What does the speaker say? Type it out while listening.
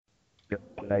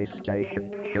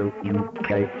PlayStation Show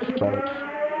UK starts.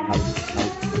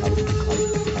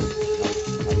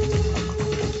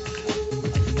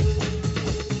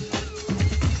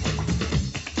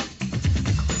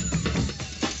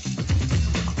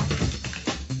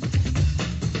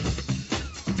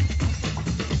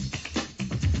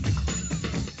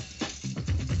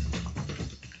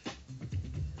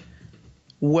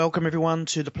 Welcome everyone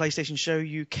to the PlayStation Show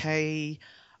UK.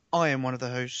 I am one of the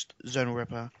hosts, Zonal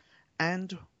Ripper,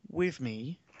 and with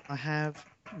me I have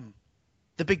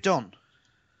the Big Don.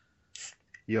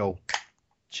 Yo.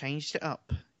 Changed it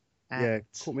up. Yeah,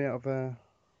 caught me out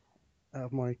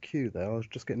of my queue there. I was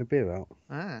just getting a beer out.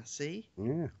 Ah, see?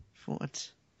 Yeah.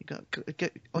 Thought you got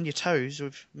get on your toes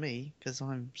with me because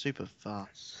I'm super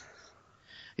fast.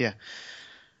 Yeah.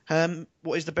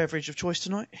 What is the beverage of choice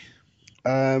tonight?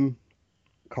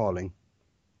 Carling.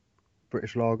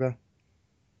 British lager.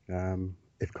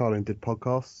 If Carling did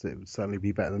podcasts, it would certainly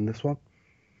be better than this one.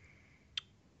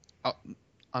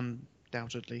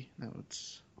 Undoubtedly. No,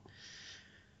 it's...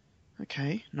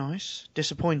 Okay, nice.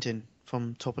 Disappointing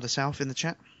from Top of the South in the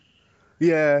chat.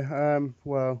 Yeah,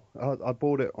 well, I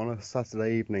bought it on a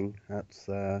Saturday evening at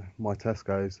my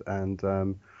Tesco's, and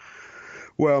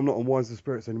well, I'm not on Wines and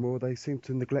Spirits anymore. They seem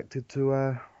to have neglected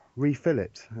to refill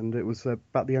it, and it was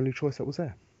about the only choice that was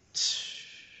there.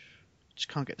 Just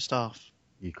can't get the staff.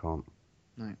 You can't.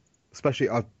 No. Especially,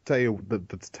 I'll tell you, the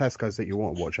Tesco's that you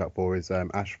want to watch out for is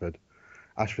Ashford.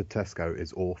 Ashford Tesco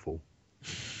is awful.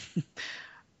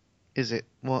 Is it?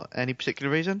 What? Any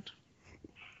particular reason?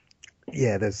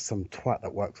 Yeah, there's some twat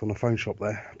that works on a phone shop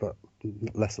there, but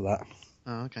less of that.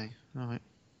 Oh, okay. All right.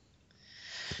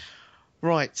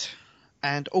 Right.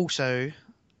 And also,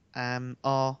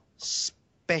 our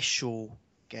special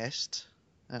guest,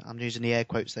 I'm using the air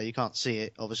quotes there, you can't see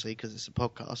it, obviously, because it's a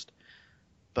podcast,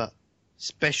 but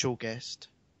special guest,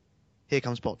 here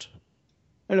comes Pod.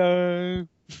 Hello.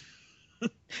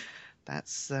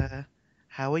 That's,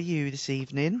 how are you this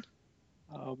evening?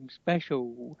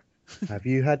 Special. Have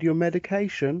you had your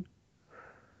medication?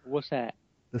 What's that?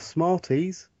 The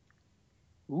Smarties?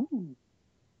 Ooh.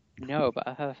 No, but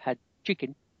I have had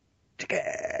chicken.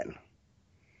 Chicken!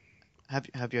 Have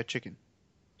you had chicken?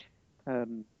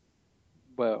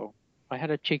 Well, I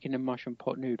had a chicken and mushroom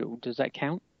pot noodle. Does that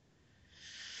count?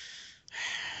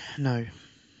 No.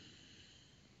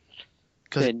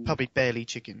 Because it's probably barely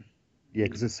chicken. Yeah,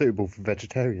 because it's suitable for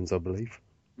vegetarians, I believe.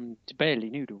 It's barely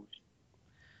noodles.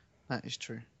 That is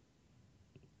true.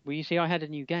 Well, you see, I had a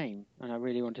new game, and I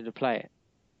really wanted to play it,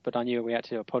 but I knew we had to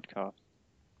do a podcast.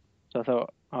 So I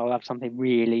thought, I'll have something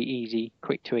really easy,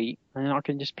 quick to eat, and then I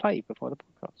can just play before the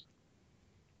podcast.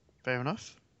 Fair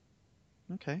enough.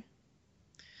 Okay.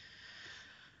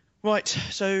 Right,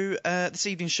 so this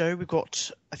evening's show, we've got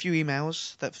a few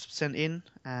emails that have sent in,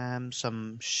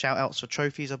 some shout-outs for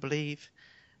trophies, I believe,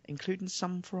 including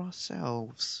some for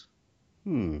ourselves.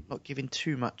 Not giving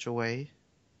too much away,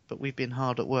 but we've been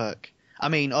hard at work. I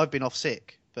mean, I've been off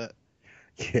sick, but...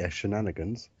 Yeah,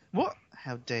 shenanigans. What?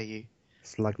 How dare you?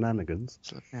 Slugnanigans.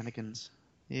 Slugnanigans.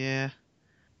 Yeah.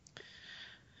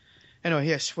 Anyway,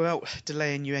 yes, without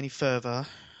delaying you any further,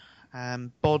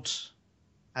 Bod,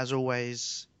 as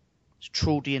always, has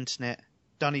trawled the internet,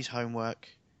 done his homework,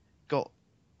 got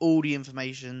all the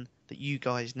information that you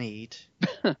guys need.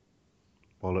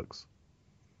 Bollocks.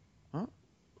 What?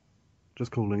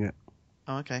 Just calling it.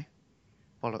 Oh, okay.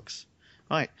 Bollocks.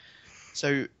 Right.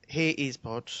 So here is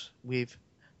Pod with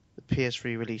the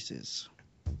PS3 releases.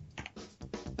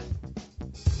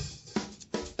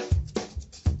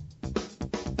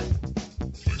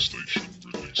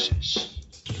 PlayStation releases.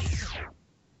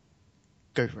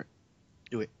 Go for it.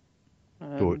 Do it.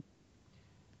 Do it.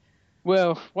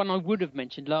 Well, one I would have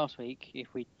mentioned last week if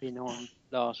we'd been on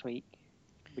last week,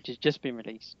 which has just been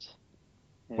released.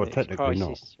 Well, technically not.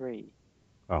 Crisis 3.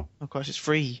 Oh. Of course, it's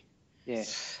free. Yeah,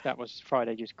 that was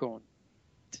Friday just gone.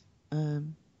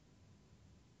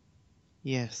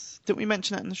 Yes. Didn't we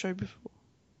mention that in the show before?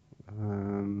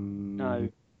 No.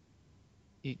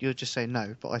 You're just saying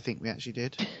no, but I think we actually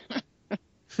did.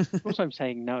 Of course I'm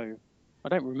saying no. I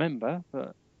don't remember,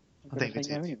 but I think we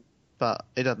did. No. But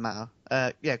it doesn't matter.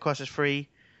 Yeah, Crisis 3.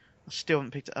 I still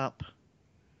haven't picked it up.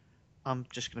 I'm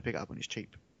just going to pick it up when it's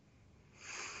cheap.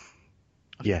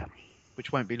 Yeah.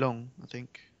 Which won't be long, I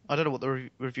think. I don't know what the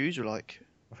reviews are like.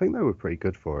 I think they were pretty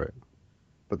good for it.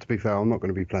 But to be fair, I'm not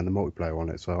going to be playing the multiplayer on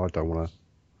it, so I don't want to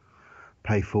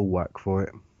pay full whack for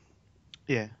it.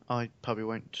 Yeah, I probably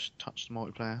won't touch the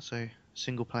multiplayer, so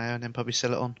single player and then probably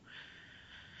sell it on.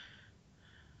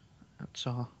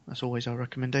 That's always our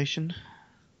recommendation.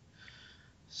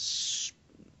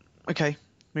 Okay,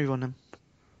 move on then.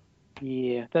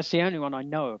 Yeah, that's the only one I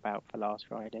know about for last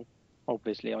Friday.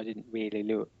 Obviously, I didn't really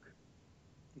look.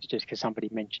 It's just because somebody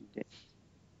mentioned it.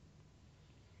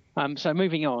 So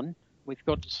moving on,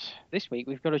 this week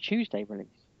we've got a Tuesday release.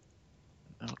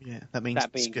 Oh yeah, that means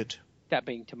That it's being- good. That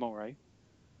being tomorrow,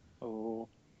 or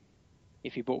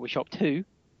if you bought with Shop 2,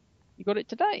 you got it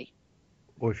today.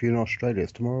 Or if you're in Australia,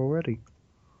 it's tomorrow already.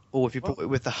 Or if you bought it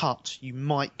with the hut, you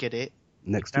might get it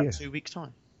Next about year. 2 weeks'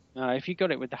 time. If you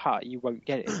got it with the hut, you won't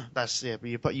get it.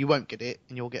 But you won't get it,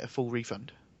 and you'll get a full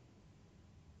refund.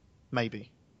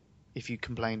 Maybe, if you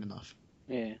complain enough.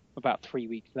 Yeah, about 3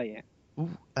 weeks later. Ooh,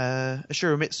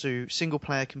 Ashuramitsu single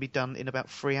player can be done in about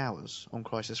 3 hours on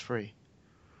Crisis 3.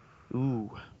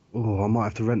 Ooh. Oh, I might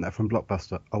have to rent that from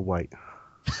Blockbuster. Oh, wait.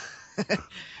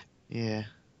 Yeah,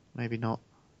 maybe not.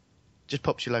 Just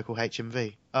pop to your local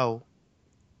HMV. Oh,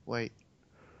 wait.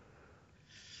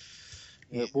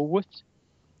 Yeah. Woolworths?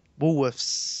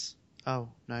 Woolworths. Oh,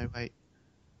 no, wait.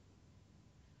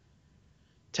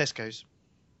 Tesco's.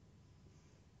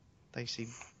 They seem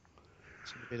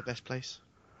to be the best place.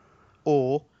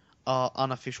 Or our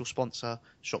unofficial sponsor,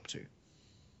 Shop 2.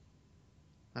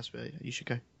 That's where you should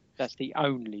go. That's the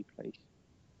only place.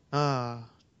 Ah,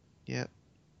 yeah.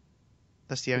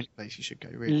 That's the only place you should go,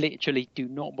 really. Literally, do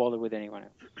not bother with anyone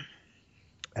else.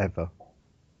 Ever.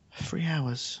 3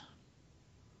 hours.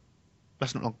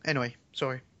 That's not long. Anyway,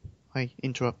 sorry. I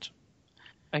interrupt.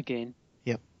 Again.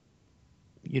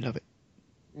 You love it.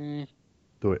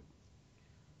 Do it.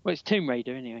 Well, it's Tomb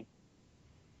Raider anyway.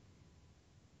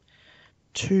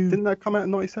 Didn't that come out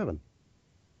in 97?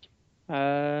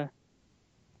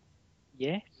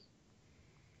 Yes.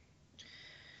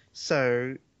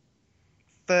 So,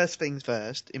 first things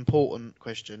first, important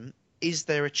question. Is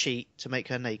there a cheat to make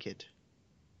her naked?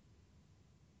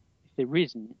 If there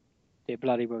isn't, there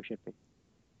bloody well should be.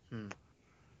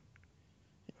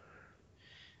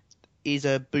 Is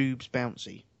her boobs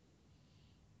bouncy?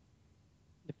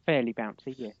 They're fairly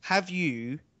bouncy, yeah. Have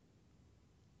you,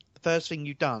 the first thing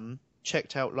you've done,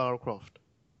 checked out Lara Croft?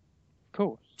 Of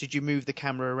course. Did you move the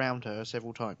camera around her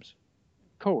several times?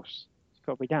 Of course. It's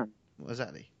got to be done. Well,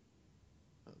 exactly.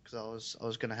 Because I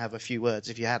was going to have a few words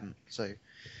if you hadn't. So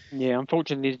Yeah,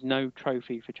 unfortunately, there's no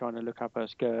trophy for trying to look up her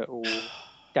skirt or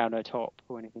down her top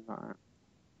or anything like that.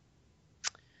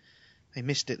 they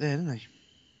missed it there, didn't they?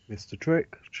 Missed a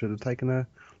trick. Should have taken a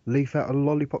leaf out of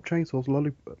Lollipop Chainsaw's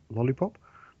Lollipop?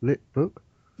 Lit book?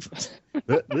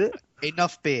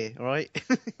 Enough beer, all right?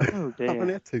 Oh, I've only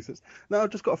dear. had 2 sets. No, I've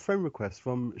just got a friend request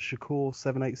from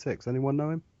Shakur786. Anyone know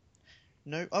him?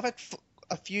 No, I've had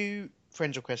a few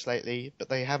friends requests lately, but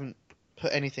they haven't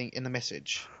put anything in the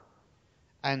message.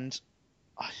 And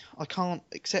I can't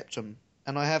accept them.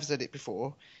 And I have said it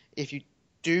before. If you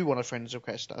do want a friends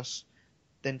request us,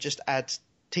 then just add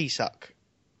TsUK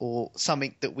or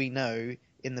something that we know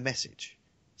in the message.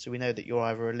 So we know that you're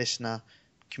either a listener,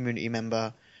 community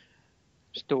member,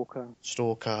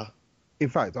 stalker. In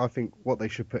fact, I think what they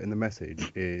should put in the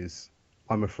message is,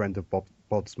 I'm a friend of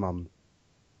Bod's mum.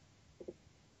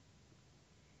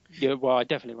 Yeah, well, I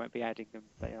definitely won't be adding them.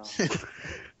 They are.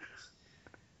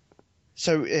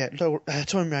 So, yeah,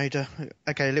 Tomb Raider.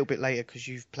 Okay, a little bit later because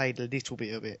you've played a little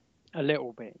bit of it. A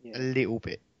little bit, yeah. A little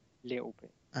bit. Little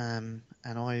bit. And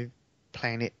I'm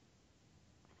playing it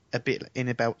a bit in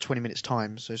about 20 minutes'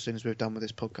 time, so as soon as we're done with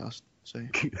this podcast. So,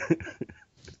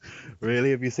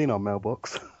 Really? Have you seen our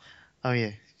mailbox? oh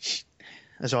yeah,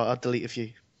 that's all right. I'll delete a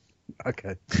few.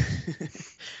 Okay.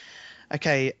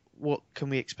 Okay, what can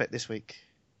we expect this week?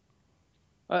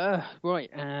 Right.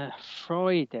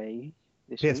 Friday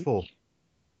this PS4. week.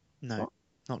 No, What?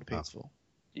 not the PS4.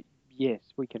 Yes,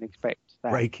 we can expect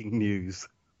that. Breaking news.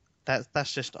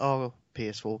 That's just our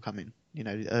PS4 coming. You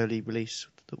know, the early release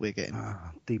that we're getting.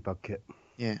 Debug kit.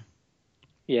 Yeah.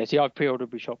 Yeah, see, I've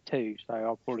pre-ordered with Shop 2, so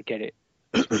I'll probably get it.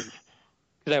 Because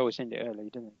they always send it early,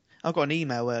 don't they? I got an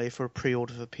email earlier for a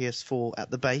pre-order for PS4 at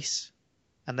the base,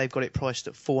 and they've got it priced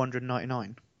at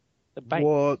 $499. The base.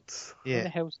 What? Where the Yeah,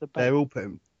 hell's the base? They're all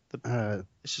putting...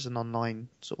 it's just an online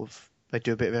sort of. They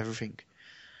do a bit of everything.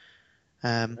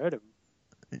 I've heard of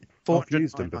them. I've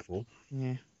used them before.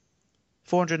 Yeah,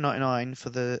 $499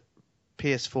 for the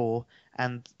PS4,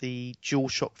 and the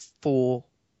DualShock 4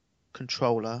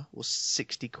 controller was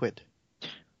 £60.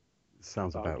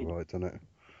 Sounds about Bargain. right, doesn't it?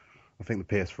 I think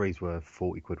the PS3s were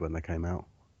 £40 when they came out.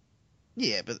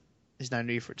 Yeah, but there's no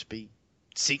need for it to be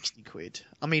 £60.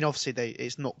 I mean, obviously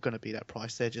it's not going to be that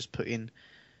price. They're just putting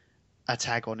a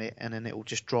tag on it, and then it will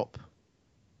just drop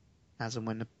as and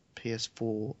when the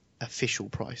PS4 official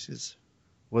price is.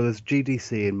 Well, there's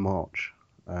GDC in March,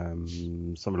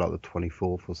 something like the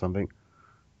 24th or something,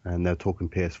 and they're talking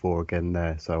PS4 again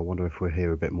there. So I wonder if we'll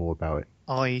hear a bit more about it.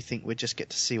 I think we just get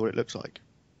to see what it looks like.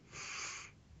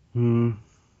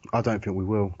 I don't think we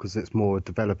will because it's more a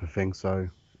developer thing. So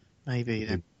Maybe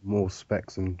then. more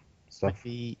specs and stuff.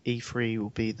 Maybe E3 will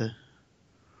be the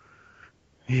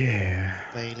Yeah.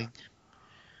 veiling.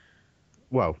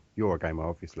 Well, you're a gamer,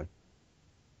 obviously.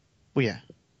 Well, yeah.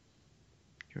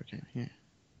 You're okay.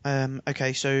 Yeah.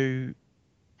 Okay. So,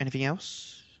 anything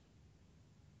else?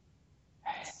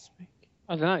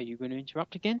 I don't know. You're going to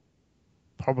interrupt again?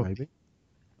 Probably. Maybe.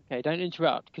 Okay, don't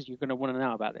interrupt because you're going to want to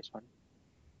know about this one.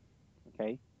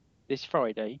 Okay, this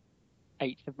Friday,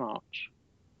 8th of March,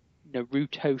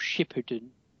 Naruto Shippuden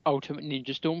Ultimate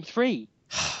Ninja Storm 3.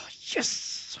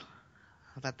 Yes!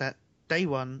 I've had that day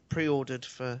one pre-ordered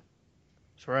for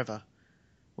forever.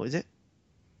 What is it?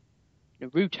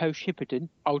 Naruto Shippuden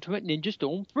Ultimate Ninja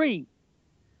Storm 3.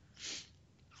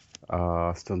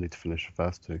 I still need to finish the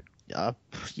first two.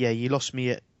 Yeah, you lost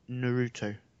me at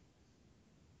Naruto.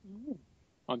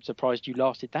 I'm surprised you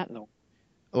lasted that long.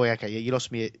 Oh, yeah, okay, yeah, you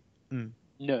lost me at...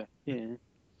 No, yeah.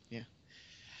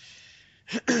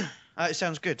 It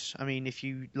sounds good. I mean, if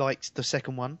you liked the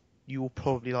second one, you will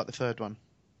probably like the third one.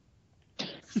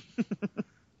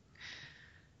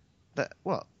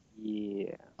 What?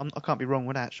 Yeah. I can't be wrong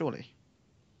with that, surely.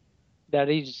 That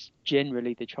is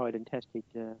generally the tried and tested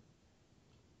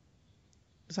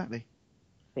Exactly.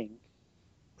 thing.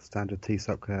 Standard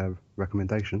TpSUK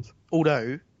recommendations.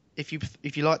 Although, if you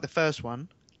like the first one,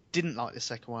 didn't like the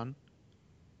second one,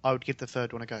 I would give the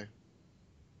third one a go.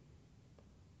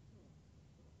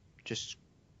 Just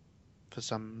for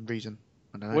some reason.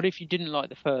 I don't know. What if you didn't like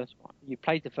the first one? You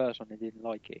played the first one and didn't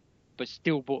like it, but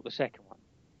still bought the second one.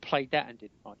 Played that and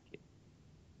didn't like it.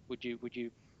 Would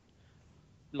you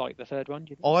like the third one?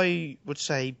 Do you think? I would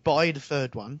say buy the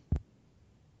third one,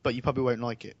 but you probably won't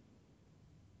like it.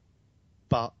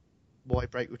 But why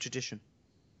break with tradition?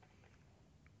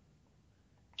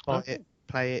 Buy Okay. it,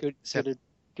 play it,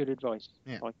 Good advice.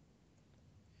 Yeah. Like,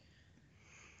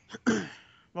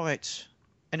 Right.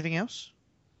 Anything else?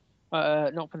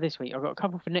 not for this week. I've got a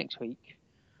couple for next week.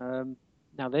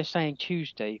 Now they're saying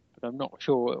Tuesday, but I'm not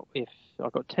sure if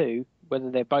I've got two.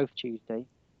 Whether they're both Tuesday,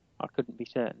 I couldn't be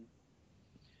certain.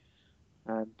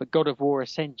 But God of War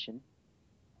Ascension.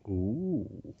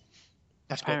 Ooh.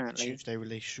 That's got Apparently, a Tuesday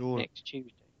release, sure. next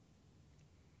Tuesday.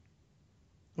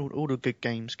 All the good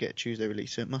games get a Tuesday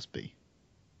release, so it must be.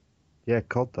 Yeah,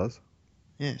 COD does.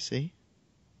 Yeah, see?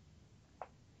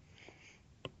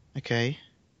 Okay.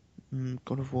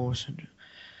 God of War Ascension.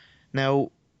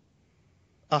 Now,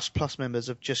 us Plus members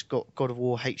have just got God of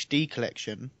War HD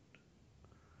Collection.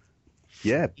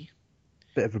 Yeah.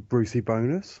 Bit of a Brucey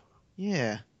bonus.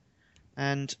 Yeah.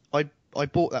 And I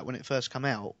bought that when it first came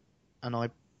out, and I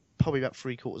probably about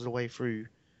 3/4 of the way through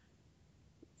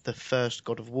the first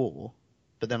God of War,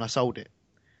 but then I sold it.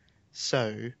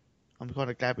 So I'm kind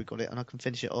of glad we got it, and I can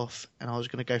finish it off, and I was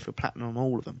going to go for platinum on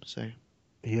all of them, so...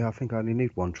 Yeah, I think I only need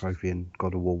one trophy in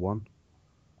God of War 1.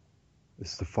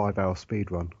 This is the 5-hour speed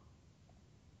run.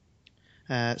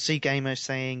 C Gamer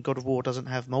saying God of War doesn't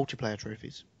have multiplayer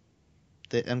trophies.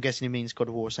 I'm guessing he means God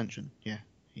of War Ascension. Yeah,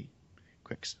 he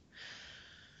corrects.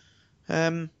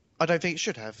 I don't think it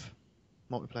should have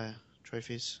multiplayer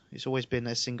trophies. It's always been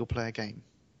a single player game.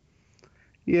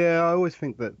 Yeah, I always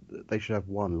think that they should have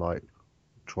one, like,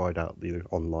 tried out the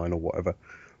online or whatever.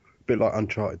 A bit like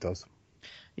Uncharted does.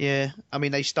 Yeah, I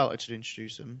mean, they started to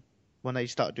introduce them. When they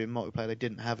started doing multiplayer, they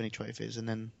didn't have any trophies, and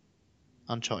then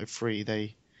Uncharted 3,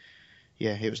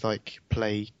 it was like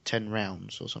play 10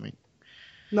 rounds or something.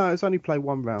 No, it's only play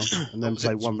one round, and then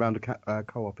play one round of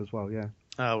co-op as well, yeah.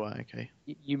 Oh, right, okay.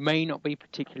 You may not be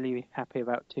particularly happy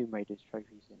about Tomb Raider's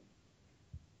trophies. Then.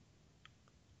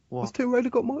 What? Has Tomb Raider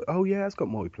got Oh, yeah, it's got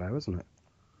multiplayer, hasn't it?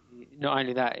 Not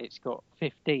only that, it's got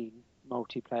 15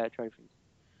 multiplayer trophies.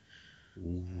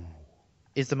 Ooh.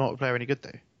 Is the multiplayer any good,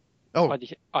 though? Oh,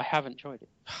 I haven't tried it.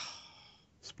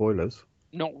 Spoilers.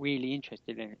 Not really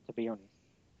interested in it, to be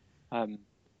honest.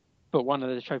 But one of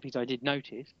the trophies I did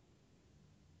notice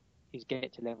is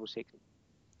get to level 60.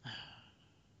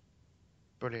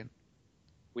 brilliant.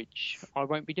 Which I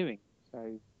won't be doing.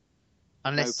 So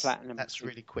Unless no platinum. that's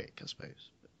really quick, I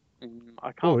suppose.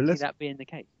 I can't see that being the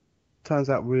case. Turns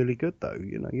out really good, though.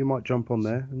 You know, you might jump on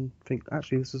there and think,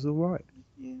 actually, this is all right.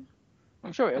 Yeah.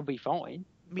 I'm sure it'll be fine.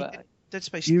 I mean, but... Dead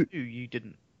Space 2, you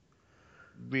didn't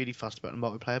really fuss about the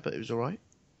multiplayer, but it was all right.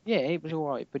 Yeah, it was all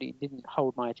right, but it didn't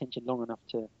hold my attention long enough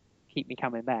to keep me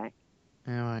coming back.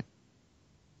 All right.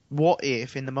 What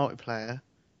if in the multiplayer,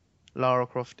 Lara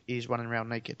Croft is running around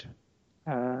naked?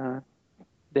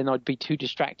 Then I'd be too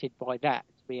distracted by that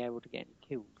to be able to get any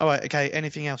kills. All right. Okay.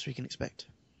 Anything else we can expect?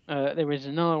 There is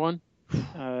another one.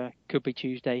 Could be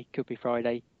Tuesday, could be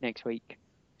Friday next week.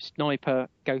 Sniper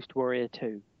Ghost Warrior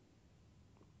 2.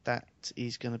 That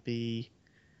is going to be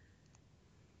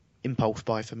impulse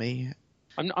buy for me.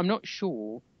 I'm not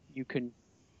sure you can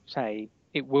say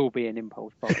it will be an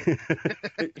impulse buy.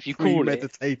 If you call it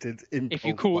premeditated impulse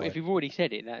buy. if you've already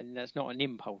said it, that's not an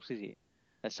impulse, is it?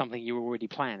 That's something you're already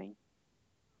planning.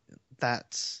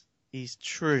 That is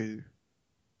true.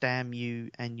 Damn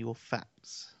you and your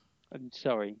facts. I'm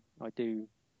sorry, I do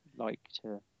like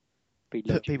to be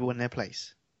Put logical. people in their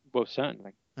place. Well,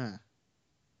 certainly. Ah.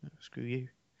 Screw you.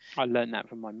 I learned that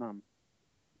from my mum.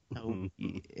 Oh,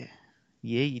 yeah.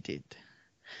 Yeah, you did.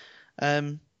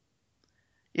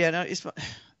 Yeah, no, it's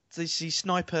the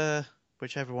Sniper,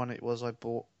 whichever one it was I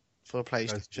bought for a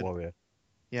PlayStation. Ghost Warrior.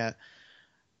 Yeah.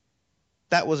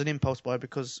 That was an impulse buy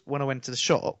because when I went to the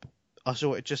shop, I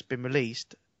saw it had just been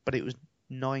released, but it was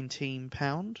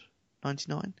 £19.99.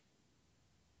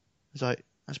 I was like,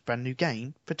 that's a brand new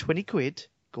game for 20 quid.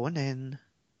 Go on in.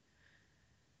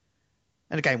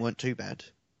 And the game weren't too bad.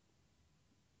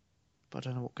 But I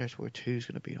don't know what Ghost Warrior 2 is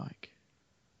going to be like.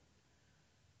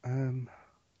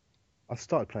 I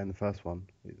started playing the first one.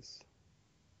 It's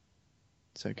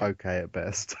okay. Okay at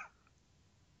best.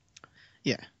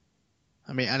 Yeah.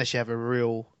 I mean, unless you have a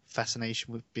real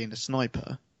fascination with being a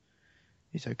sniper,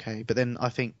 it's okay. But then I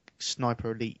think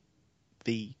Sniper Elite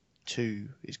V2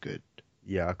 is good.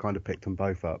 Yeah, I kind of picked them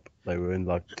both up. They were in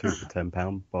like £2 for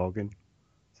 £10 bargain.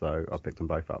 So I picked them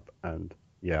both up. And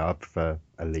yeah, I prefer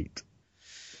Elite.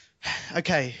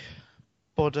 Okay.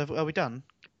 Bod, are we done?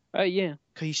 Yeah.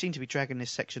 Because you seem to be dragging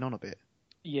this section on a bit.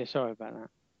 Yeah, sorry about that.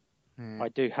 Yeah. I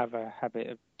do have a habit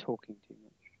of talking too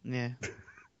much. Yeah.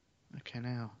 Okay,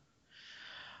 now.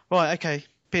 Right, okay.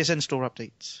 PSN store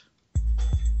updates.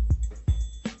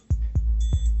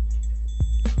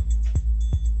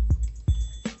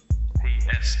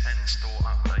 PSN store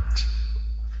update.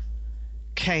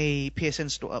 Okay, PSN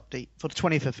store update for the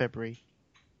 20th of February.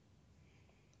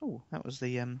 Oh, that was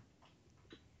the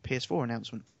PS4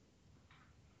 announcement.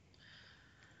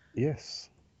 Yes.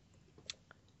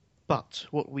 But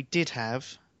what we did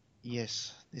have,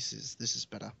 yes, this is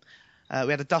better.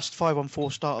 We had a Dust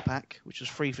 514 starter pack, which was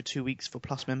free for 2 weeks for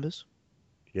Plus members.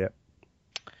 Yep.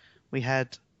 We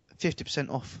had 50%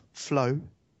 off Flow.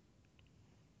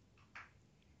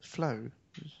 Flow?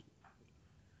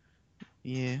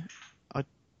 Yeah.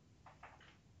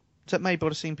 Is that made by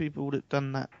the same people that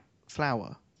done that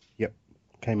Flower? Yep.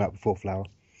 Came out before Flower.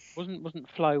 Wasn't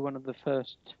Flow one of the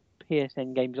first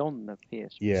PSN games on the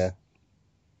PS? Yeah.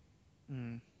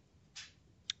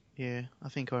 Yeah, I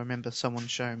think I remember someone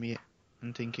showing me it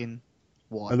and thinking,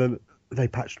 what? And then they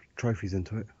patched trophies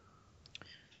into it.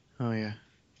 Oh, yeah.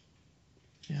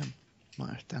 Yeah, might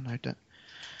have to download that.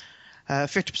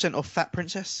 50% off Fat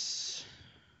Princess.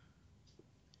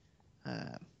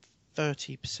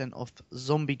 30% off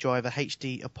Zombie Driver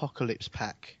HD Apocalypse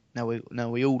Pack. Now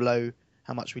we all know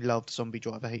how much we loved Zombie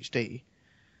Driver HD.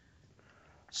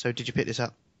 So did you pick this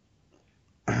up?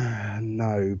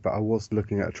 No, but I was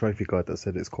looking at a trophy guide that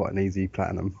said it's quite an easy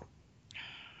platinum.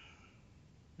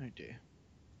 Oh dear.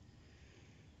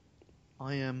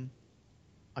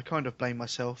 I kind of blame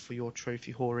myself for your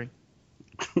trophy whoring.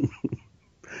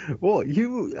 What?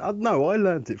 You? No, I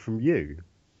learnt it from you.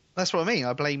 That's what I mean.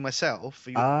 I blame myself for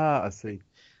your... Ah, I see.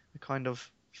 I kind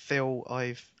of feel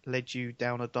I've led you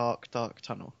down a dark, dark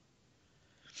tunnel.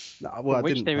 No, well, I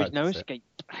which didn't there is no practice it. escape.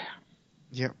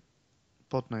 Yep.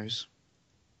 God knows.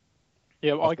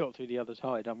 Yeah, I got through the other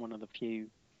side. I'm one of the few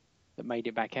that made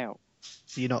it back out.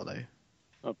 You're not, though.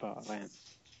 Oh, but I am.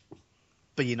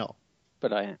 But you're not.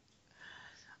 But I am.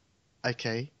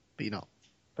 Okay, but you're not.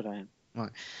 But I am.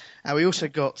 Right. And we also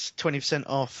got 20%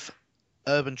 off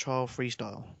Urban Trial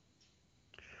Freestyle.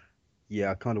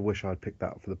 Yeah, I kind of wish I'd picked that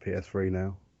up for the PS3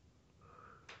 now.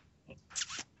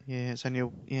 Yeah, it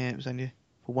was only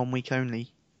for 1 week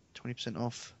only. 20%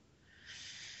 off.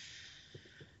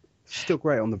 Still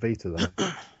great on the Vita,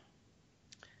 though.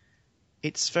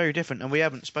 It's very different, and we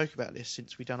haven't spoke about this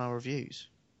since we've done our reviews.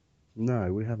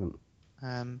 No, we haven't.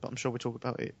 But I'm sure we'll talk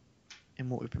about it in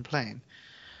what we've been playing.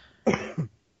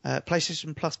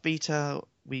 PlayStation Plus Beta,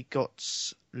 we got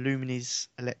Lumines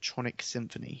Electronic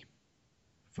Symphony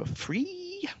for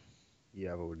free.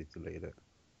 Yeah, I've already deleted it.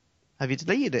 Have you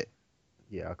deleted it?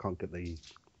 Yeah, I can't get the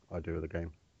idea of the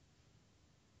game.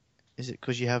 Is it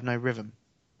because you have no rhythm?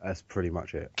 That's pretty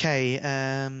much it. Okay,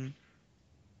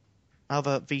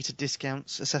 other Vita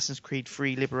discounts, Assassin's Creed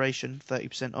Free Liberation,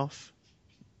 30% off.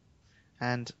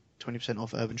 And 20%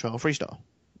 off Urban Trial Freestyle.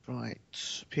 Right,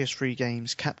 PS3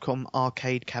 games, Capcom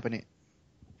Arcade Cabinet.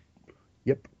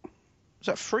 Yep. Is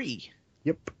that free?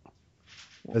 Yep.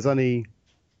 There's only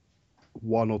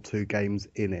 1 or 2 games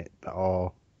in it that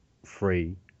are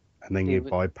free, and then you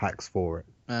buy packs for it.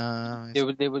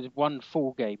 There was one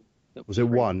full game. That Was it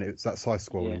free. one? It's that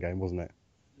side-scrolling game, wasn't it?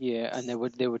 Yeah, and there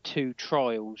were 2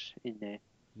 trials in there.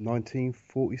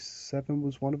 1947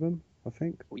 was one of them, I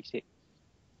think. 46.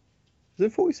 Is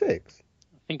it 46?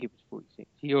 I think it was 46.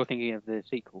 You're thinking of the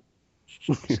sequel.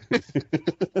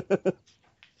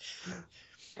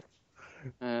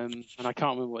 And I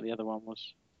can't remember what the other one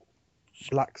was.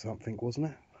 Black something, wasn't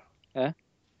it? Yeah?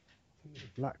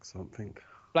 Black something.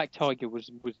 Black Tiger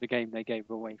was the game they gave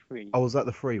away free. Oh, was that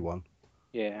the free one?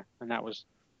 Yeah, and that was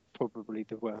probably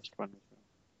the worst one as well.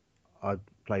 I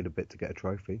played a bit to get a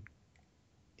trophy.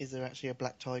 Is there actually a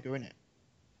black tiger in it?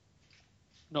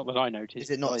 Not that I noticed. Is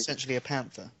it not essentially a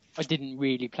panther? I didn't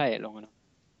really play it long enough.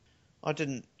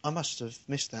 I must have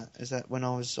missed that. Is that when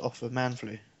I was off of man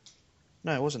flu?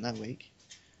 No, it wasn't that week.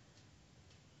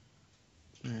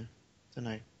 No, don't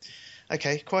know.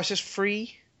 Okay, Crisis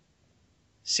 3,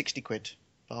 60 quid.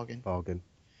 Bargain.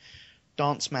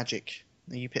 Dance Magic.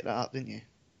 Now, you picked that up, didn't you?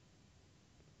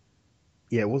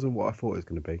 Yeah, it wasn't what I thought it was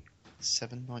going to be.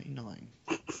 $7.99.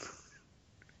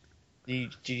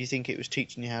 Do you think it was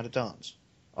teaching you how to dance?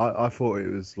 I thought it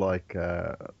was like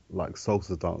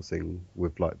salsa dancing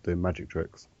with like doing magic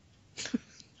tricks.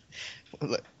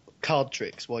 Like card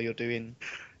tricks while you're doing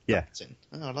dancing.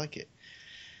 Oh, I like it.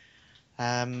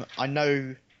 I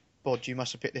know, Bod, you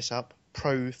must have picked this up.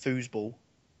 Pro Foosball.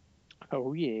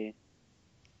 Oh yeah.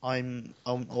 I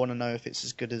want to know if it's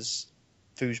as good as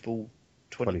Foosball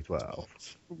 2012.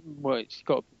 Well, it's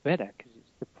got to be better because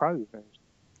it's the pro version.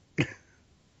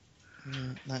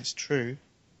 That's true.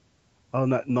 Oh,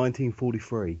 no,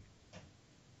 1943.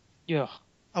 Yeah.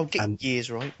 Oh, get years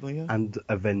right, will you? And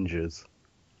Avengers.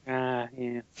 Yeah.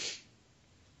 They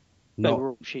were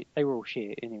all shit. They were all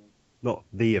shit anyway. Not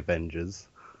the Avengers.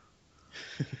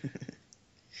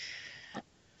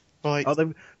 Right.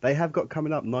 Oh, they have got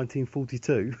coming up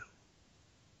 1942.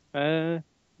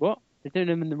 What? They're doing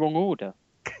them in the wrong order.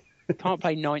 You can't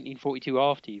play 1942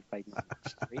 after you've played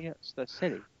 1943. That's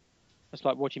silly. That's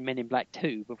like watching Men in Black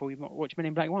 2 before you watch Men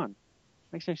in Black 1.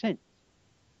 Makes no sense.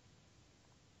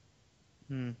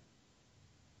 Are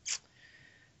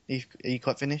you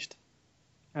quite finished?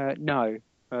 No.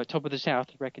 Top of the South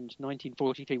reckons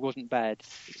 1943 wasn't bad,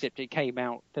 except it came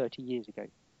out 30 years ago.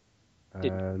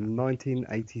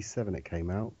 1987 it came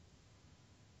out.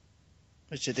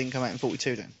 Which it didn't come out in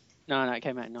 42 then? No, it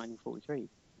came out in 1943.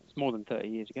 It's more than 30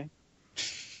 years ago.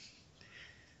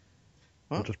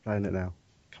 What? I'm just playing it now.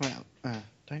 Come out.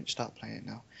 Don't start playing it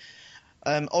now.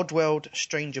 Oddworld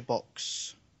Stranger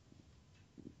Box.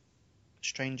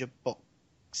 Stranger Box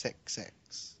XX.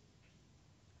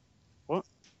 What?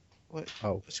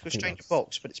 Oh, it's called Stranger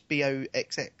Box, but it's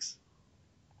BOXX.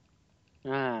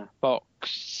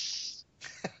 Box.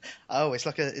 Oh, is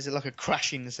it like a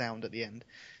crashing sound at the end?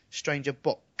 Stranger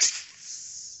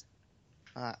Box.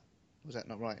 Was that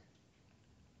not right?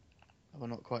 Have I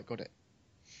not quite got it?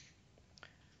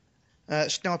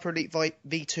 Sniper Elite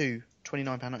V2,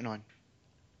 £29.99.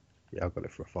 Yeah, I got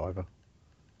it for a £5.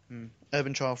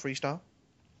 Urban Trial Freestyle,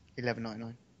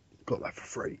 £11.99. Got that for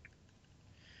free.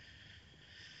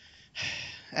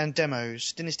 And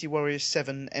demos, Dynasty Warriors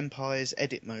 7 Empires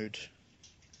Edit Mode.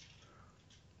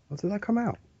 Oh, did that come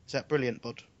out? Is that brilliant,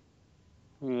 Bod?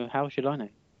 How should I know?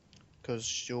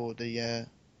 Because you're the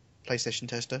PlayStation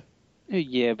tester.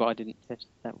 Yeah, but I didn't test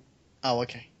that one. Oh,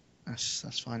 okay.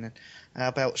 That's fine then. How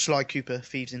about Sly Cooper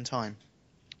Thieves in Time?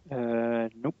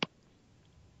 Nope.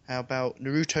 How about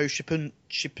Naruto Shippuden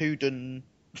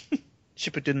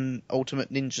Shippuden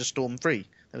Ultimate Ninja Storm 3?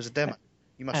 There was a demo.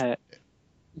 You must have it.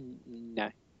 No.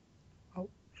 Oh,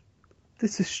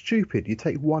 this is stupid. You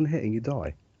take one hit and you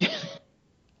die.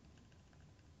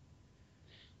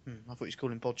 I thought you was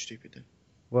calling Bod stupid then.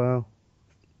 Well,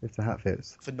 if the hat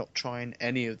fits. For not trying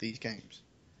any of these games.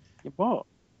 What?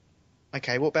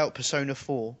 Okay, what about Persona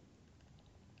 4?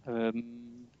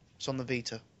 It's on the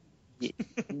Vita.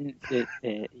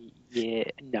 Yeah,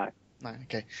 no. No,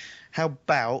 okay. How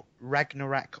about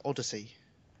Ragnarok Odyssey?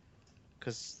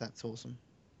 Because that's awesome.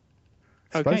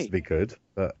 It's supposed to be good,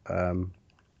 but I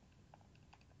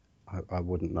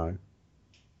wouldn't know.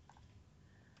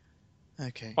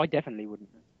 Okay. I definitely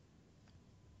wouldn't know.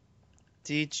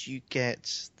 Did you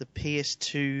get the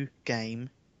PS2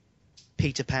 game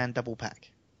Peter Pan Double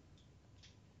Pack?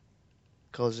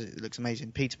 Because it looks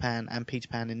amazing. Peter Pan and Peter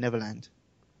Pan in Neverland.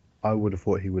 I would have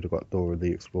thought he would have got Dora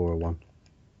the Explorer one.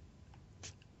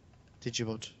 Did you,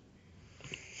 Bod?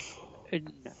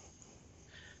 No.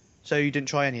 So you didn't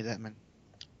try any of that, man?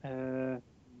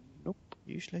 Nope.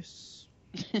 Useless.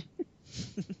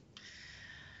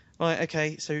 Right,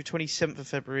 okay, so 27th of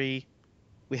February,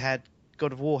 we had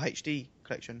God of War HD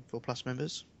collection for Plus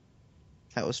members.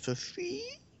 That was for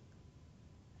free.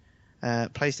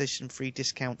 PlayStation 3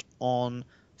 discount on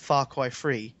Far Cry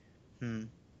 3.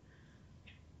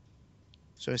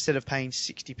 So instead of paying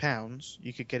 £60,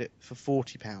 you could get it for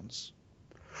 £40.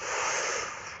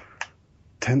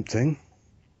 Tempting.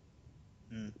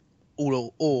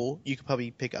 Or you could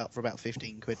probably pick it up for about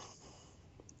 15 quid.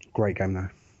 Great game though.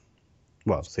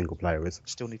 Well, single player is.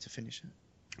 Still need to finish it.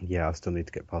 Yeah, I still need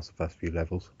to get past the first few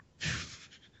levels.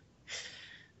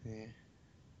 Yeah.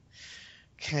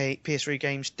 Okay, PS3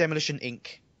 games. Demolition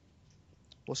Inc.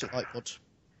 What's it like, Bod?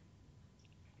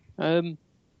 Well,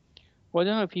 I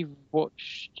don't know if you've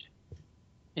watched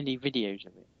any videos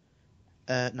of it.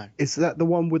 No. Is that the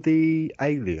one with the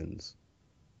aliens?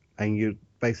 And you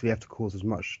basically have to cause as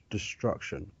much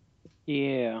destruction?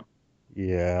 Yeah.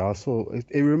 Yeah, I saw.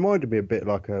 It reminded me a bit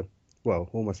like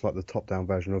almost like the top-down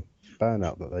version of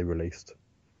Burnout that they released.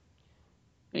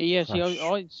 Yeah, see,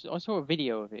 Crash. I saw a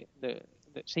video of it that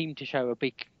seemed to show a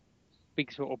big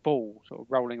sort of ball sort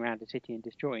of rolling around the city and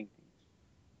destroying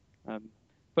things.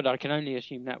 But I can only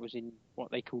assume that was in what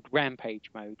they called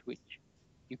Rampage mode, which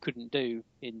you couldn't do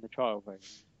in the trial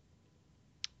version.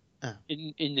 Oh.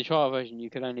 In the trial version,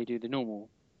 you could only do the normal,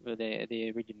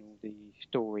 the original, the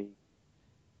story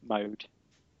mode,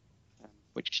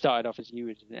 which started off as you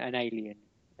as an alien,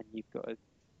 and you've got to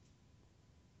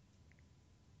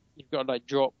like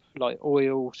drop like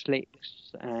oil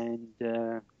slicks and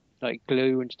like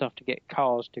glue and stuff to get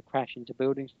cars to crash into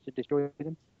buildings to destroy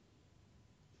them.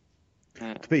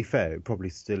 To be fair, it probably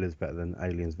still is better than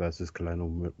Aliens versus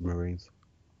Colonial Marines.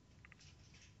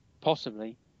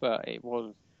 Possibly, but it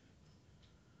was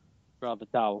rather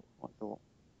dull, I thought.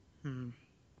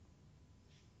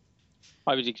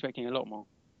 I was expecting a lot more.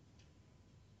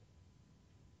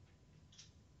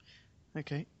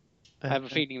 Okay. I have a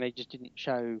feeling they just didn't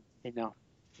show enough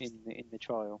in the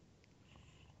trial.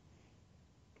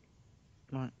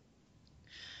 Right.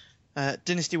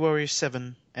 Dynasty Warriors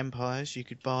 7 Empires you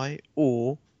could buy,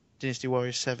 or Dynasty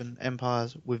Warriors 7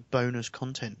 Empires with bonus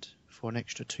content for an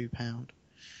extra £2.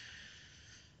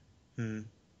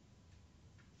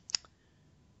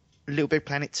 Little Big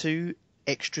Planet 2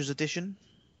 Extras Edition,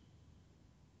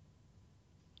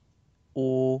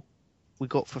 or we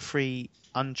got for free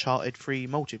Uncharted 3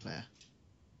 multiplayer.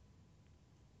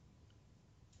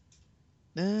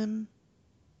 I'm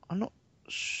not.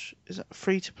 Is that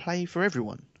free to play for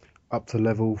everyone? Up to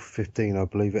level 15, I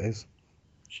believe it is.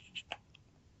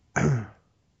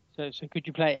 So could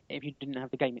you play it if you didn't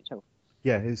have the game itself?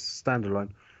 Yeah, it's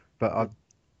standalone, but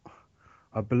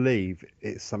I believe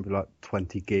it's something like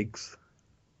 20 gigs.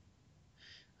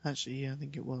 Actually, yeah, I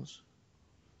think it was.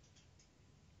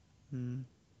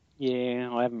 Yeah,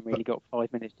 I haven't really got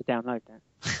 5 minutes to download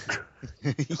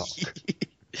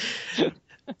that.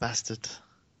 Bastard.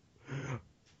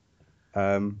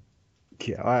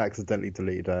 Yeah, I accidentally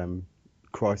deleted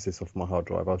Crisis off my hard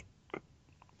drive. I was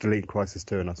deleting Crisis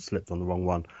 2 and I slipped on the wrong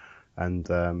one. And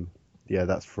yeah,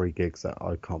 that's 3 gigs that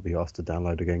I can't be asked to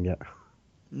download again yet.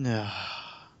 No.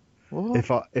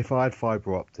 What? If I had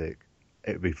fibre optic,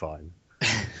 it'd be fine.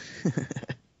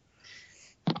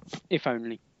 If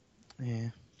only. Yeah,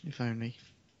 if only.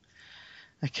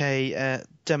 Okay,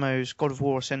 demos, God of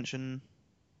War Ascension.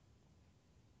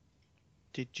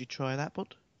 Did you try that,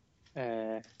 bud?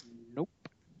 Nope.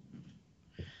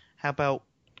 How about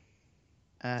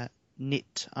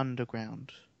Knit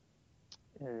Underground?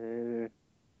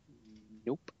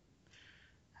 Nope.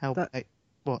 How That- about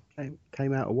what?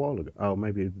 Came out a while ago. Oh,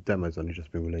 maybe the demo's only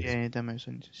just been released. Yeah, demos.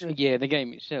 Yeah, the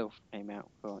game itself came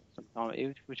out for some time.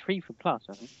 It was free for Plus,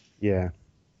 I think, Yeah,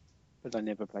 but I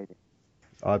never played it.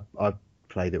 I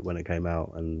played it when it came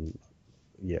out, and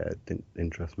yeah, it didn't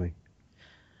interest me.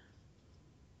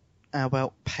 How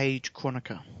about Page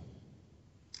Chronica?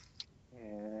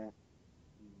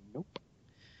 Nope.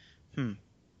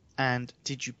 And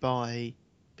did you buy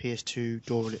PS2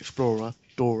 Dora the Explorer,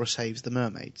 Dora Saves the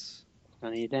Mermaids?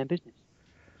 None of your damn business.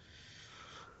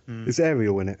 Is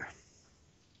Ariel in it?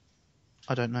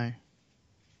 I don't know.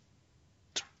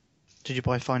 Did you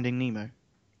buy Finding Nemo?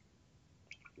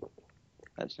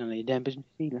 That's none of your damn business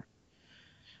either.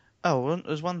 Oh, well,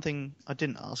 there's one thing I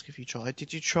didn't ask if you tried.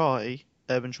 Did you try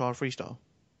Urban Trial Freestyle?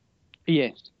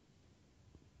 Yes.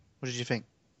 What did you think?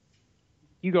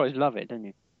 You guys love it, don't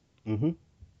you? Mm-hmm.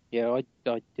 Yeah, I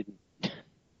didn't.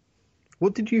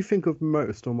 What did you think of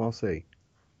Motorstorm RC?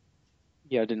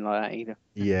 Yeah, I didn't like that either.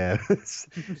 Yeah, it's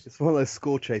one of those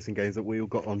score chasing games that we all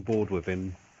got on board with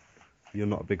and you're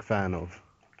not a big fan of.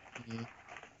 Yeah.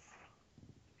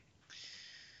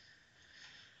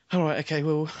 All right, okay.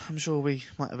 Well, I'm sure we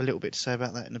might have a little bit to say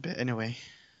about that in a bit. Anyway,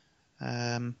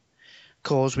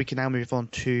 cause we can now move on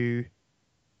to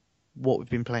what we've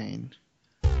been playing.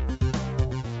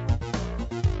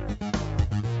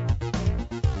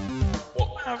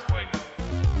 What have we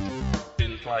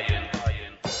been playing?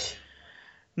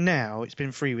 Now it's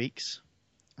been 3 weeks,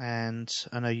 and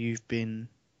I know you've been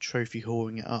trophy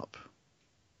whoring it up,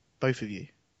 both of you.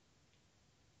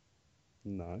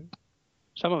 No.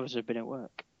 Some of us have been at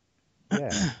work.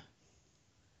 Yeah.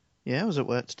 Yeah, I was at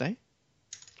work today.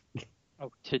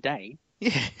 Oh, today?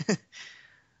 Yeah.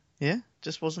 Yeah,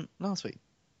 just wasn't last week.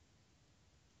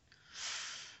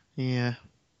 Yeah.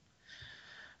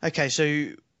 Okay, so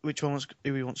who wants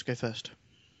to go first?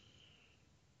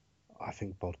 I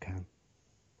think Bod can.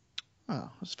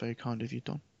 Oh, that's very kind of you,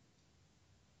 Don.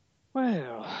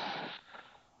 Well,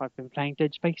 I've been playing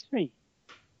Dead Space 3.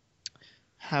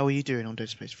 How are you doing on Dead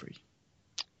Space 3?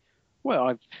 Well,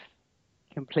 I've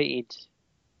completed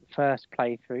the first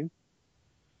playthrough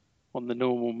on the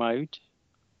normal mode.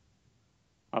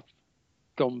 I've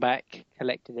gone back,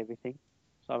 collected everything,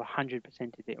 so I've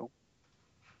 100%ed it all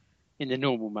in the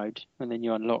normal mode, and then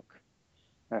you unlock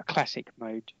classic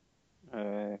mode,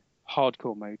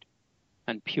 hardcore mode,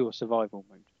 and pure survival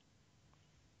mode.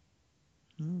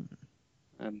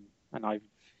 And I've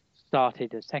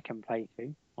started a second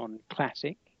playthrough on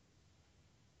classic,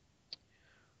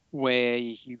 where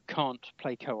you can't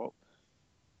play co-op.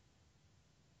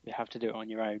 You have to do it on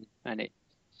your own, and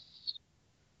it's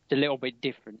a little bit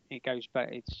different. It goes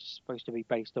back. It's supposed to be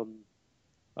based on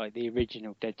like the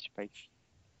original Dead Space.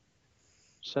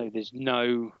 So there's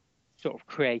no sort of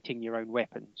creating your own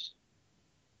weapons.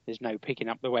 There's no picking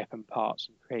up the weapon parts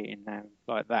and creating them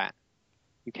like that.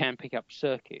 You can pick up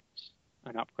circuits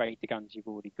and upgrade the guns you've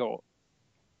already got.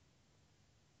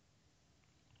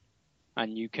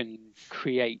 And you can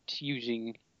create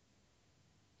using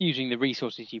the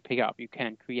resources you pick up. You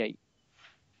can create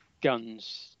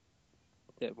guns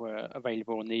that were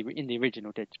available in the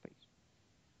original Dead Space.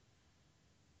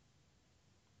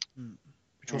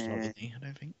 Which wasn't many, I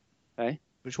don't think. Eh?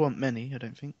 Which weren't many, I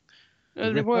don't think.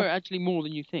 There were actually more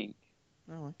than you think.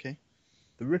 Oh, okay.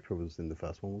 The Ripper was in the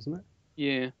first one, wasn't it?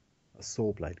 Yeah. A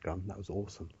saw blade gun. That was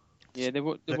awesome. Yeah, there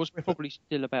was probably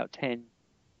still about 10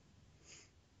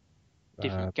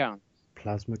 different guns.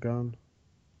 Plasma gun.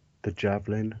 The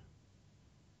javelin.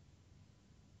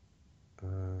 I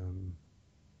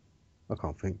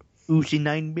can't think. Uzi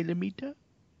 9mm?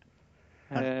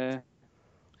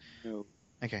 No.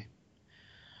 Okay.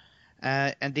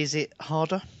 And is it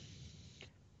harder?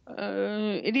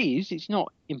 It is. It's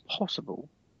not impossible.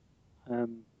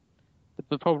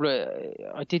 The problem,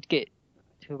 I did get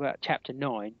to about chapter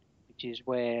 9, which is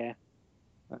where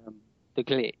the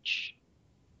glitch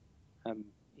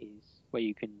is, where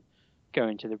you can go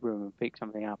into the room and pick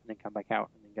something up and then come back out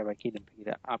and then go back in and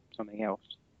pick up something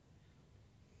else.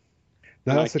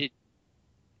 No, that's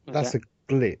a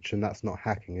glitch, and that's not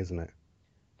hacking, isn't it?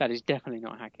 That is definitely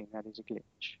not hacking. That is a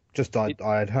glitch. Just I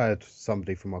had heard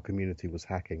somebody from our community was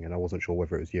hacking, and I wasn't sure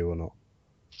whether it was you or not.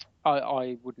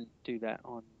 I wouldn't do that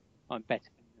on better.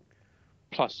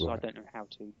 Plus, Right. I don't know how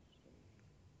to.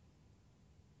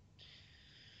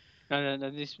 No.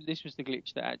 This was the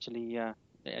glitch that actually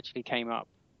came up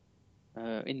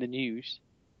in the news.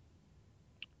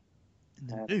 In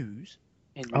the news?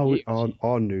 In the news.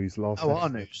 Our news last. Oh, our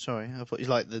episode. news. Sorry, I thought it was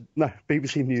like the. No,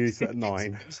 BBC News at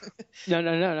 9.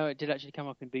 No. It did actually come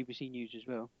up in BBC News as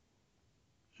well.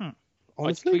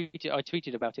 Honestly, I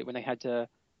tweeted about it when they had a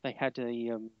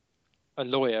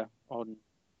lawyer on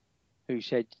who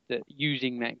said that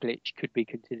using that glitch could be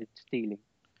considered stealing.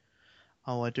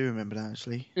 Oh, I do remember that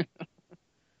actually.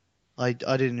 I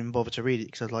didn't even bother to read it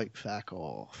because I was like, fuck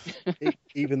off.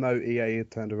 even though EA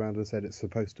had turned around and said it's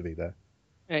supposed to be there.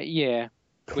 Yeah,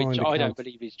 which Kinda I don't counts.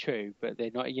 believe is true, but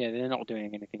they're not. Yeah, they're not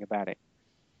doing anything about it.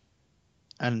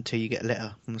 Until you get a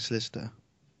letter from the solicitor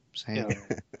saying,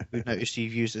 Yeah. we've noticed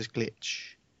you've used this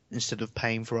glitch instead of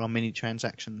paying for our mini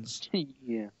transactions.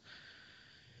 Yeah.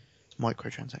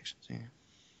 Microtransactions, yeah.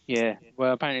 Yeah.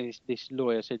 Well, apparently this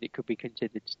lawyer said it could be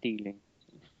considered stealing.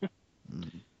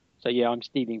 So yeah, I'm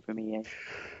stealing from EA.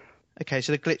 Okay,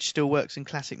 so the glitch still works in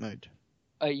classic mode.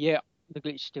 Yeah, the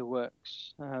glitch still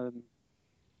works. Now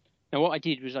what I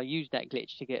did was I used that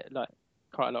glitch to get like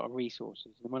quite a lot of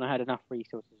resources, and when I had enough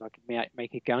resources, I could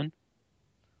make a gun.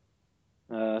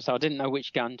 So I didn't know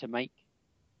which gun to make.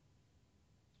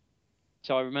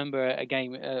 So I remember a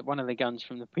game, one of the guns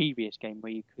from the previous game,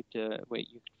 where you could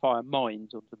fire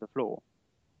mines onto the floor.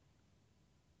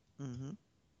 Mm-hmm.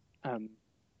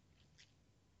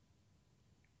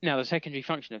 Now, the secondary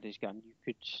function of this gun, you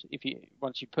could,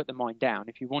 once you put the mine down,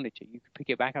 if you wanted to, you could pick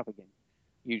it back up again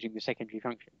using the secondary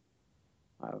function.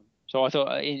 So I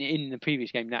thought in the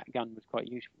previous game that gun was quite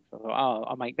useful. So I thought,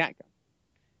 I'll make that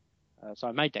gun. So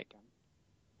I made that gun,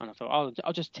 and I thought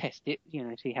I'll just test it,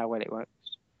 see how well it works.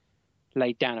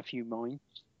 Laid down a few mines,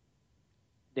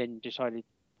 then decided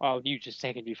I'll use the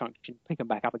secondary function, pick them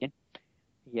back up again.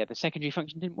 Yeah, the secondary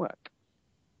function didn't work.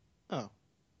 Oh.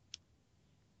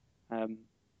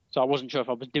 So I wasn't sure if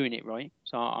I was doing it right.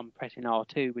 So I'm pressing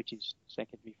R2, which is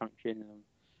secondary function, and I'm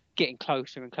getting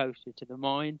closer and closer to the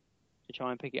mine to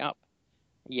try and pick it up.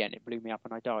 Yeah, and it blew me up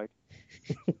and I died.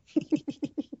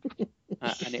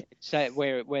 And it said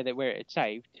where it had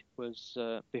saved was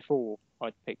before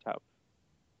I'd picked up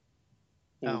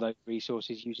all those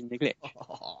resources using the glitch.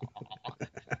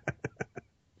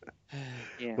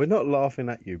 Yeah. We're not laughing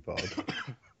at you, Bob,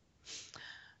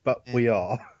 but we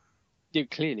are. Yeah,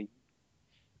 clearly.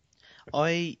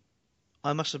 I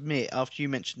must admit, after you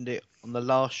mentioned it on the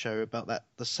last show about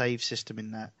the save system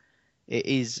in that, it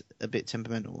is a bit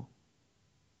temperamental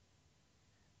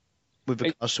with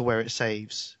regards to where it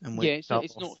saves and where it's not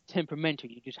temperamental.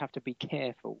 You just have to be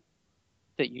careful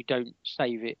that you don't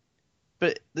save it.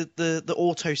 But the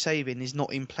auto saving is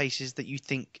not in places that you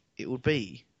think it would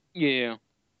be. Yeah.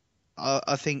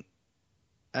 I think,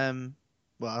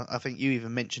 I think you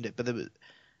even mentioned it, but there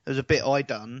was a bit I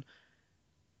done.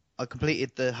 I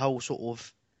completed the whole sort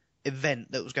of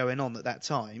event that was going on at that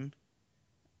time.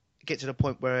 Get to the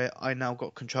point where I now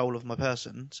got control of my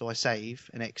person, so I save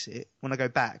and exit. When I go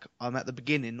back, I'm at the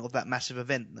beginning of that massive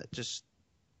event that just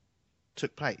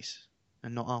took place,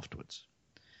 and not afterwards.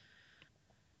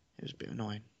 It was a bit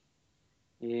annoying.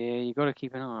 Yeah, you got to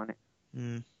keep an eye on it.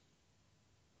 Mm.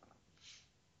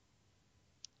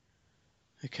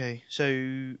 Okay, so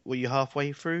were you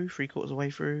halfway through, 3/4 of the way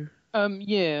through?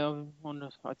 Yeah, I'm on.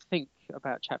 I think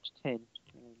about chapter 10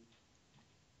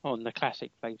 on the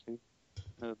classic playthrough.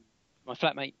 My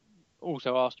flatmate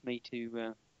also asked me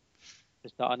to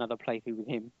start another playthrough with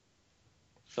him,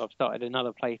 so I've started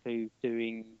another playthrough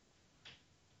doing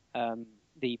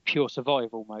the pure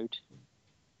survival mode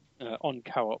on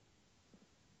co-op.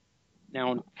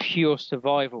 Now, on pure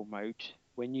survival mode,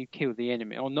 when you kill the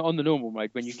enemy on the normal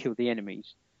mode, when you kill the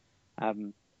enemies,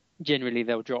 generally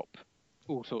they'll drop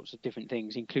all sorts of different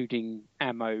things, including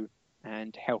ammo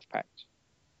and health packs.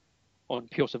 On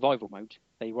pure survival mode,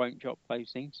 they won't drop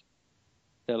those things.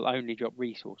 They'll only drop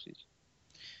resources.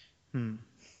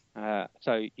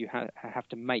 So you have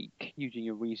to make, using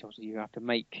your resources, you have to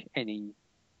make any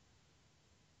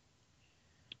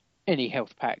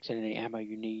health packs and any ammo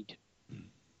you need.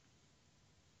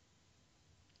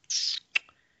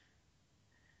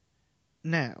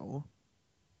 Now,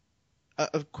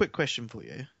 a quick question for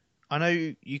you. I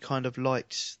know you kind of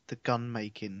liked the gun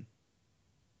making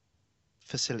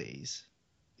facilities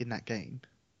in that game.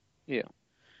 Yeah.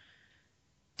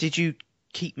 Did you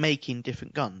keep making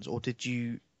different guns, or did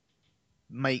you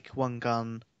make one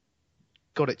gun,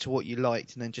 got it to what you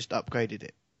liked, and then just upgraded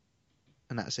it?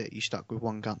 And that's it, you stuck with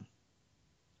one gun?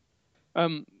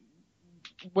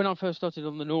 When I first started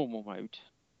on the normal mode,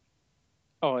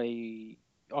 I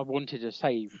wanted to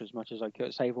save as much as I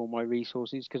could, save all my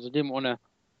resources, because I didn't want to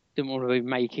be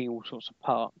making all sorts of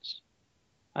parts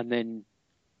and then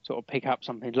sort of pick up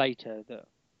something later that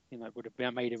would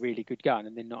have made a really good gun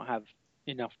and then not have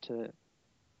enough to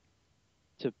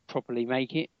properly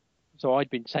make it. So I'd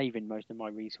been saving most of my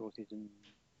resources and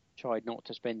tried not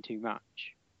to spend too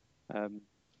much.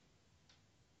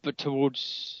 But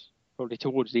towards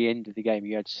the end of the game,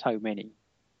 you had so many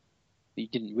that you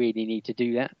didn't really need to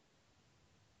do that.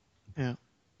 Yeah.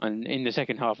 And in the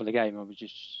second half of the game, I was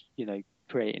just,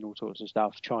 creating all sorts of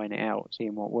stuff, trying it out,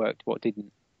 seeing what worked, what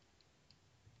didn't.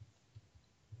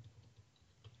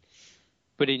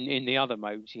 But in the other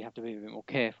modes, you have to be a bit more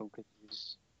careful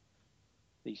because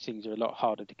these things are a lot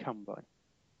harder to come by.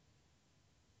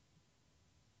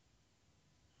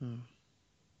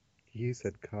 You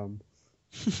said come.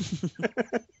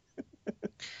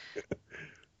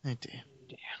 Oh dear.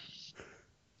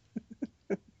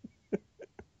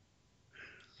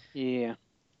 Yeah.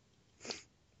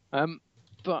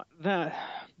 But that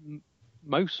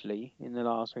mostly in the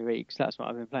last 3 weeks, that's what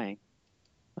I've been playing.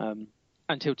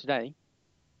 Until today,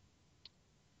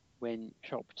 when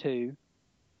Shop 2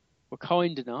 were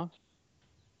kind enough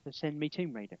to send me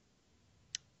Tomb Raider.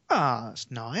 Ah, that's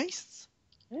nice.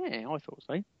 Yeah, I thought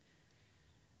so.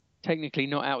 Technically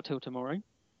not out till tomorrow.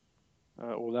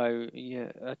 Although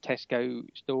a Tesco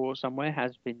store somewhere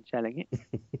has been selling it.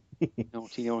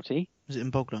 Naughty. Was it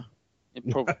in Bogner? It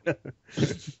probably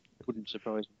wouldn't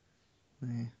surprise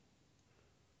me.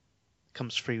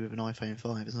 Comes free with an iPhone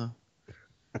 5 as well.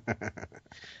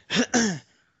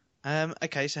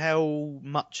 Okay, so how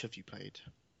much have you played?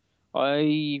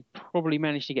 I probably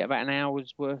managed to get about an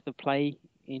hour's worth of play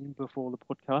in before the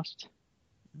podcast.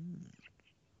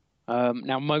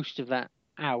 Now, most of that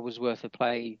hour's worth of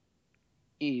play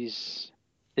is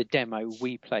the demo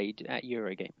we played at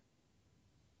Eurogame.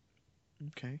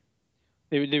 Okay.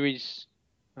 There is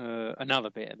another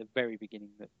bit at the very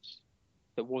beginning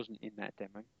that wasn't in that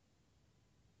demo.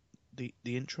 The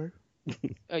intro?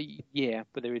 Yeah,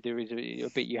 but there is a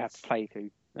bit you have to play through.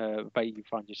 But you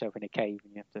find yourself in a cave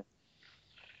and you have to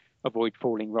avoid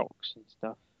falling rocks and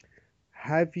stuff.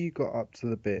 Have you got up to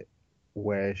the bit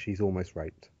where she's almost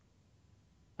raped?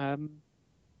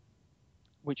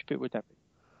 Which bit would that be?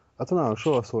 I don't know. I'm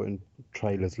sure I saw it in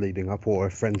trailers leading up, or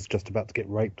a friend's just about to get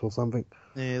raped or something.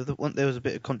 Yeah, there was a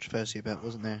bit of controversy about,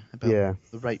 wasn't there? About Yeah.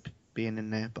 the rape being in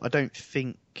there, but I don't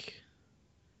think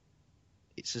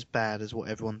it's as bad as what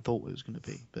everyone thought it was going to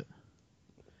be. But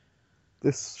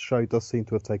This show does seem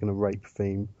to have taken a rape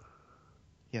theme.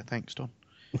 yeah, thanks, Don.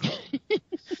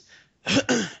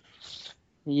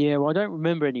 Yeah, well, I don't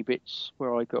remember any bits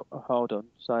where I got a hard on,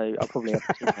 so I probably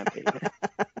haven't seen that bit.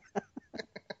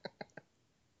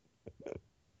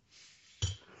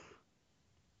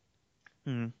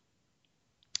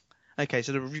 Okay,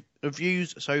 so the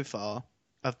reviews so far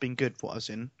have been good for what I've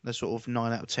seen. They're sort of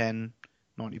 9 out of 10,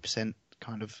 90%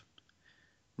 kind of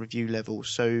review level.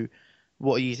 So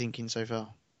what are you thinking so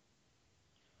far?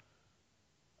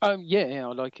 Yeah,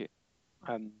 I like it.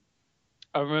 I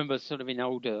remember sort of in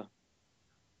older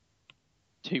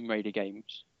Tomb Raider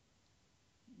games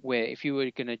where if you were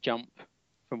going to jump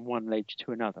from one ledge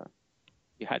to another,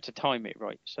 you had to time it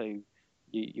right. So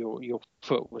your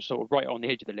foot was sort of right on the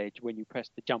edge of the ledge when you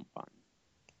pressed the jump button,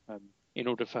 in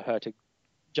order for her to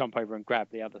jump over and grab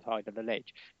the other side of the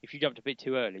ledge. If you jumped a bit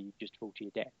too early, you'd just fall to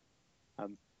your death.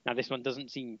 Now this one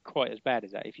doesn't seem quite as bad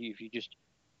as that. If you just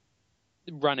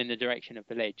run in the direction of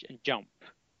the ledge and jump,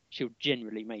 she'll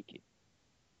generally make it.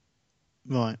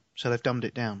 Right, so they've dumbed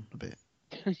it down a bit.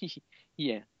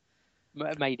 Yeah,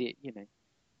 made it, you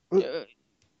know.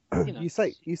 You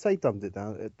say dumbed it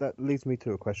down. That leads me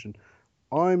to a question.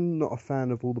 I'm not a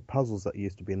fan of all the puzzles that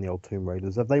used to be in the old Tomb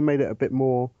Raiders. Have they made it a bit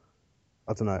more,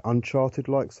 I don't know,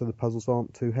 Uncharted-like, so the puzzles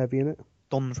aren't too heavy in it?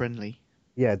 Don friendly.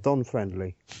 Yeah, Don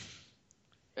friendly.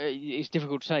 It's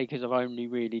difficult to say because I've only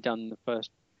really done the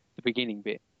beginning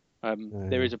bit.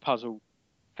 There is a puzzle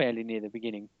fairly near the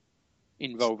beginning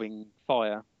involving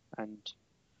fire and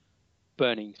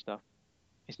burning stuff.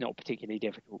 It's not particularly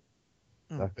difficult.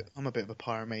 I'm a bit of a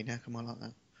pyromaniac, am I like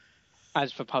that?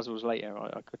 As for puzzles later,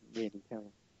 I couldn't really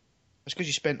tell. It's because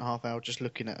you spent half hour just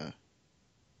looking at her.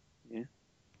 Yeah.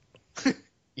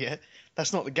 Yeah,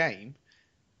 that's not the game.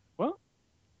 What?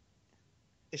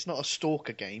 It's not a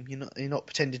stalker game. You're not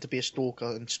pretending to be a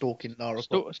stalker and stalking Lara.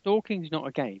 Stalking's not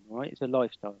a game, right? It's a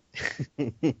lifestyle.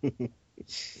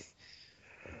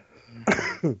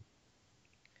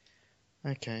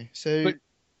 Okay, so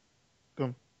go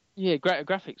on. Yeah,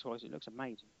 graphics-wise, it looks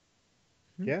amazing.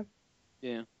 Yeah?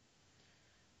 Yeah.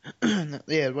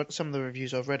 Yeah, some of the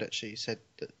reviews I've read actually said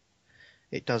that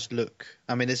it does look.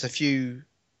 I mean, there's a few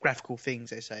graphical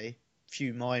things they say,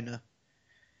 few minor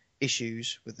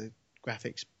issues with the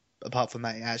graphics. Apart from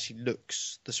that, it actually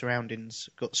looks, the surroundings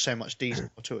got so much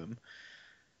detail to them.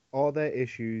 Are there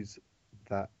issues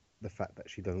that the fact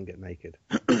that she doesn't get naked?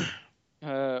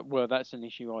 Well, that's an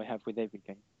issue I have with every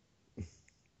game.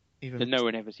 That no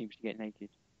one ever seems to get naked.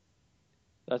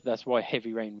 That's why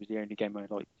Heavy Rain was the only game I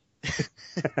liked.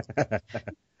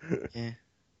 Yeah.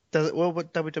 Does it well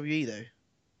with WWE though?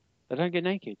 They don't get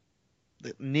naked.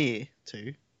 Near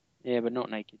to. Yeah, but not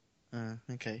naked.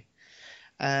 Okay.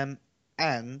 And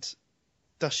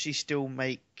does she still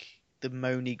make the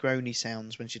moany groany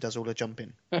sounds when she does all her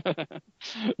jumping?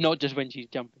 Not just when she's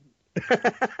jumping.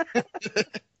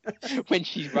 When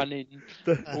she's running.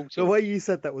 The way you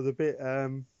said that was a bit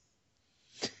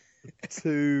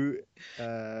too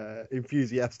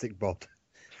enthusiastic, Bob.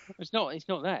 It's not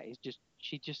that. It's just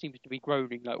she just seems to be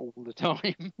groaning like all the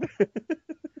time.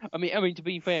 I mean, to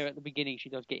be fair, at the beginning she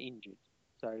does get injured,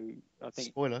 so I think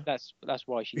Spoiler. that's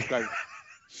why she's groaning.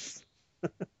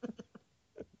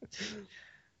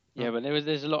 Yeah, but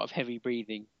there's a lot of heavy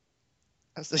breathing.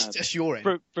 That's your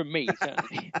end. From me,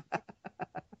 certainly.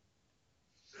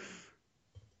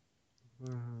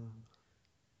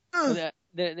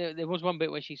 There was one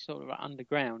bit where she's sort of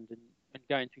underground and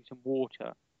going through some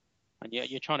water, and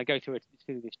you're trying to go through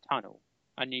this tunnel,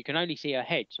 and you can only see her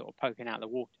head sort of poking out the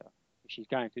water. She's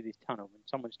going through this tunnel, and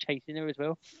someone's chasing her as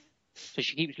well. So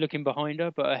she keeps looking behind her,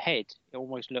 but her head, it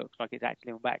almost looks like it's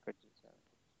actually on backwards.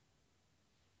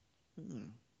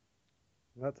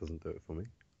 That doesn't do it for me.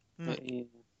 Yeah.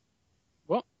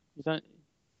 What? You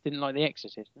didn't like The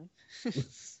Exorcist, no?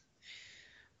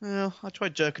 Well, I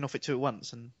tried jerking off it to it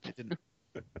once, and it didn't.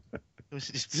 It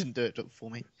just didn't do it for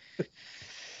me.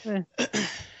 Yeah.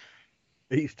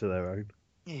 Each to their own.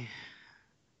 Yeah.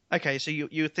 Okay, so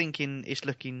you're thinking it's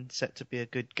looking set to be a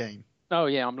good game. Oh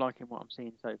yeah, I'm liking what I'm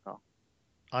seeing so far.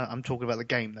 I'm talking about the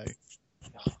game though.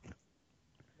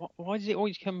 Why does it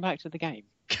always come back to the game?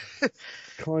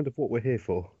 Kind of what we're here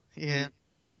for. Yeah,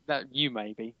 That you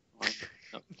may be. I'm not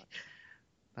so much.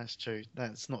 that's true.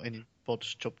 That's not in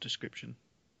VOD's job description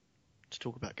to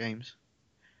talk about games.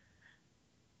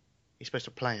 You're supposed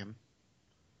to play them.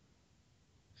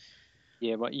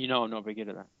 Yeah, but you know I'm not very good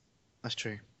at that. That's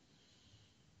true.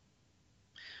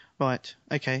 Right.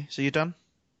 Okay. So you're done.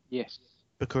 Yes.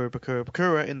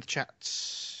 Bakura in the chat.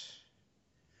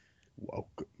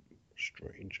 Welcome,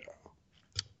 stranger.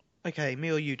 Okay, me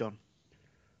or you, Don?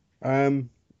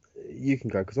 You can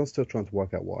go because I'm still trying to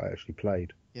work out what I actually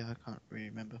played. Yeah, I can't really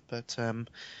remember. But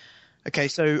okay,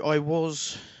 so I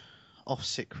was off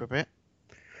sick for a bit,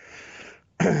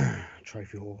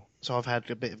 Trophy Hall. so I've had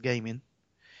a bit of gaming.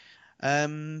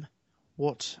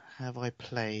 What have I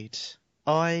played?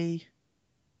 I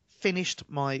finished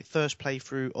my first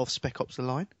playthrough of Spec Ops: The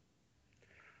Line.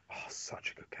 Oh,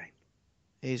 such a good game.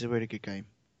 It is a really good game,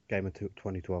 Game of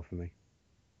 2012 for me.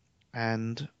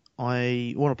 and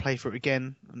I want to play for it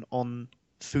again on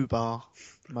Fubar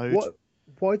mode. What?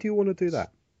 Why do you want to do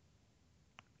that?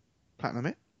 Platinum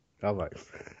it. Oh, right.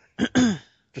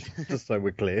 just so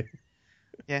we're clear.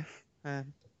 Yeah.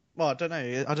 Well, I don't know.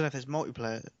 I don't know if there's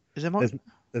multiplayer. Is there multiplayer?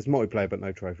 There's multiplayer, but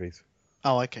no trophies.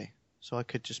 Oh, okay. So I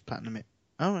could just platinum it.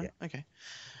 Oh, right. Yeah. Okay.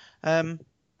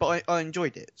 But I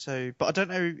enjoyed it. So, but I don't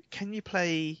know. Can you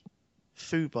play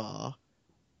Fubar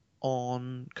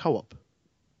on co-op?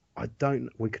 I don't.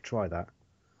 We could try that.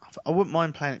 I wouldn't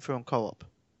mind playing it through on co-op.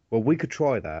 Well, we could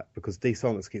try that because D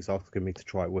Silence keeps asking me to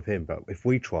try it with him. But if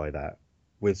we try that,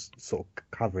 we're sort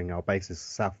of covering our bases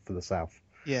south for the south.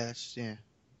 Yeah.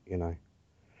 You know.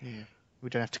 Yeah. We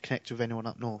don't have to connect with anyone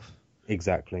up north.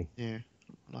 Exactly. Yeah.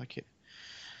 I like it.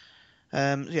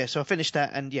 Yeah. So I finished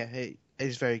that, and yeah, it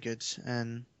is very good.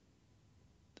 And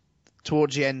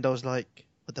towards the end, I was like,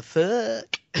 "What the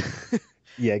fuck?"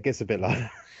 Yeah, it gets a bit like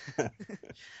that.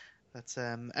 But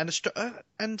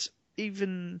and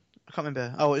even I can't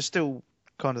remember. Oh, it's still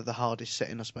kind of the hardest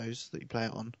setting, I suppose, that you play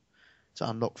it on to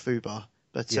unlock Fubar.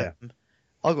 But Yeah.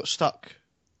 I got stuck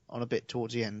on a bit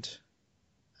towards the end,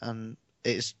 and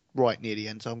it's right near the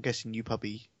end. So I'm guessing you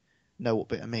probably know what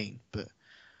bit I mean. But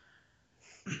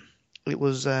it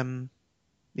was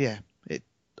yeah.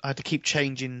 I had to keep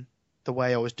changing the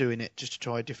way I was doing it just to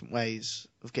try different ways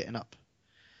of getting up.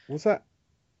 Was that?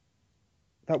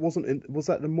 That wasn't. Was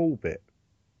that the mall bit?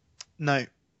 No.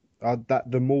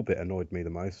 The mall bit annoyed me the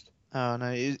most. Oh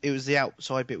no, it was the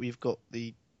outside bit where you've got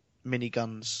the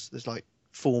miniguns. There's like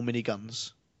 4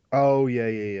 miniguns. Oh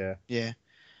yeah. Yeah,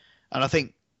 and I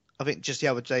think just the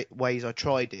other ways I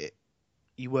tried it,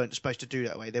 you weren't supposed to do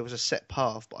that way. There was a set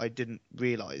path, but I didn't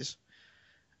realise.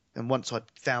 And once I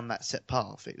found that set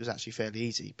path, it was actually fairly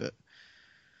easy. But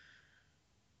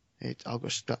I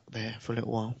got stuck there for a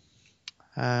little while.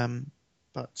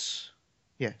 But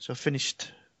yeah, so I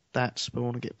finished that, but I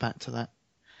want to get back to that.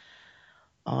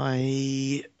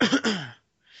 I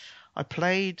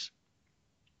played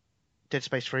Dead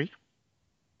Space 3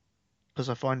 because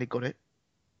I finally got it.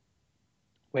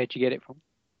 Where'd you get it from?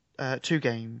 To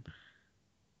game.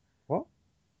 What?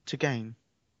 To game.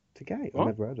 To game? What?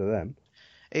 I've never heard of them.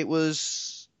 It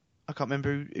was. I can't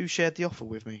remember who shared the offer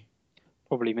with me.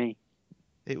 Probably me.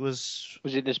 It was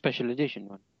Was it the special edition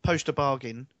one? Poster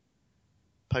Bargain.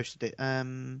 Posted it.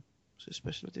 Was it a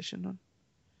special edition one?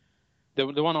 The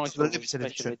one I The saw was limited special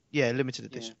edition. Yeah, limited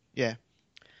edition. Yeah.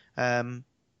 And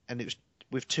it was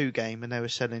with 2 game, and they were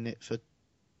selling it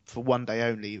for one day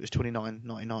only. It was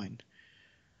 $29.99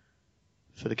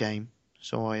 for the game.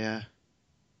 So I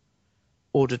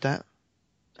ordered that.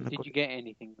 And Did you get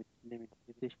anything with limited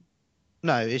edition?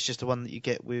 No, it's just the one that you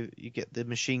get the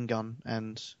machine gun,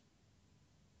 and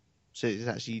so it's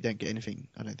actually you don't get anything.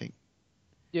 I don't think.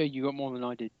 Yeah, you got more than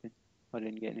I did. Then. I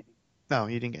didn't get anything. No,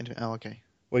 you didn't get anything. Oh, okay.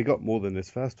 Well, he got more than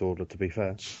his first order, to be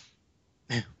fair.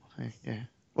 Yeah.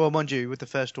 Well, mind you, with the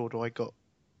first order, I got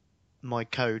my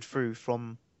code through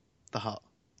from the hut.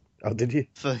 Oh, did you?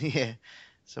 Yeah.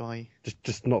 So I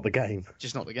Just not the game.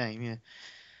 just not the game, yeah.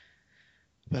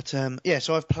 But yeah,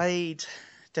 so I've played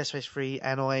Dead Space 3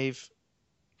 and I've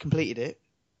completed it.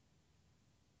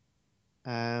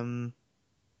 On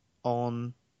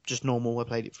just normal, I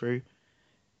played it through.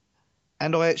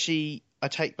 And I I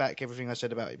take back everything I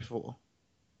said about it before.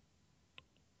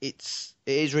 It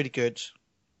is really good,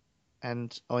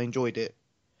 and I enjoyed it.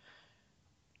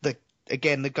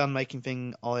 The gun making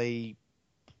thing,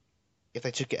 if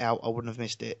they took it out, I wouldn't have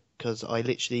missed it, because I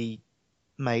literally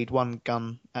made one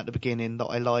gun at the beginning that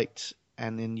I liked,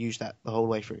 and then used that the whole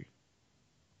way through.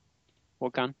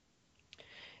 What gun?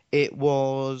 It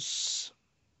was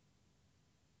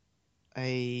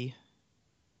the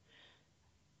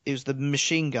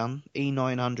machine gun,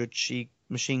 E900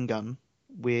 machine gun,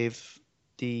 with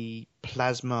the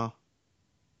plasma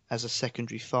as a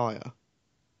secondary fire.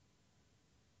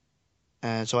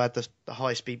 And so I had the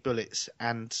high speed bullets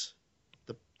and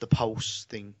the pulse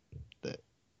thing that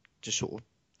just sort of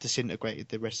disintegrated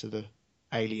the rest of the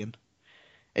alien.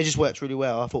 It just worked really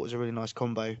well. I thought it was a really nice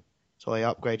combo. So I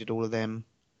upgraded all of them.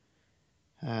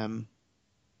 And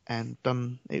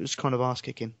it was kind of ass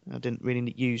kicking. I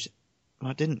didn't use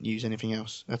anything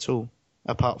else at all,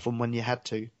 apart from when you had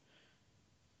to,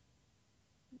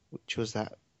 which was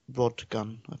that rod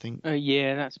gun, I think.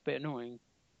 Yeah, that's a bit annoying.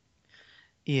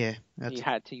 Yeah. You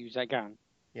had to use that gun.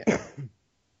 Yeah.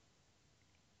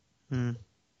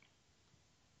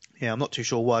 Yeah, I'm not too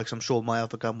sure why, because I'm sure my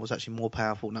other gun was actually more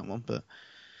powerful than that one. But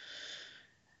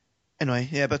anyway,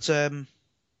 yeah. But yeah,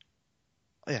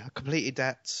 I completed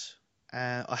that.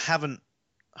 I haven't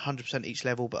 100% each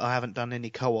level, but I haven't done any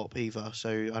co-op either.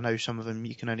 So I know some of them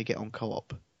you can only get on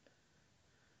co-op.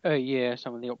 Yeah,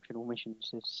 some of the optional missions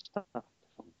and stuff.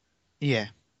 Yeah.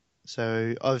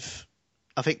 So I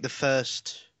think the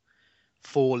first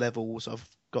 4 levels I've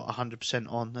got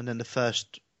 100% on, and then the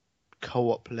first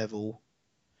co-op level,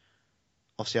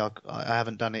 obviously I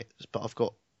haven't done it, but I've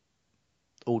got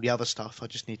all the other stuff. I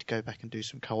just need to go back and do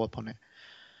some co-op on it.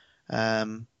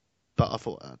 But I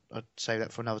thought I'd save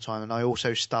that for another time. And I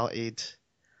also started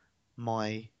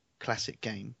my classic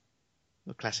game,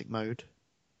 the classic mode,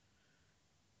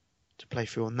 to play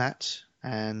through on that.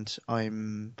 And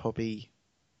I'm probably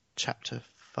chapter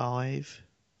 5.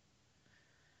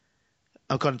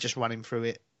 I'm kind of just running through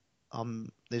it.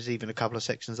 There's even a couple of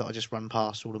sections that I just run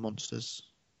past all the monsters.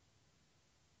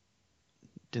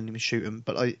 Didn't even shoot them.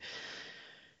 But it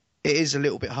is a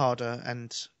little bit harder,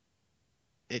 and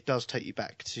it does take you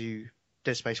back to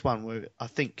Dead Space 1, where I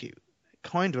think it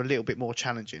kind of a little bit more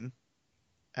challenging.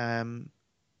 And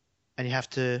you have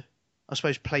to, I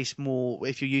suppose, place more.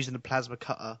 If you're using the plasma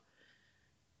cutter,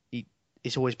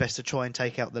 it's always best to try and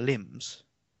take out the limbs.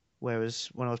 Whereas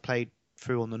when I was played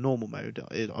through on the normal mode,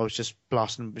 I was just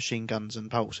blasting machine guns and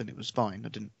pulse, and it was fine. I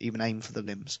didn't even aim for the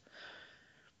limbs.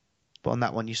 But on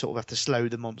that one, you sort of have to slow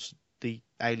the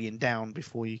alien down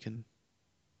before you can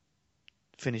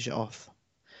finish it off.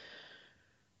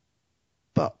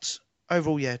 But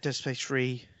overall, yeah, Dead Space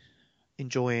 3,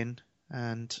 enjoying,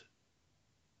 and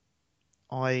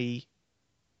I'm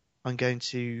going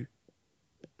to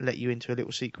let you into a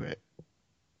little secret.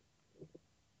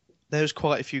 There's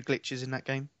quite a few glitches in that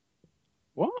game.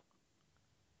 What?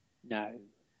 No.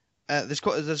 There's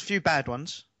a few bad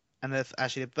ones, and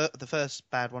actually the first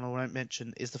bad one I won't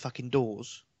mention is the fucking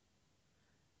doors.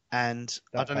 And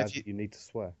I don't know if you need to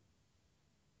swear.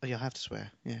 Oh, yeah, I have to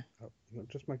swear. Yeah. Oh,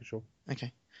 just making sure.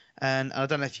 Okay. And I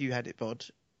don't know if you had it, Bod.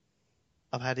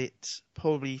 I've had it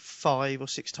probably 5 or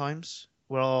 6 times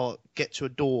where I'll get to a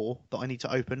door that I need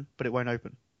to open, but it won't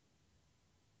open.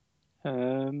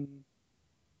 In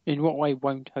what way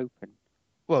won't open?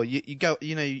 Well, you go up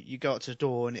to the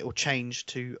door and it will change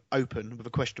to open with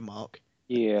a question mark.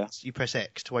 Yeah. You press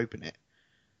X to open it.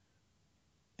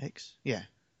 X? Yeah.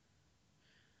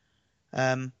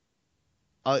 I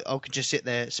can just sit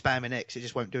there spamming X, it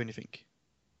just won't do anything.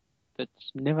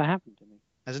 That's never happened to me.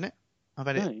 Hasn't it? I've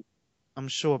had it, I'm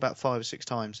sure, about 5 or 6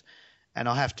 times. And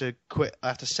I have to quit, I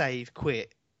have to save,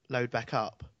 quit, load back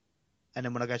up. And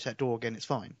then when I go to that door again, it's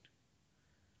fine.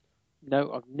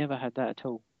 No, I've never had that at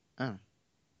all. Oh.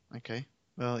 Okay.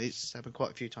 Well, it's happened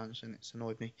quite a few times and it's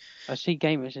annoyed me. I see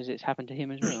Gamer says it's happened to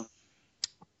him as well.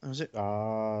 Oh, is it?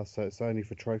 So it's only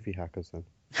for trophy hackers then.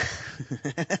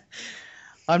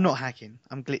 I'm not hacking.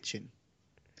 I'm glitching.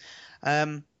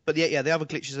 But yeah, the other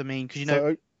glitches, I mean, because you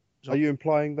know... So, are you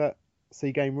implying that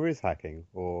C Gamer is hacking,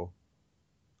 or...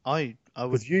 I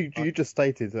would... Because you just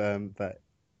stated that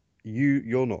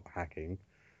you're not hacking,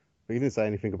 but you didn't say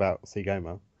anything about C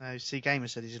Gamer. No, C Gamer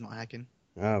said he's not hacking.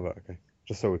 Ah, right, okay.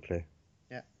 Just so we're clear.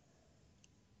 Yeah.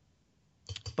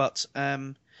 But,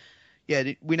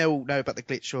 yeah, we all know about the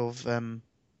glitch of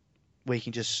where you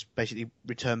can just basically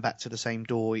return back to the same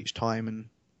door each time and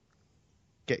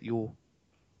get your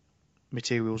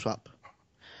materials up.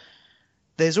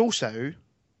 There's also...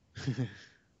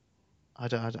 I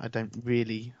don't know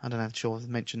if I've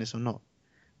mentioned this or not.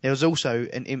 There was also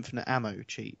an infinite ammo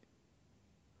cheat.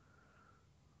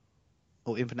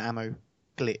 Or infinite ammo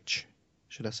glitch,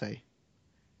 should I say.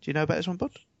 Do you know about this one,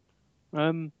 Bud?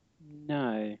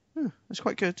 No. It's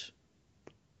quite good.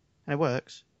 And it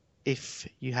works if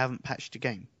you haven't patched the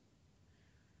game.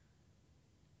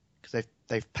 Because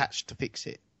they've patched to fix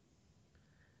it.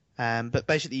 But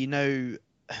basically, you know,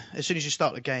 as soon as you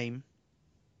start the game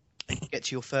and you get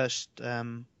to your first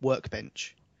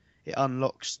workbench, it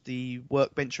unlocks the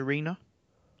workbench arena.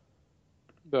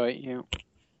 Right, yeah.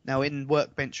 Now, in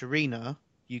workbench arena,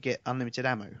 you get unlimited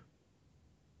ammo.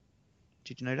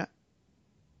 Did you know that?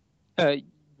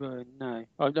 No.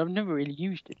 I've never really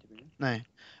used it, to be honest. No.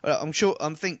 Well,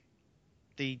 I think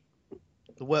the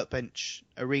workbench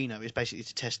arena is basically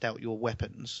to test out your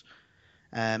weapons,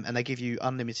 and they give you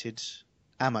unlimited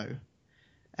ammo.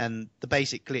 And the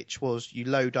basic glitch was you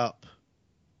load up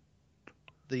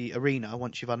the arena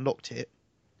once you've unlocked it.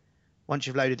 Once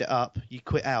you've loaded it up, you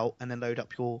quit out and then load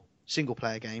up your single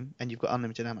player game, and you've got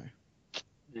unlimited ammo.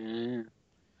 Yeah.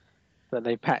 But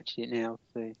they patched it now,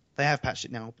 so... They have patched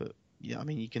it now, but yeah, I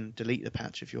mean, you can delete the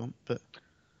patch if you want, but...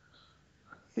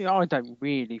 Yeah, I don't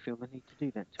really feel the need to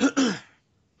do that.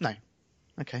 No.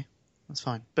 Okay, that's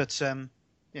fine. But,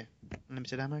 yeah,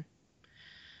 unlimited ammo.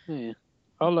 Yeah.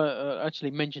 I'll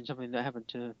actually mention something that happened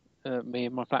to me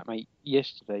and my flatmate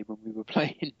yesterday when we were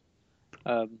playing.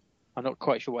 I'm not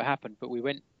quite sure what happened, but we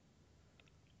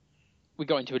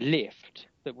got into a lift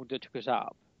that took us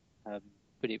up,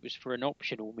 but it was for an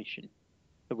optional mission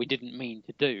that we didn't mean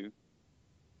to do,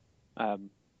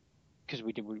 because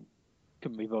we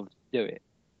couldn't be bothered to do it.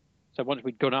 So once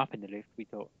we'd gone up in the lift, we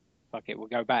thought, fuck it, we'll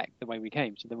go back the way we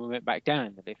came. So then we went back down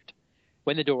in the lift.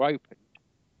 When the door opened,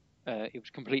 it was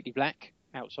completely black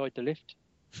outside the lift.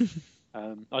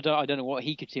 I don't know what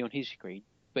he could see on his screen,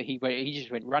 but he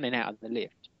just went running out of the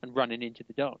lift and running into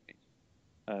the darkness.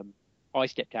 I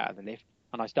stepped out of the lift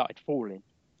and I started falling,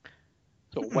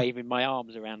 sort of waving my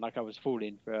arms around like I was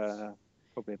falling for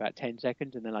probably about 10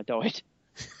 seconds, and then I died.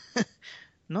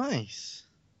 Nice.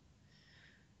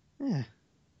 Yeah.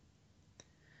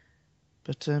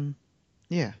 But,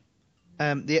 yeah.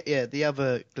 The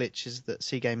other glitch is that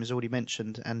C-Game has already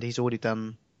mentioned, and he's already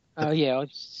done... Oh, yeah,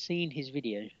 I've seen his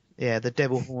video. Yeah, the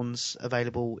Devil Horns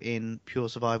available in Pure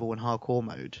Survival and Hardcore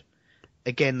mode.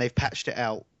 Again, they've patched it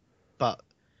out, but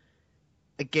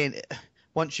again,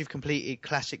 once you've completed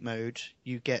Classic mode,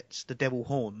 you get the Devil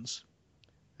Horns,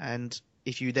 and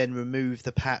if you then remove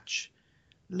the patch,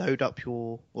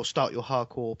 start your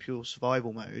Hardcore Pure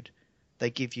Survival mode, they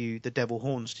give you the Devil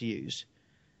Horns to use,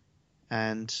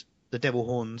 and the Devil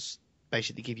Horns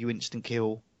basically give you instant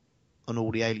kill on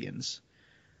all the aliens.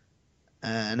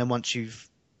 And then once you've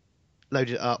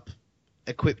loaded it up,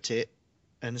 equipped it,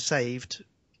 and saved,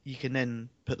 you can then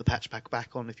put the patch pack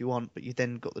back on if you want, but you've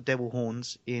then got the Devil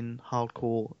Horns in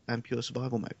Hardcore and Pure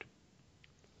Survival mode.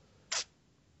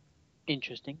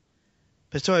 Interesting.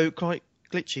 But so, quite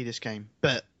glitchy, this game.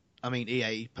 But, I mean,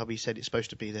 EA probably said it's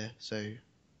supposed to be there, so,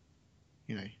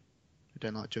 you know, I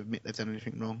don't like to admit they've done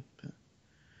anything wrong, but...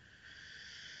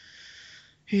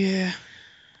 Yeah,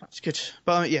 it's good.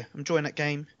 But, yeah, I'm enjoying that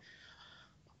game.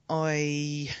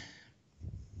 Do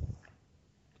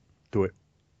it.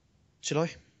 Should I?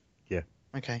 Yeah.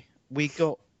 Okay. We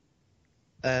got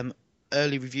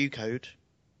early review code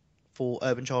for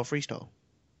Urban Child Freestyle.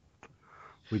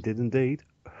 We did indeed.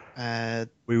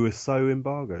 We were so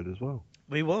embargoed as well.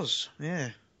 We was, yeah.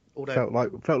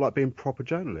 Although felt like being proper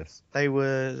journalists. they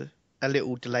were a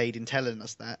little delayed in telling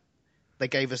us that. They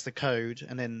gave us the code,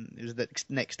 and then it was the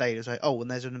next day. It was like, oh, and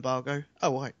there's an embargo.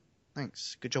 Oh, right.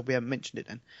 Thanks. Good job we haven't mentioned it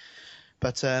then.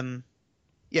 But,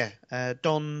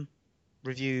 Don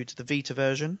reviewed the Vita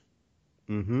version,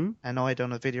 Mm-hmm. and I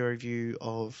done a video review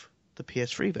of the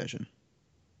PS3 version.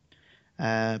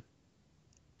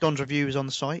 Don's review is on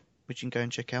the site, which you can go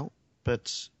and check out.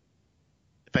 But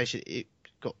basically,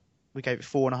 we gave it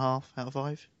 4.5 out of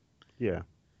 5. Yeah.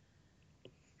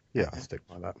 Yeah, I'll stick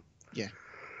by that. Yeah.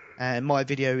 And my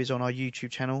video is on our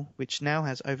YouTube channel, which now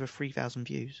has over 3,000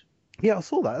 views. Yeah, I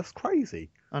saw that. That's crazy.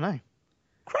 I know.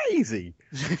 Crazy.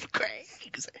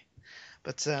 Crazy.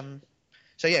 But, so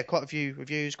yeah, quite a few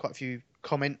reviews, quite a few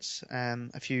comments,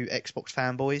 a few Xbox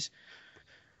fanboys.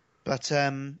 But,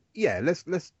 yeah,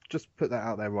 let's just put that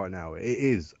out there right now. It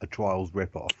is a Trials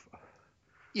rip-off.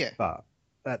 Yeah. But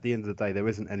at the end of the day, there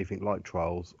isn't anything like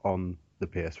Trials on the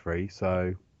PS3,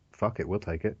 so fuck it, we'll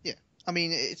take it. Yeah. I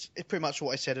mean, it's pretty much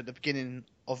what I said at the beginning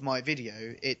of my video.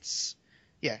 It's,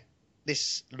 yeah,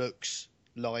 this looks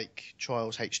like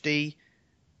Trials HD,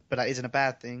 but that isn't a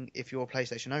bad thing if you're a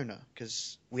PlayStation owner,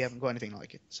 because we haven't got anything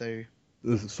like it. So,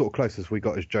 The sort of closest we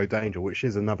got is Joe Danger, which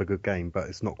is another good game, but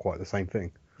it's not quite the same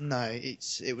thing. No,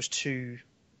 it was too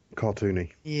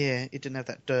Cartoony. Yeah, it didn't have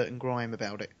that dirt and grime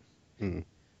about it. Mm.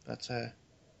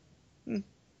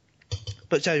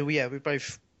 But so yeah, we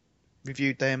both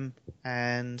reviewed them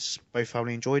and both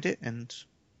thoroughly enjoyed it. And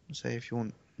so if you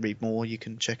want to read more, you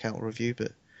can check out a review.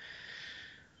 But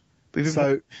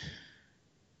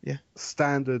yeah,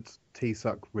 standard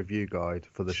TsUK review guide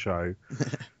for the show.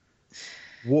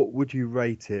 What would you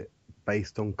rate it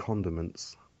based on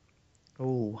condiments?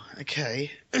 Oh, okay.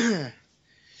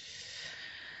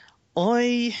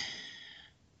 What?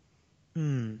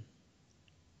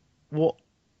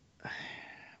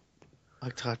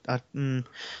 I'm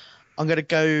going to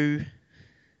go.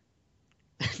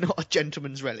 Not a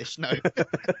gentleman's relish, no.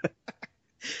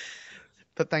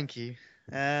 But thank you.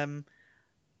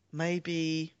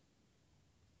 Maybe.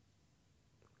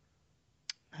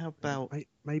 How about?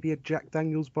 Maybe a Jack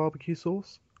Daniel's barbecue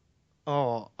sauce?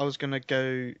 Oh, I was going to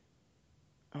go.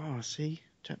 Oh, see?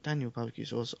 Jack Daniel barbecue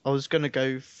sauce. I was going to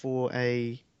go for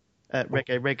a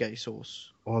reggae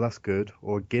sauce. Oh, that's good.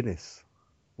 Or a Guinness.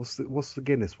 What's the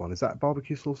Guinness one? Is that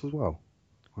barbecue sauce as well?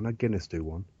 I know Guinness do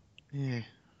one. Yeah.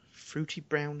 Fruity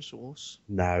brown sauce.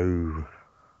 No.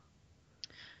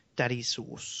 Daddy's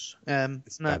sauce.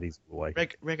 It's no, Daddy's boy.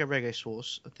 Reggae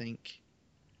sauce, I think,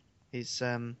 is,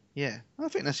 yeah. I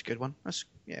think that's a good one.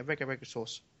 Reggae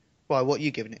sauce. Why, what are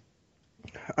you giving it?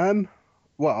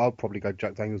 Well, I'll probably go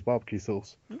Jack Daniel's barbecue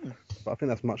sauce. But I think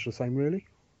that's much the same, really.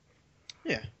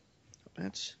 Yeah. Not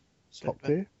bad. Top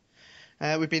tier.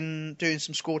 We've been doing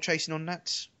some score chasing on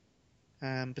that.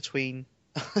 Between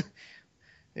who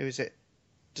is it?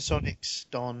 Desonics,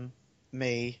 Don,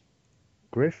 me,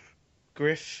 Griff.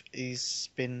 He's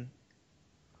been.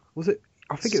 Was it?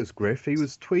 I think it was Griff. He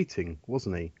was tweeting,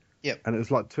 wasn't he? Yep. And it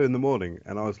was like 2 a.m,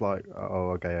 and I was like,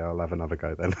 "Oh, okay, I'll have another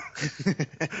go then."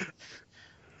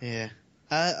 Yeah.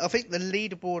 I think the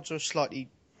leaderboards are slightly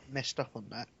messed up on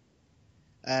that.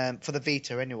 For the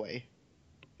Vita, anyway.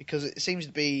 Because it seems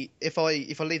to be if I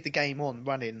leave the game on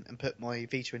running and put my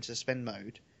Vita into suspend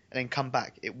mode and then come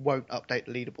back, it won't update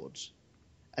the leaderboards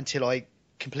until I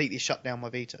completely shut down my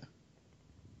Vita.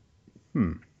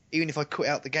 Even if I quit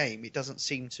out the game, it doesn't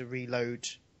seem to reload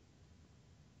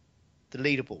the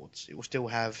leaderboards. It will still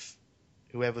have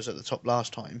whoever's at the top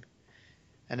last time,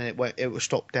 and then it will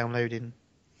stop downloading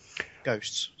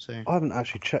ghosts. So I haven't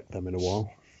actually checked them in a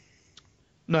while.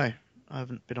 No. I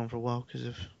haven't been on for a while because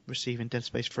of receiving Dead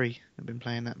Space 3. I've been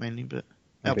playing that mainly, but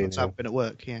I've been at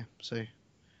work, yeah. So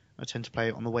I tend to play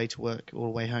it on the way to work or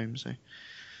the way home. So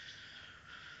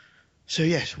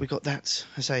yes, we got that.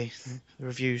 I say the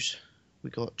reviews.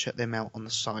 We got check them out on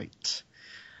the site.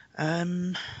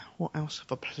 What else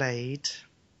have I played?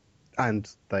 And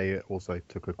they also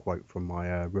took a quote from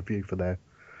my review for their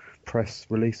press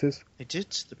releases. They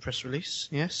did the press release.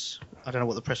 Yes, I don't know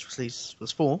what the press release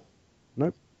was for.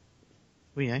 Nope.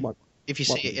 Well, yeah. If you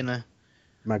see it in a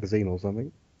magazine or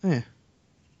something. Yeah.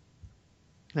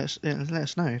 Let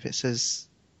us know if it says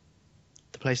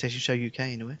the PlayStation Show UK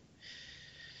anyway.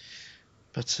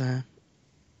 But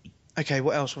okay,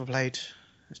 what else have I played?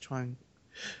 Let's try and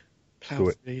plow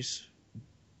through these.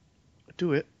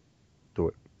 Do it.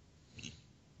 There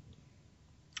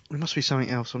must be something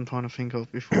else I'm trying to think of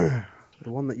before.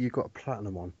 The one that you got a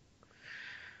platinum on.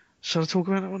 Shall I talk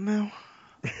about that one now?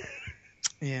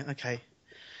 Yeah, okay.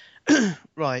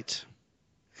 Right.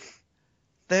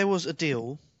 There was a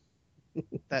deal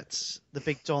that the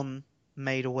Big Don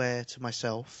made aware to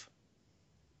myself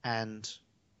and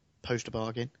post a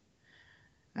bargain.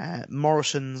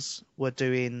 Morrison's were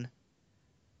doing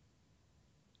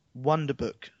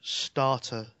Wonderbook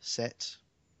starter set,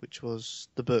 which was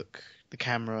the book, the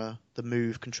camera, the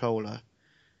Move controller,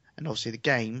 and obviously the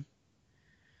game.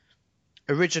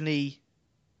 Originally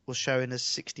was showing as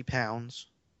 £60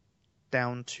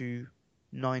 down to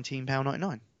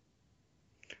 £19.99.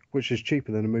 Which is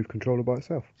cheaper than a Move controller by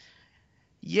itself.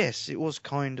 Yes, it was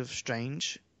kind of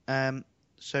strange.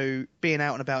 So being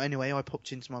out and about anyway, I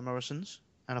popped into my Morrison's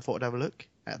and I thought I'd have a look.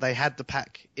 They had the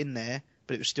pack in there,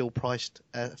 but it was still priced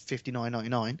at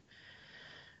 $59.99.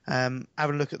 Having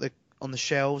a look at on the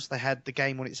shelves, they had the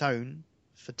game on its own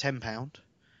for £10,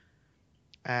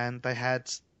 and they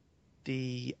had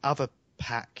the other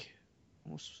pack.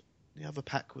 The other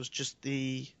pack was just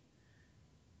the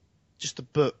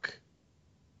book,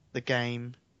 the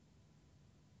game.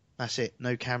 That's it,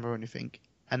 no camera or anything,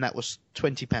 and that was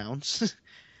 £20.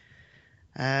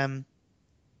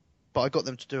 But I got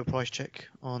them to do a price check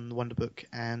on the Wonderbook,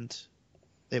 and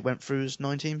it went through as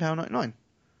 £19.99.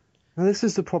 Now this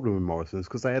is the problem with Morrison's,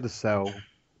 because they had a sale.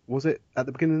 Was it at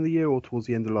the beginning of the year or towards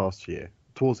the end of last year?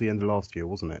 towards the end of last year,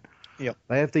 wasn't it? Yep.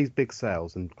 They have these big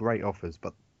sales and great offers,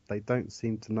 but they don't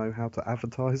seem to know how to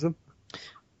advertise them.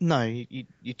 No, you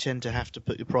tend to have to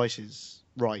put your prices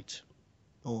right,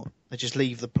 or they just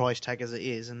leave the price tag as it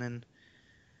is, and then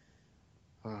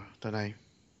I don't know.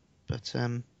 But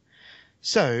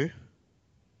so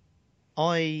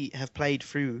I have played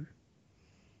through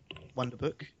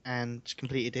Wonderbook and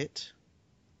completed it,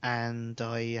 and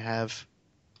I have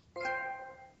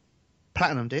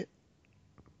platinumed it.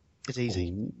 It's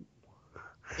easy.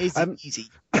 It's easy.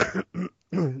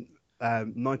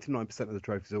 99% of the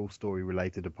trophies are all story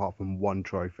related, apart from one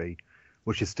trophy,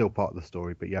 which is still part of the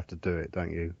story, but you have to do it,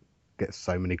 don't you? Get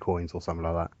so many coins or something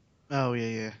like that. Oh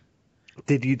yeah.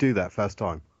 Did you do that first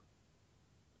time?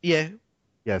 Yeah.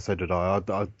 Yeah, so did I.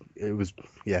 It was,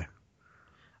 yeah.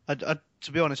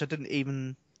 To be honest, I didn't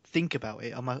even think about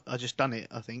it. I just done it,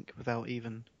 I think, without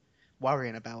even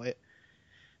worrying about it.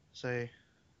 So,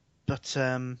 but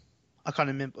I can't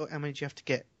remember how many do you have to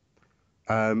get.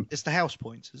 It's the house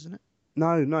points, isn't it?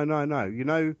 No. You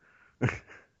know,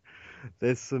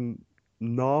 there's some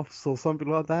narfs or something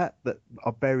like that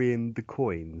are burying the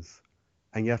coins,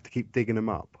 and you have to keep digging them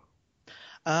up.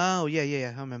 Oh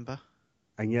yeah, I remember.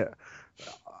 And yet,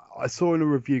 I saw in a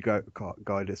review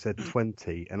guide it said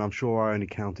 20, and I'm sure I only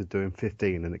counted doing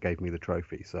 15, and it gave me the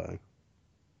trophy. So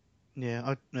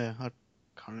I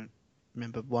can't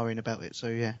remember worrying about it. So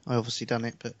yeah, I obviously done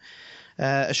it. But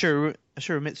Ashura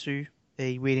Mitsu,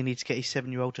 he really needs to get his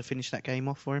 7-year-old to finish that game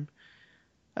off for him.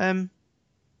 Don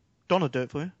will do it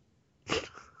for you.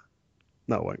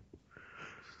 no, I won't.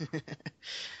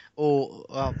 Or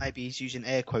well, maybe he's using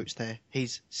air quotes there.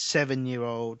 He's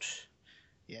 7-year-old.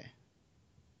 Yeah.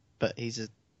 But he's a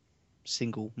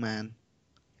single man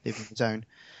living on his own.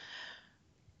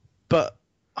 But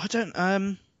I don't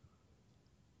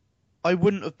I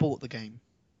wouldn't have bought the game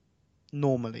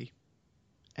normally.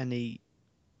 I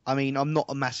mean, I'm not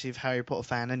a massive Harry Potter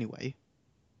fan anyway.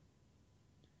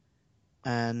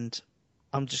 And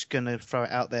I'm just going to throw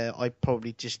it out there. I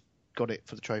probably just got it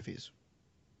for the trophies.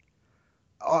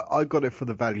 I got it for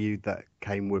the value that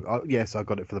came with. Yes, I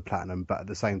got it for the platinum, but at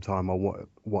the same time, I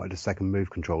wanted a second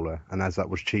Move controller, and as that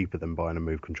was cheaper than buying a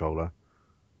Move controller,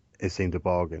 it seemed a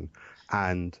bargain.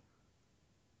 And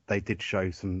they did show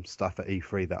some stuff at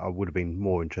E3 that I would have been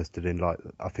more interested in. Like,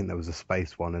 I think there was a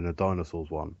space one and a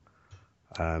dinosaurs one,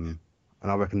 and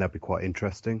I reckon that'd be quite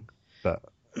interesting. But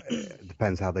it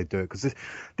depends how they do it, because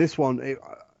this one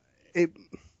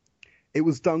it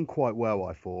was done quite well,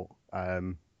 I thought.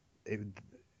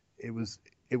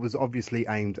 It was obviously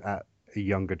aimed at a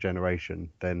younger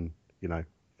generation than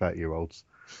 30-year-olds.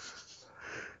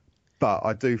 But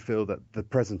I do feel that the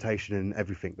presentation and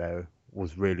everything there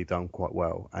was really done quite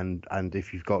well. And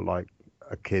if you've got like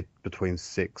a kid between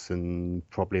 6 and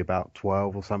probably about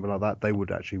 12 or something like that, they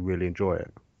would actually really enjoy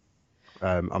it.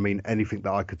 I mean, anything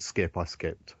that I could skip, I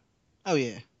skipped. Oh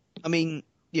yeah, I mean,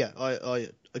 yeah, I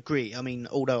agree. I mean,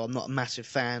 although I'm not a massive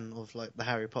fan of like the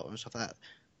Harry Potter and stuff like that,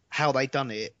 how they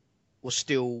done it was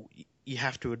still, you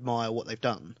have to admire what they've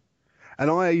done. And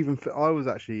I was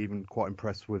actually even quite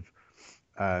impressed with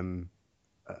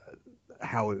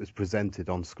how it was presented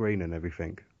on screen and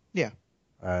everything. Yeah.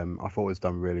 I thought it was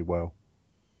done really well.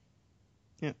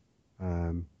 Yeah.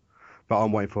 But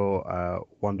I'm waiting for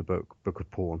Wonderbook Book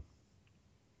of Porn.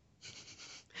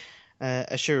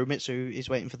 Ashura Mitsu is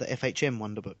waiting for the FHM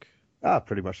Wonderbook.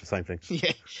 Pretty much the same thing.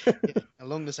 Yeah,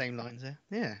 along the same lines there.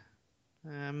 Yeah.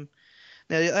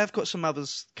 Now I've got some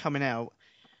others coming out.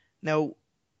 Now,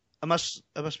 I must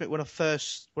admit, when I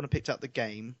picked up the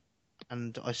game,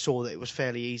 and I saw that it was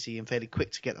fairly easy and fairly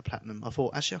quick to get the platinum, I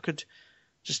thought actually I could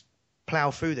just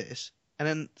plough through this and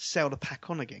then sell the pack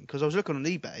on again, because I was looking on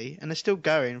eBay and they're still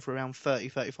going for around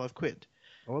 30-35 quid.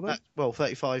 Oh, are they? Well,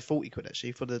 35-40 quid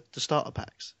actually for the starter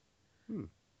packs. I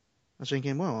was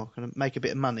thinking, well, I'm going to make a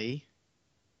bit of money,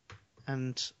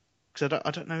 and because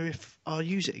I don't know if I'll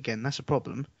use it again. That's a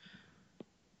problem.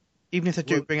 Even if they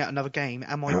do bring out another game,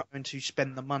 am I going to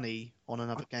spend the money on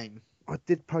another game? I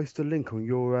did post a link on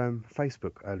your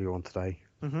Facebook earlier on today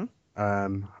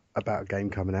about a game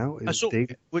coming out. I saw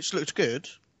it, which looked good.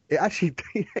 It actually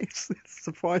it's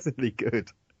surprisingly good.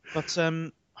 But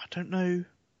I don't know.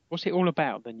 What's it all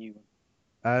about, the new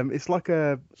one? It's like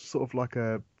a sort of like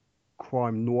a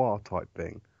crime noir type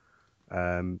thing,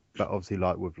 but obviously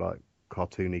like with like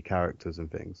cartoony characters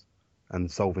and things, and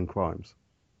solving crimes.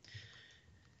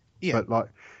 Yeah. But like,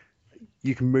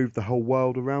 you can move the whole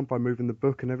world around by moving the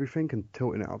book and everything and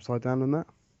tilting it upside down and that.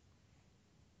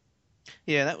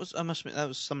 Yeah, that was. I must admit, that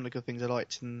was some of the good things I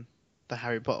liked in the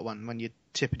Harry Potter one, when you're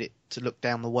tipping it to look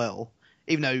down the well.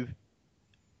 Even though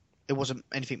there wasn't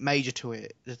anything major to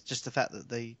it. It's just the fact that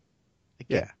they,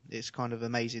 again, it's kind of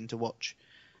amazing to watch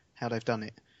how they've done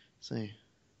it. So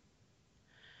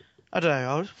I don't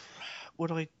know.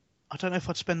 I don't know if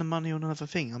I'd spend the money on another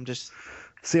thing. I'm just.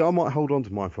 See, I might hold on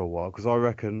to mine for a while because I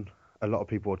reckon a lot of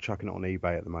people are chucking it on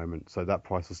eBay at the moment, so that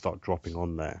price will start dropping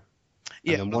on there.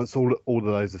 Yeah. And then once all of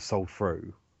those are sold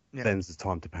through, then's the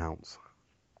time to pounce.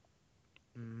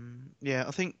 Yeah,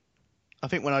 I think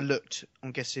when I looked,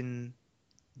 I'm guessing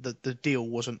the deal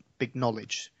wasn't big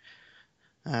knowledge.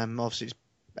 Obviously it's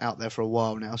out there for a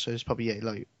while now, so there's probably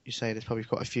like you say, there's probably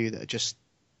quite a few that are just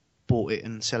bought it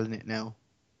and selling it now.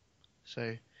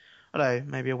 So I don't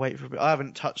know, maybe I'll wait for a bit. I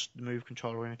haven't touched the Move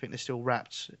controller or anything; they're still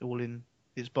wrapped all in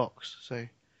its box. So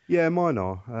yeah, mine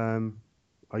are.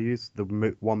 I used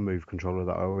the one Move controller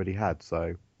that I already had,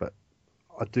 but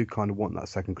I do kind of want that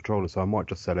second controller, so I might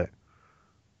just sell it.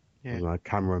 Yeah. Like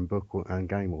camera and book and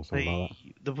game or something like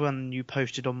that. The one you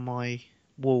posted on my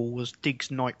wall was Diggs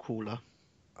Nightcrawler.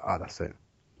 Ah, that's it.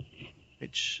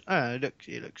 Which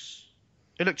it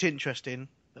looks interesting,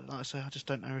 but like I say, I just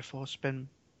don't know if I'll spend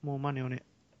more money on it.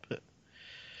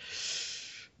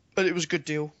 But it was a good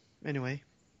deal anyway.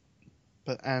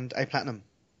 And a platinum.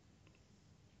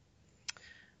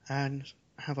 And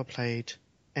have I played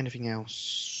anything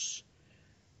else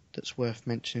that's worth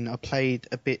mentioning? I played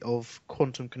a bit of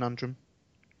Quantum Conundrum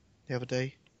the other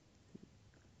day.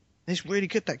 It's really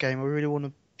good, that game. I really want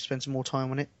to spend some more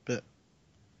time on it, but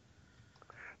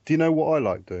do you know what I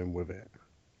like doing with it?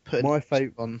 My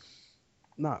favourite on.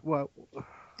 No, well,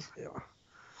 yeah.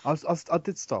 I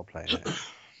did start playing it,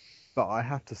 but I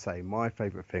have to say my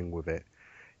favourite thing with it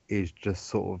is just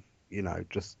sort of,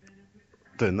 just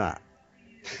doing that.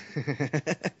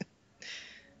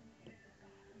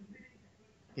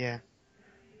 Yeah.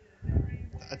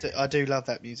 I do love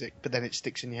that music, but then it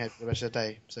sticks in your head for the rest of the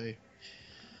day. So,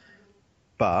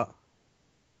 but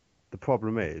the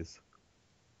problem is,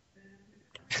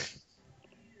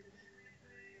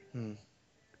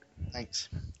 thanks.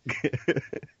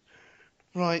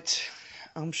 Right,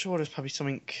 I'm sure there's probably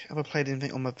something. Have I played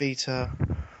anything on my Vita?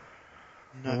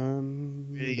 No,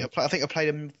 really. I think I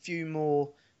played a few more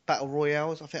battle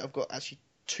royales. I think I've got actually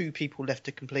 2 people left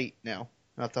to complete now,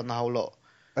 and I've done the whole lot.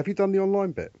 Have you done the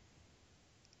online bit?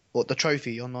 What,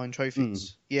 the online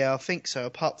trophies? Yeah, I think so.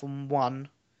 Apart from one,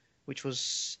 which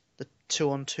was the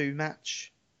 2-on-2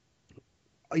 match.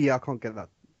 Yeah, I can't get that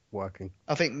working.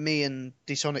 I think me and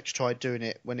D-Sonics tried doing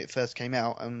it when it first came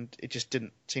out, and it just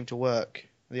didn't seem to work.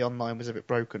 The online was a bit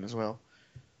broken as well.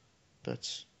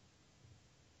 But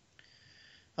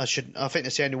I think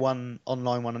that's the only one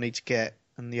online one I need to get,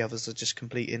 and the others are just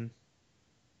completing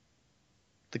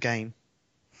the game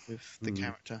with the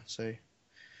character. So I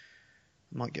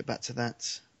might get back to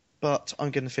that. But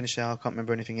I'm going to finish now. I can't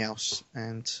remember anything else,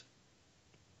 and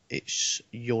it's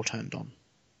your turn, Don.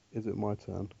 Is it my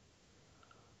turn?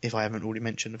 If I haven't already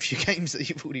mentioned a few games that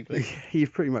you've already played.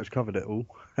 You've pretty much covered it all.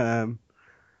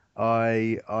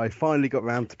 I finally got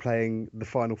around to playing the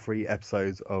final 3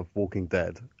 episodes of Walking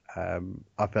Dead.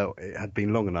 I felt it had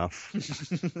been long enough.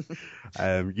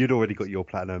 You'd already got your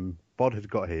platinum. Bod had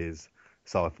got his,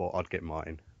 so I thought I'd get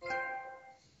mine.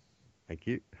 Thank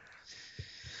you.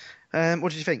 What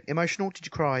did you think? Emotional? Did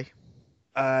you cry?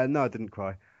 No, I didn't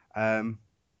cry. Can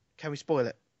we spoil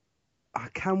it?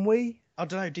 Can we? I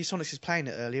don't know. D-Sonics is playing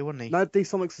it earlier, wasn't he? No,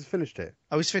 D-Sonics has finished it.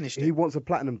 Oh, he's finished it? He wants a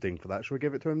platinum ding for that. Shall we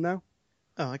give it to him now?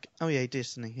 Oh, yeah, he did,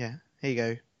 didn't he? Yeah. Here you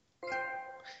go.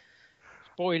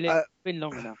 Spoil it. It's been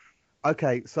long enough.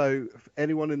 Okay, so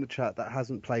anyone in the chat that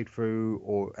hasn't played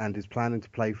through and is planning to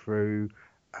play through,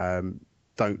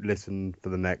 don't listen for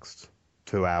the next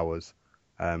 2 hours.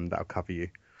 That'll cover you.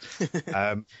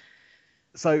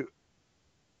 So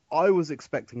I was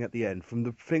expecting at the end, from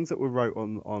the things that were wrote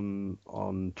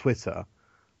on Twitter,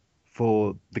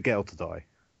 for the girl to die.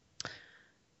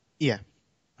 Yeah.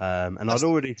 And I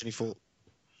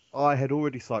had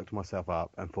already psyched myself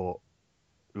up and thought,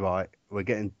 right, we're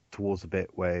getting towards the bit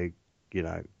where,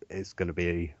 it's going to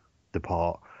be the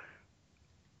part.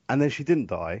 And then she didn't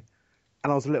die,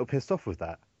 and I was a little pissed off with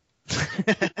that.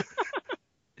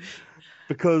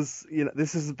 Because,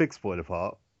 this is a big spoiler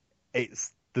part.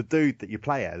 It's the dude that you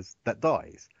play as that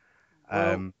dies.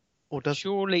 Or does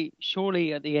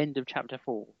surely at the end of chapter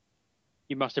 4,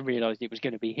 you must have realised it was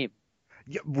going to be him.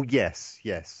 Yeah, well, yes,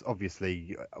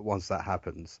 obviously, once that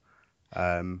happens.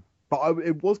 But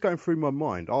it was going through my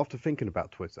mind after thinking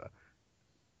about Twitter.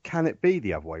 Can it be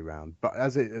the other way round? But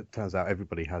as it turns out,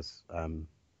 everybody has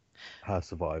her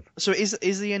survive. So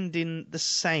is the ending the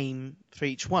same for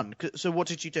each one? So what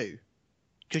did you do?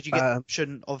 Could you get the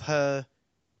option of her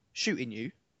shooting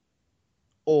you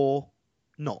or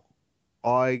not?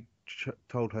 I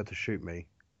told her to shoot me,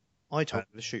 I told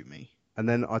her to shoot me. and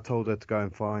then I told her to go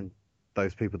and find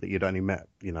those people that you'd only met,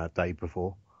 a day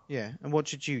before. Yeah, and what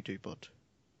did you do, Bod?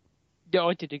 Yeah,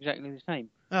 I did exactly the same.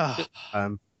 Ah,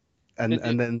 And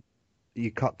then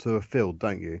you cut to a field,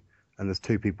 don't you? And there's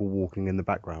two people walking in the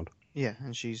background. yeah,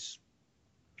 and she's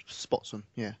spots them.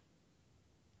 Yeah.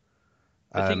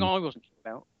 The thing I wasn't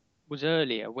sure about was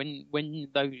earlier when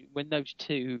those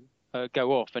two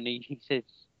go off, and he says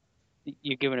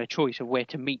you're given a choice of where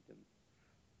to meet them.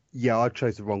 Yeah, I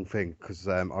chose the wrong thing because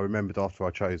I remembered after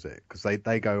I chose it because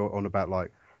they go on about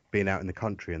like being out in the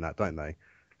country and that, don't they?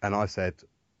 And I said,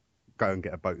 go and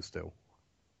get a boat still.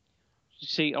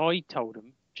 See, I told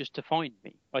him just to find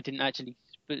me. I didn't actually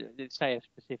say a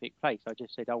specific place. I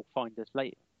just said, "I'll find us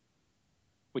later,"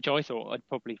 which I thought I'd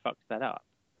probably fucked that up.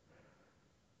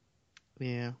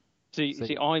 Yeah.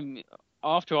 See,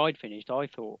 after I'd finished, I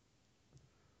thought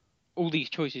all these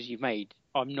choices you've made,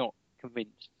 I'm not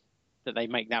convinced that they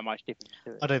make that much difference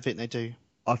to it. I don't think they do.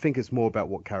 I think it's more about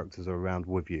what characters are around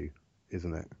with you,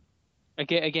 isn't it?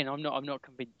 Again, I'm not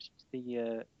convinced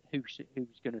the who's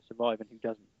going to survive and who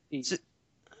doesn't is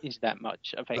that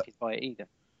much affected by it either.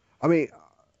 I mean,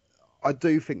 I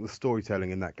do think the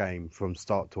storytelling in that game from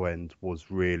start to end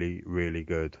was really, really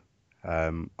good.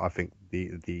 I think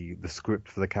the script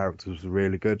for the characters was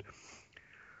really good.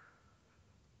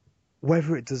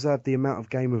 Whether it deserved the amount of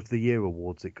Game of the Year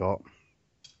awards it got,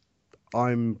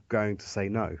 I'm going to say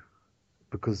no,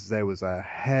 because there was a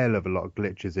hell of a lot of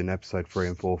glitches in episode 3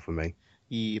 and 4 for me.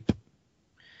 Yep.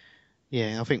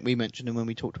 Yeah, I think we mentioned them when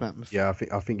we talked about them. Yeah, I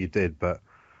think you did, but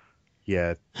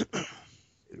yeah,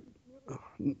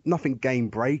 nothing game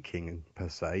breaking per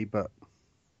se, but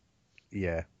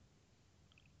yeah.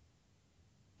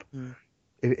 Mm.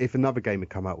 If another game had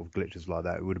come out with glitches like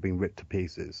that, it would have been ripped to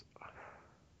pieces.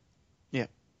 Yeah.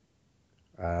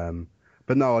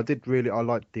 But no, I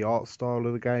liked the art style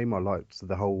of the game. I liked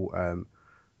the whole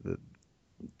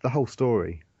the whole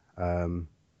story, and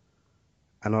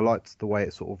I liked the way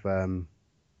it sort of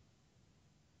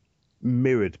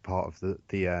mirrored part of the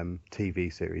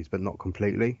TV series, but not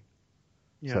completely.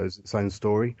 Yeah. So it was its own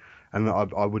story, and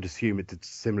I would assume it did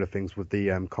similar things with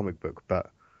the comic book,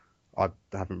 but I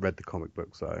haven't read the comic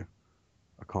book, so I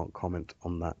can't comment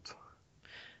on that.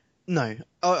 No,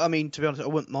 I mean, to be honest, I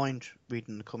wouldn't mind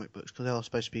reading the comic books because they are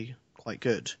supposed to be quite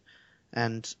good,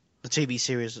 and the TV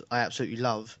series I absolutely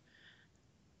love,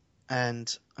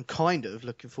 and I'm kind of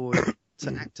looking forward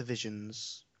to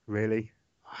Activision's. Really?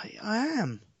 I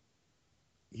am.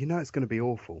 You know it's going to be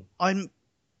awful. I know.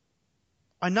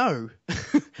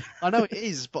 I know it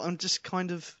is, but I'm just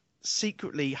kind of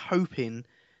secretly hoping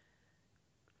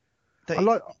that I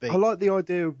like the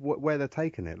idea of where they're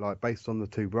taking it, like based on the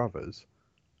two brothers.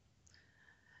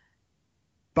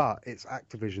 But it's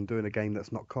Activision doing a game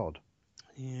that's not COD.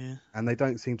 Yeah. And they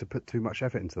don't seem to put too much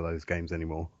effort into those games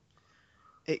anymore.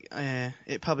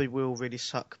 It probably will really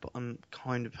suck, but I'm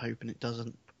kind of hoping it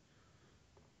doesn't.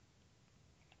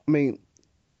 I mean,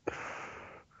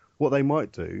 what they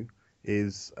might do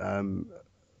is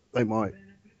they might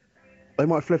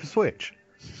flip a switch.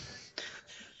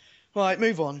 Right,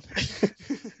 move on.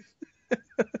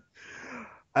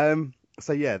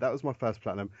 So yeah, that was my first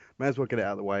platinum. May as well get it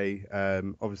out of the way.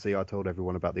 Obviously, I told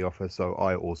everyone about the offer, so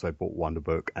I also bought Wonder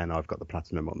Book, and I've got the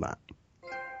platinum on that.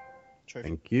 True.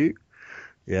 Thank you.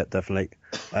 Yeah, definitely.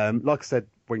 Like I said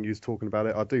when you was talking about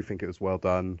it, I do think it was well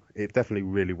done. It definitely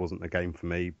really wasn't a game for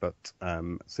me, but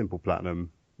simple platinum,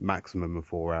 maximum of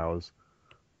 4 hours,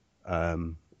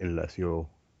 unless you're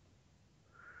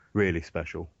really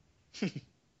special.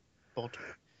 Bod.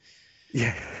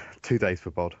 Yeah, 2 days for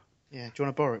Bod. Yeah, do you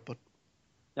want to borrow it, Bod?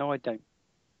 No, I don't.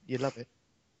 You love it.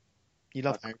 You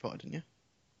love Harry Potter, didn't you?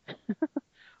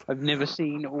 I've never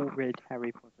seen or read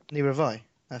Harry Potter. Neither have I.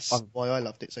 That's why I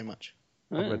loved it so much.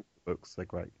 I've read the books, they're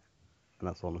great. And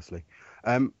that's honestly.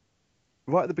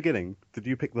 Right at the beginning, did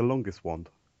you pick the longest wand?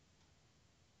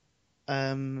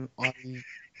 I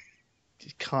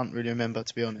can't really remember,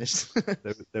 to be honest.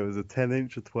 There was a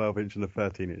 10-inch, a 12-inch, and a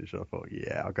 13-inch. I thought,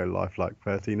 yeah, I'll go lifelike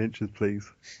 13 inches,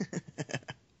 please.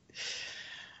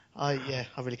 I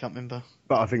really can't remember.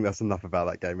 But I think that's enough about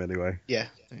that game anyway. Yeah,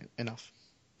 enough.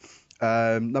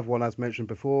 Another one, as mentioned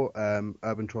before,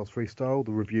 Urban Trials Freestyle.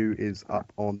 The review is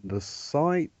up on the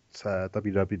site,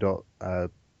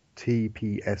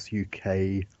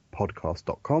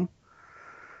 www.tpsukpodcast.com.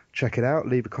 Check it out,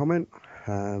 leave a comment,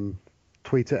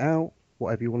 tweet it out,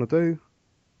 whatever you want to do,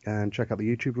 and check out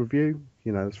the YouTube review.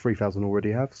 You know, there's 3,000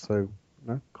 already have, so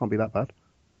can't be that bad.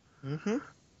 Mm-hmm.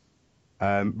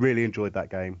 Really enjoyed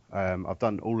that game. I've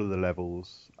done all of the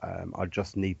levels. I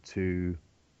just need to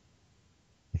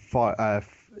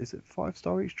Is it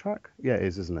 5-star each track? Yeah, it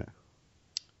is, isn't it?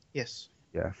 Yes.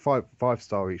 Yeah,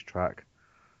 5-star each track,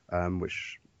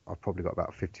 which I've probably got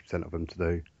about 50% of them to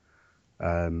do,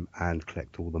 and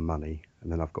collect all the money,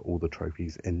 and then I've got all the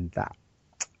trophies in that.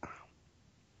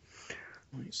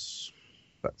 Nice.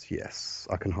 But yes,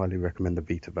 I can highly recommend the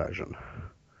beta version.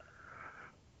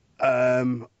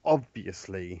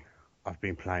 Obviously, I've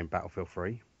been playing Battlefield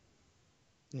 3.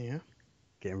 Yeah.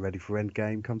 Getting ready for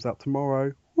Endgame, comes out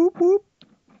tomorrow. Whoop whoop.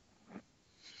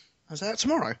 Is that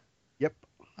tomorrow? Yep.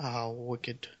 Oh,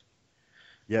 wicked.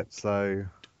 Yep, so,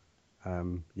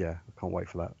 yeah, I can't wait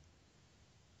for that.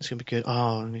 It's going to be good.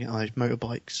 Oh, I'm going to get those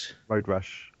motorbikes. Road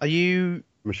Rash, Are you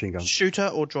machine gun. shooter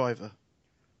or driver?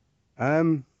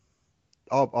 I'll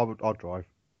drive.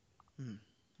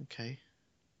 Okay.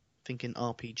 Thinking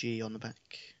RPG on the back.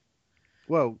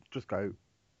 Well, just go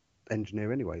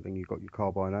engineer anyway, then you've got your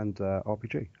carbine and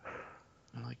RPG.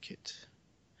 I like it.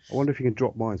 I wonder if you can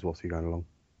drop mines whilst you're going along.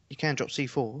 You can drop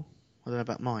C4. I don't know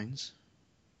about mines.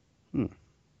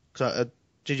 'Cause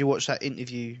Did you watch that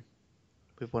interview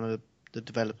with one of the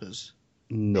developers?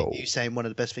 No. He was saying one of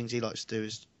the best things he likes to do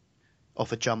is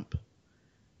off a jump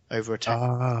over a tank,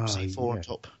 C4 on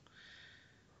top.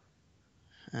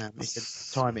 He said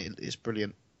time it is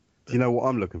brilliant. Do you know what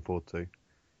I'm looking forward to?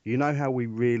 You know how we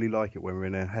really like it when we're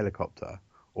in a helicopter,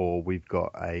 or we've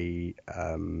got a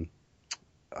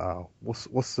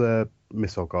what's the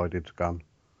missile guided gun?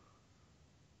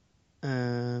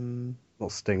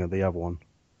 Not Stinger, the other one.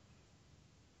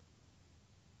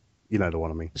 You know the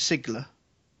one I mean. Sigler.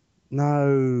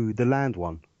 No, the land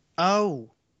one. Oh,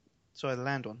 sorry, the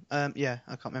land one. Yeah,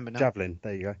 I can't remember now. Javelin.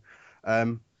 There you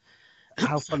go.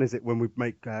 How fun is it when we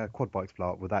make quad bikes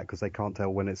blow up with that because they can't tell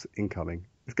when it's incoming?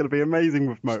 It's going to be amazing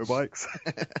with motorbikes.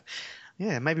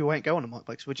 Yeah, maybe we won't go on a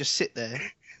motorbikes. We'll just sit there,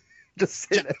 Just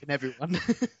sit there. jumping everyone.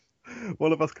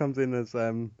 One of us comes in as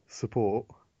support,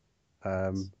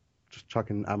 just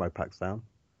chucking ammo packs down.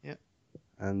 Yep.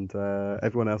 And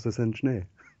everyone else is engineer.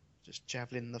 Just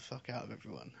javelin the fuck out of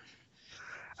everyone.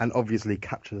 And obviously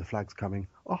capture the flags coming.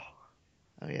 Oh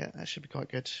yeah, that should be quite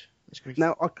good.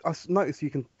 Now, I noticed you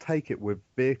can take it with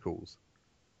vehicles.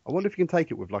 I wonder if you can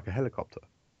take it with, like, a helicopter.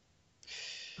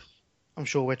 I'm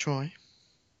sure we'll try.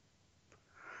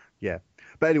 Yeah.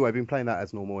 But anyway, I've been playing that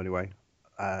as normal anyway.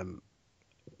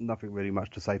 Nothing really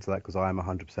much to say to that because I am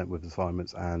 100% with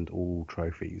assignments and all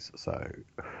trophies. So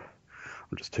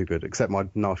I'm just too good. Except my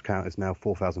Nash count is now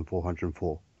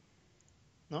 4,404.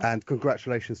 Nice. And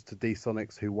congratulations to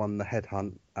D-Sonics who won the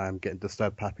headhunt, getting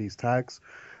Disturbed Pappy's tags.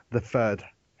 The third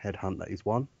headhunt that he's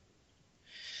won.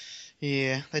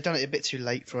 Yeah, they've done it a bit too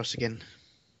late for us again.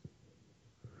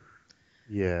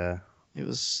 Yeah. It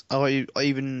was. I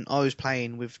was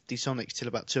playing with D-Sonics till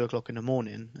about 2:00 in the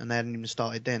morning, and they hadn't even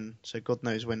started then. So God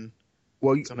knows when.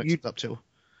 Well, D-Sonics was up till.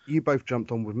 You both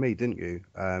jumped on with me, didn't you?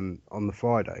 On the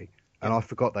Friday, and I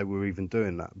forgot they were even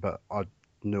doing that, but I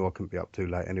knew I couldn't be up too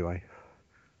late anyway.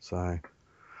 So,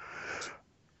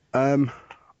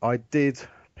 I did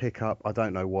pick up. I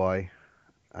don't know why.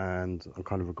 And I'm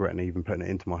kind of regretting even putting it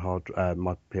into my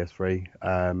my PS3.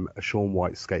 A Shaun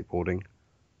White skateboarding.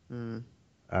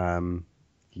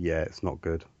 Yeah, it's not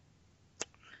good.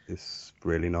 It's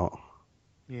really not.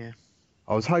 Yeah.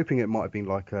 I was hoping it might have been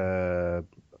like a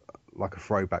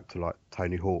throwback to like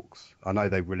Tony Hawk's. I know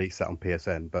they released that on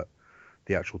PSN, but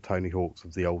the actual Tony Hawk's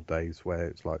of the old days, where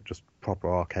it's like just proper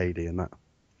arcadey and that.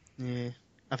 Yeah,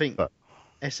 I think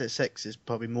SSX is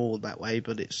probably more that way,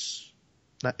 but it's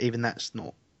that even that's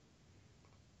not.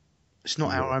 It's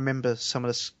not how I remember some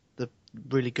of the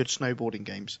really good snowboarding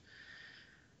games,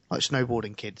 like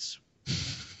Snowboarding Kids.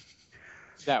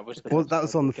 That was Well, that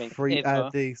was on the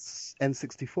the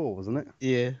N64, wasn't it?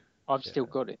 Yeah, I've still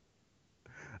got it.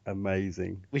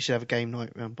 Amazing. we should have a game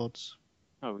night around Bods.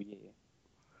 Oh yeah.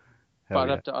 Hell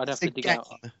But yeah. I'd have to dig out.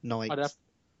 Night.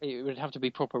 It would have to be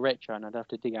proper retro, and I'd have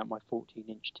to dig out my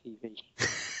 14-inch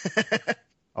TV.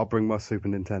 I'll bring my Super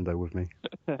Nintendo with me.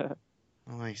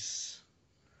 Nice.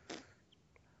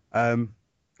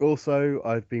 Also,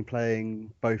 I've been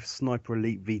playing both Sniper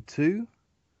Elite V2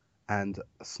 and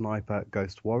Sniper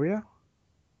Ghost Warrior.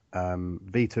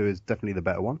 V2 is definitely the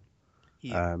better one.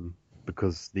 Yeah.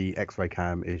 Because the X-ray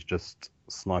cam is just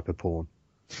sniper porn.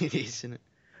 It is, isn't it?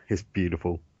 It's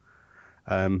beautiful.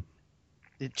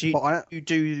 Do you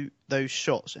do those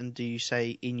shots and do you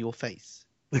say in your face?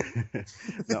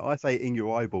 No, I say in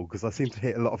your eyeball because I seem to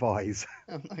hit a lot of eyes.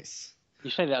 Oh, nice. You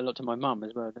say that a lot to my mum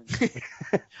as well, don't you?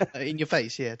 In your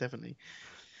face, yeah, definitely.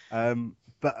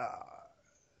 But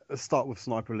let's start with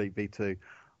Sniper Elite V2.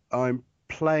 I'm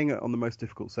playing it on the most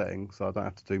difficult setting, so I don't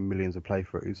have to do millions of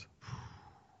playthroughs.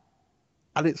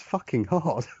 and it's fucking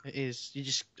hard. It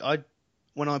is.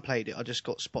 When I played it, I just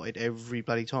got spotted every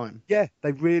bloody time. Yeah,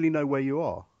 they really know where you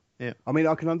are. Yeah. I mean,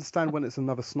 I can understand when it's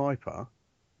another sniper,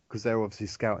 because they're obviously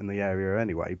scouting the area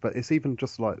anyway, but it's even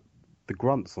just like the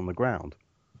grunts on the ground.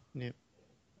 Yeah.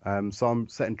 So I'm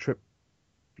setting trip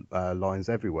lines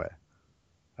everywhere,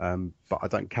 but I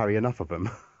don't carry enough of them.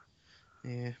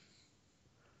 Yeah.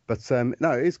 But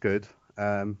no, it is good.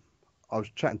 I was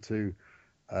chatting to,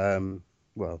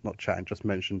 well, not chatting, just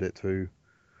mentioned it to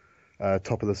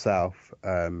Top of the South.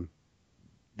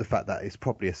 The fact that it's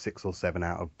probably a 6 or 7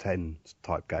 out of 10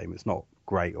 type game. It's not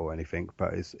great or anything,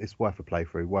 but it's worth a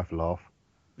playthrough, worth a laugh.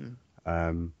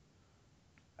 And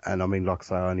I mean, like I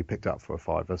say, I only picked it up for a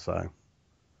 £5, so.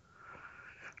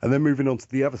 And then moving on to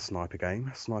the other sniper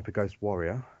game, Sniper Ghost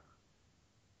Warrior.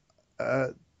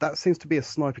 That seems to be a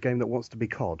sniper game that wants to be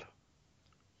COD.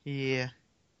 Yeah.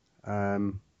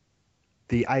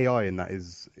 The AI in that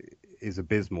is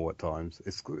abysmal at times.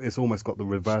 It's almost got the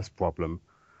reverse problem,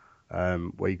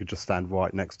 where you could just stand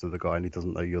right next to the guy and he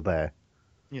doesn't know you're there.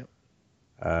 Yep.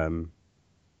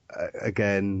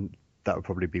 Again, that would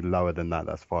probably be lower than that.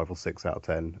 That's 5 or 6 out of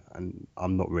 10, and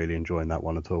I'm not really enjoying that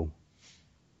one at all.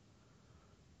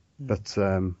 But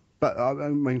I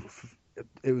mean,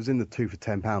 it was in the 2 for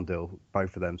 £10 deal,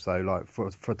 both of them. So like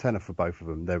for a tenner for both of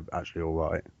them, they're actually all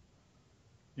right.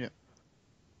 Yeah.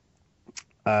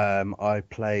 I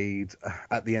played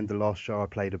at the end of last show. I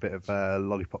played a bit of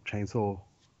Lollipop Chainsaw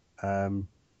to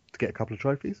get a couple of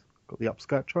trophies. Got the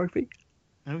upskirt trophy.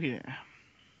 Oh yeah.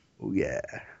 Oh yeah,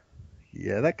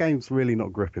 yeah. That game's really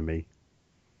not gripping me.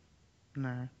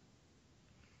 No.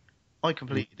 I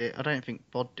completed it. I don't think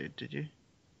Bod did you?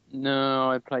 No,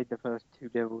 I played the first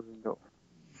 2 levels and got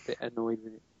a bit annoyed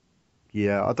with it.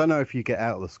 Yeah, I don't know if you get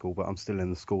out of the school, but I'm still in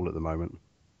the school at the moment.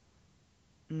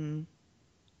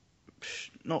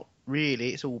 Not really.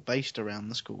 It's all based around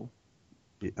the school.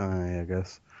 Yeah, I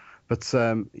guess. But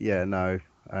yeah, no.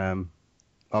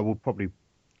 I will probably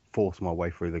force my way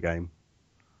through the game.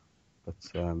 But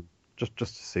just to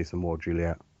see some more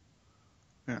Juliet.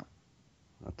 Yeah.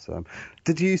 But,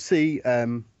 did you see?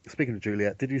 Speaking of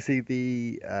Juliet, did you see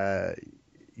the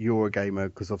Eurogamer?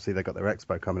 Because obviously they got their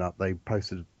expo coming up. They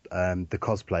posted the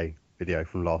cosplay video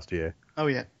from last year. Oh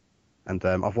yeah. And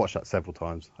I've watched that several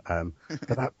times. But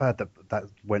that bird that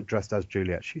went dressed as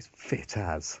Juliet, she's fit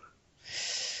as.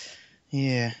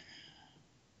 Yeah.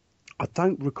 I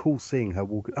don't recall seeing her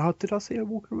walking. Oh, did I see her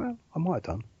walking around? I might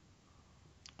have done.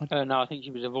 No, I think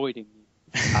she was avoiding you.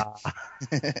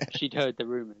 She'd heard the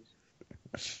rumours.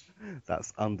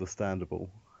 That's understandable.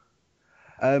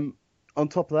 On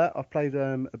top of that, I've played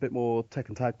a bit more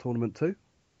Tekken Tag Tournament 2.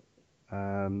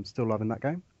 Still loving that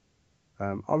game.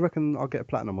 I reckon I'll get a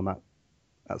platinum on that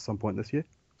at some point this year.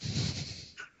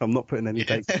 I'm not putting any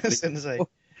dates. I was going to say.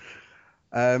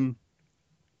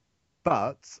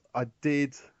 But I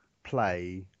did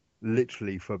play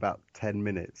literally for about 10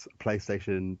 minutes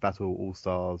PlayStation Battle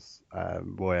All-Stars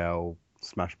Royale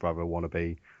Smash Brother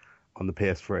Wannabe on the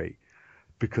PS3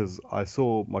 because I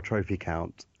saw my trophy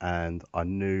count and I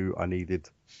knew I needed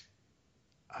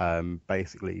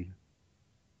basically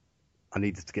I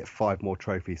needed to get 5 more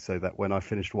trophies so that when I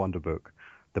finished Wonderbook,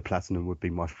 the platinum would be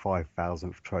my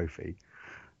 5,000th trophy.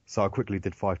 So I quickly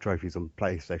did 5 trophies on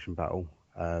PlayStation Battle.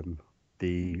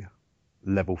 The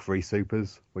level 3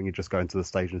 supers, when you just go into the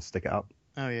stage and stick it up.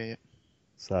 Oh yeah.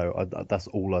 So that's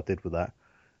all I did with that.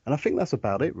 And I think that's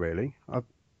about it, really. I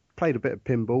played a bit of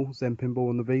pinball, Zen Pinball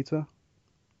on the Vita.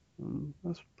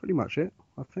 That's pretty much it,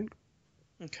 I think.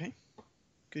 Okay.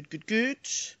 Good.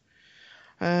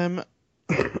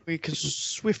 We can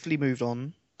swiftly move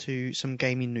on to some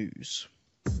gaming news.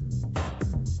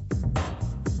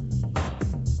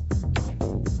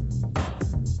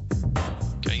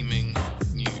 Gaming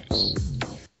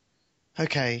news.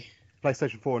 Okay.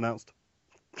 PlayStation 4 announced.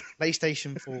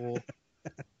 PlayStation 4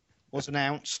 was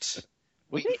announced.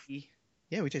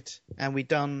 Yeah, we did. And we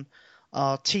done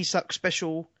our TsUK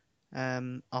special,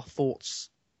 our thoughts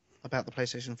about the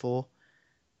PlayStation 4.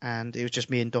 And it was just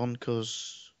me and Don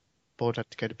because Bod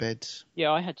had to go to bed.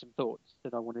 Yeah, I had some thoughts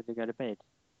that I wanted to go to bed.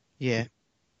 Yeah.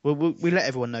 Well, we let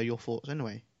everyone know your thoughts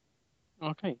anyway.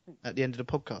 Okay, thanks. At the end of the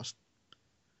podcast.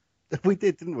 We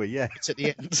did, didn't we? Yeah. It's at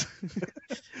the end.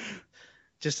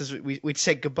 Just as we'd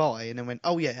said goodbye and then went,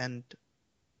 oh yeah, and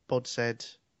Bod said,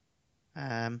 I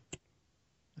can't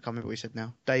remember what we said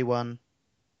now. Day one,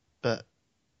 but...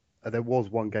 There was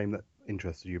one game that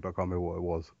interested you, but I can't remember what it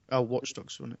was. Oh, Watch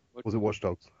Dogs, wasn't it? Was it Watch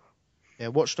Dogs? Yeah,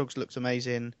 Watch Dogs looked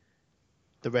amazing.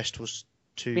 The rest was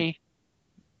too...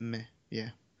 Meh, yeah.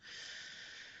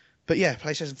 But yeah,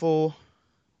 PlayStation 4,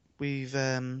 we've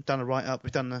done a write-up.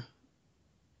 We've done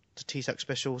the TsUK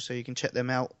special, so you can check them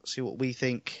out, see what we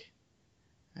think,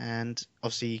 and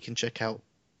obviously you can check out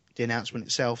the announcement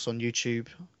itself on YouTube.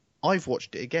 I've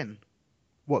watched it again,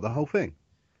 What, the whole thing?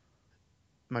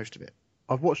 most of it.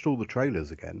 I've watched all the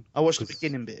trailers again. I watched the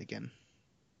beginning bit again.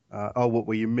 What,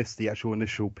 where you missed the actual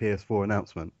initial PS4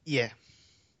 announcement? Yeah.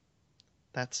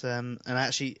 That's and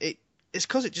actually it's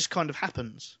because it just kind of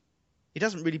happens. He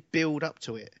doesn't really build up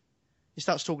to it. He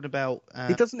starts talking about.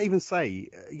 He doesn't even say,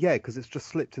 because it's just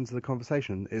slipped into the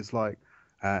conversation. It's like,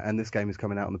 and this game is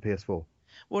coming out on the PS4.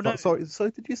 Well, no. Sorry, so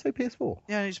did you say PS4?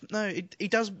 Yeah, he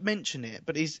does mention it,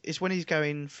 but it's when he's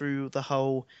going through the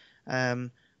whole, I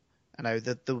know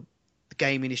the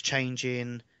gaming is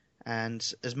changing,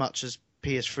 and as much as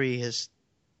PS3 has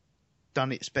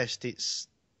done its best, it's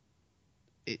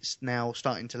now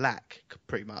starting to lack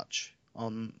pretty much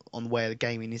on where the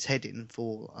gaming is heading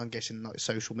for, I'm guessing, like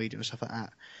social media and stuff like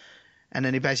that. And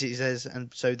then he basically says, and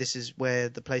so this is where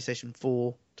the PlayStation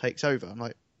 4 takes over. I'm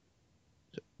like,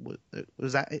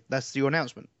 was that it? That's your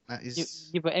announcement? That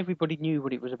is. Yeah, but everybody knew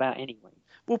what it was about anyway.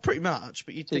 Well, pretty much.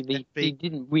 But you So think he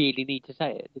didn't really need to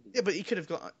say it, did he? Yeah, but he could have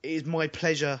got. It is my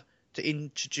pleasure to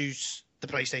introduce the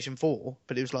PlayStation 4,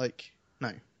 but it was like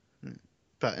no.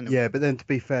 But anyway, Yeah, but then to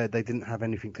be fair, they didn't have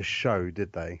anything to show,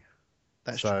 did they?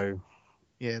 that's so. true.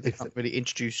 Yeah, they can't really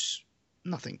introduce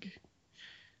nothing.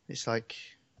 It's like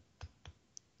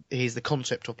here's the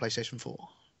concept of PlayStation 4.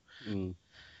 Mm.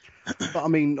 But I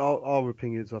mean, our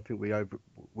opinions, I think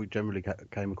we generally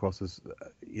came across as,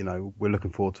 we're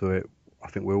looking forward to it. I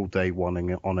think we're all day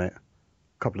wanting it on it.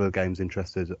 A couple of the games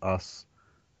interested us,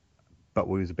 but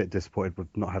we was a bit disappointed with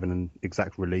not having an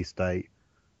exact release date,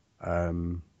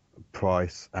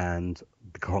 price, and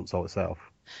the console itself.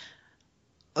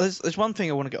 There's one thing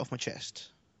I want to get off my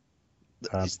chest.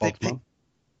 Bob's mum?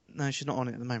 No, she's not on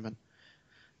it at the moment.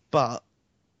 But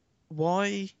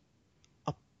why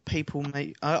are people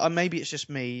maybe it's just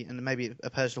me and maybe a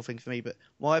personal thing for me, but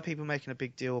why are people making a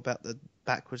big deal about the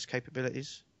backwards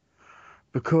capabilities?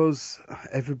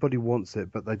 Everybody wants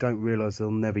it, but they don't realise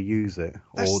they'll never use it,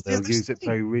 or they'll use it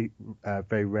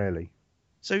very rarely.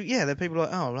 So yeah, there are people like,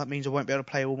 oh, that means I won't be able to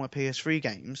play all my PS3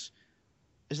 games.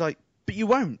 It's like, but you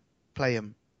won't play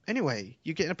them anyway.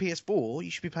 You're getting a PS4,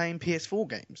 you should be playing PS4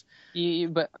 games. Yeah,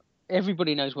 but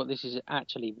everybody knows what this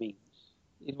actually means.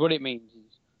 What it means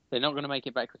is they're not going to make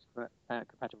it backwards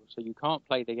compatible, so you can't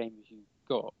play the games you've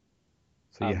got.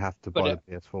 So you have to buy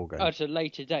the PS4 game. At a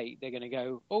later date, they're going to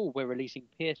go, oh, we're releasing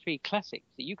PS3 classics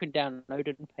that you can download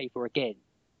and pay for again.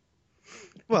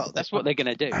 Well, that's what they're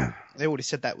going to do. They already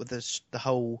said that with the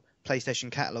whole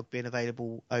PlayStation catalogue being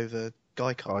available over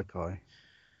Gaikai.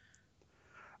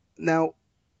 Now,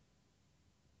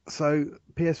 so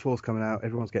PS4's coming out,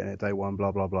 everyone's getting it day one,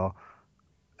 blah, blah, blah.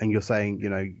 And you're saying,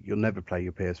 you'll never play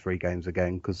your PS3 games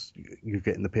again because you're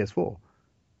getting the PS4.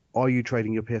 Are you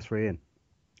trading your PS3 in?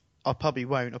 I probably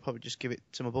won't. I'll probably just give it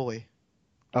to my boy.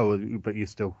 Oh, but you're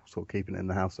still sort of keeping it in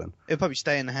the house then? It'll probably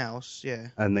stay in the house, yeah.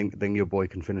 And then your boy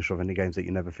can finish off any games that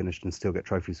you never finished and still get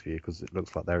trophies for you because it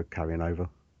looks like they're carrying over.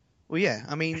 Well, yeah,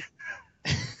 I mean,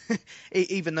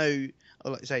 even though,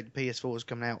 like I say, the PS4 is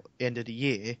coming out at the end of the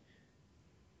year,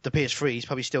 the PS3's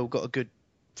probably still got a good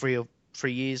 3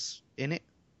 years in it.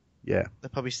 Yeah. They're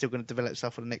probably still going to develop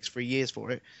stuff for the next 3 years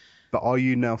for it. But are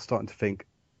you now starting to think,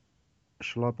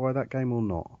 shall I buy that game or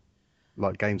not?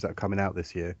 Like games that are coming out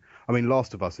this year. I mean,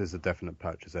 Last of Us is a definite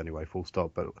purchase anyway, full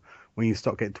stop. But when you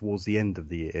start getting towards the end of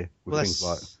the year with things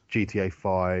like GTA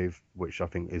 5, which I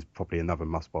think is probably another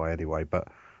must-buy anyway, but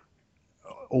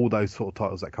all those sort of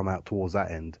titles that come out towards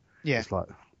that end, it's like,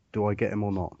 do I get them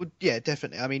or not? Well, yeah,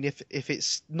 definitely. I mean, if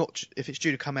it's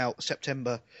due to come out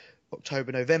September,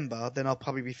 October, November, then I'll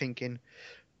probably be thinking,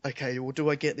 okay, well, do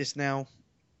I get this now?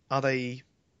 Are they?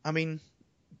 I mean,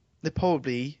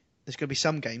 there's going to be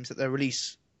some games that they'll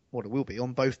release, it will be,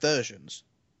 on both versions.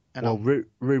 And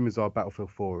rumours are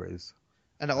Battlefield 4 is.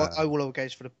 And I will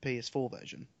always for the PS4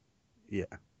 version. Yeah.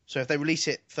 So if they release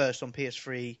it first on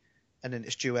PS3 and then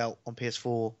it's due out on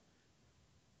PS4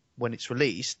 when it's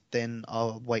released, then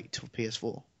I'll wait till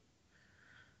PS4.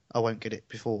 I won't get it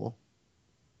before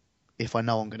if I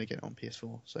know I'm going to get it on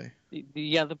PS4. So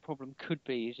the other problem could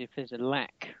be is if there's a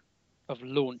lack of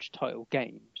launch title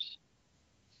games.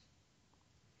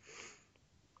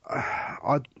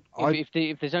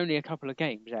 If there's only a couple of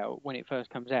games out when it first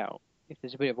comes out, if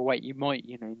there's a bit of a wait, you might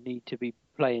need to be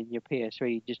playing your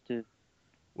PS3 just to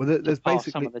there's pass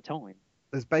basically some of the time.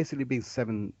 There's basically been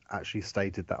 7 actually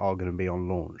stated that are going to be on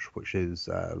launch, which is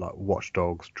like Watch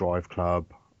Dogs, Drive Club,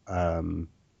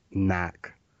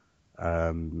 Knack,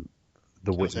 The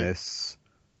Witness,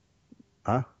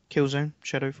 Killzone,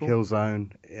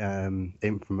 Shadowfall,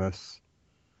 Infamous.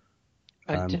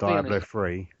 And to be Diablo honest,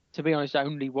 3. To be honest,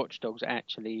 only Watch Dogs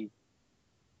actually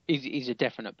is a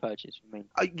definite purchase for me.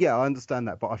 Yeah, I understand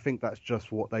that, but I think that's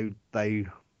just what they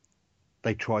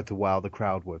tried to wow the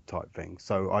crowd with type thing.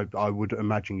 So I would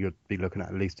imagine you'd be looking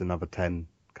at least another 10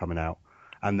 coming out,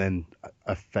 and then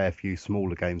a fair few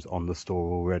smaller games on the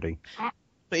store already.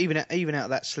 But even out of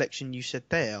that selection you said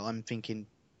there, I'm thinking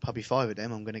probably 5 of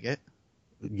them I'm going to get.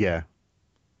 Yeah.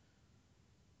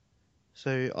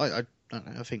 So I don't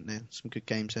know. I think there's some good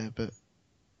games there, but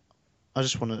I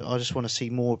just want to see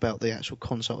more about the actual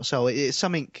console itself. It's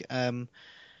something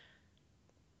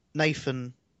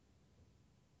Nathan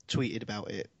tweeted about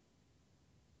it.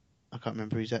 I can't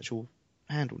remember his actual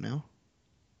handle now.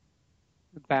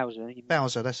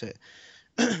 Bowser, that's it.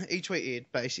 He tweeted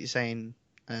basically saying,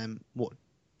 what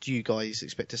do you guys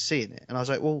expect to see in it? And I was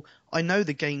like, well, I know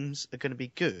the games are going to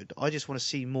be good. I just want to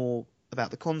see more about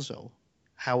the console,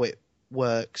 how it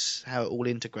works, how it all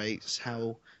integrates,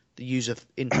 how the user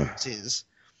interface is.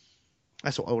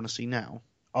 That's what I want to see now.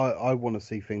 I want to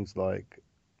see things like,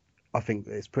 I think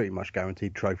it's pretty much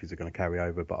guaranteed trophies are going to carry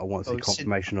over, but I want to see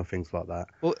confirmation of things like that.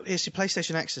 Well, it's the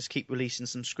PlayStation Access keep releasing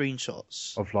some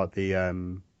screenshots of like the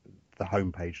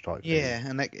homepage type thing. Yeah,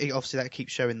 and obviously that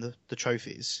keeps showing the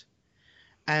trophies.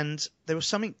 And there was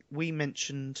something we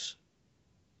mentioned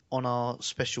on our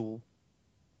special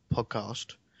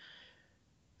podcast,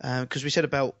 because we said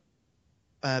about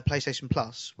PlayStation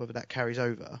Plus, whether that carries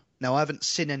over. Now, I haven't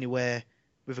seen anywhere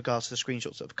with regards to the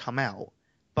screenshots that have come out,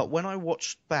 but when I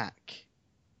watched back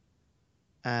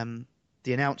the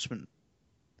announcement,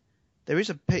 there is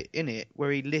a bit in it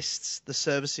where he lists the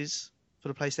services for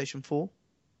the PlayStation 4,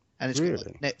 and it's got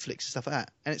like Netflix and stuff like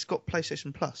that, and it's got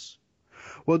PlayStation Plus.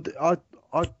 Well,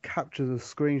 I captured a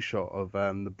screenshot of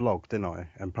the blog, didn't I,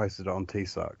 and posted it on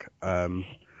TpSUK.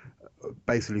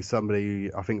 Basically,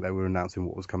 somebody, I think they were announcing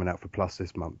what was coming out for Plus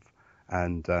this month,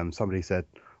 and somebody said,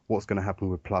 what's going to happen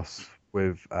with Plus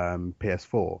with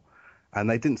PS4? And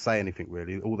they didn't say anything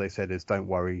really. All they said is, don't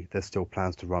worry, there's still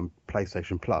plans to run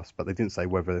PlayStation Plus, but they didn't say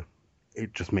whether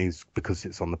it just means because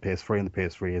it's on the PS3 and the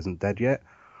PS3 isn't dead yet,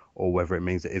 or whether it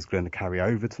means it is going to carry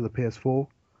over to the PS4.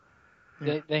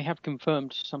 They have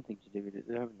confirmed something to do with it,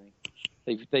 haven't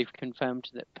they? They've confirmed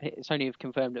that Sony have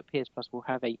confirmed that PS Plus will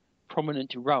have a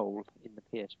prominent role in the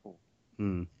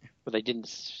PS4. But they didn't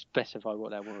specify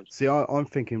what that was. See, I'm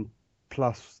thinking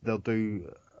Plus they'll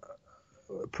do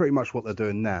pretty much what they're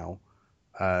doing now.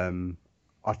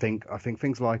 I think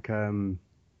things like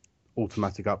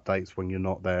automatic updates when you're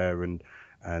not there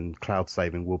and cloud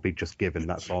saving will be just given.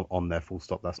 That's on there, full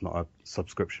stop. That's not a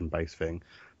subscription based thing.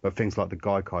 But things like the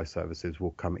Gaikai services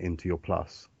will come into your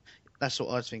Plus. That's what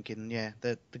I was thinking, yeah.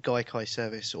 The Gaikai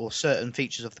service, or certain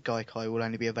features of the Gaikai, will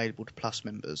only be available to Plus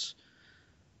members.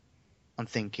 I'm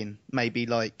thinking maybe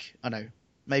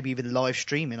maybe even live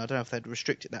streaming. I don't know if they'd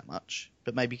restrict it that much,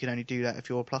 but maybe you can only do that if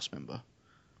you're a Plus member.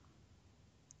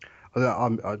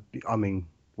 I mean,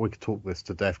 we could talk this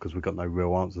to death because we've got no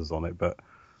real answers on it, but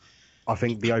I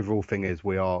think the overall thing is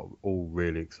we are all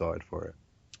really excited for it.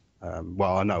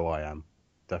 Well, I know I am,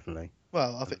 definitely.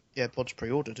 Well, I think, yeah, Bod's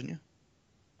pre-ordered, didn't you?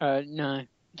 No.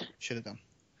 Should have done.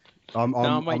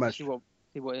 I'm waiting to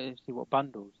see what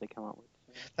bundles they come up with.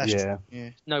 That's true. Yeah.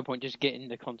 No point just getting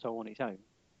the console on its own.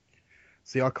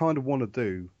 See, I kind of want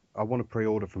to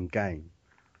pre-order from Game,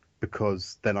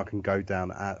 because then I can go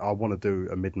down. I want to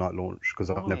do a midnight launch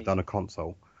because I've never done a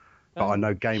console, but I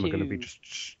know Game are going to be just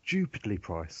stupidly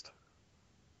priced.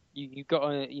 You've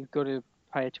got to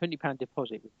pay a £20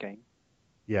 deposit with Game.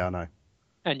 Yeah, I know.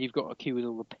 And you've got to queue with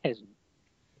all the peasants.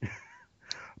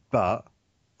 But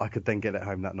I could then get it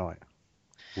home that night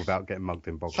without getting mugged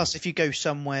in Bognor. Plus, if you go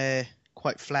somewhere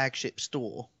quite flagship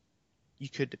store, you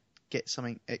could get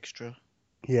something extra.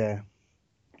 Yeah.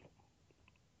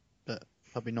 But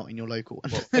probably not in your local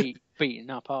one. Well, beaten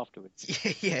up afterwards.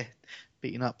 Yeah,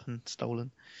 beaten up and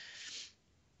stolen.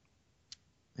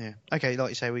 Yeah. Okay, like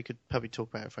you say, we could probably talk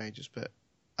about it for ages, but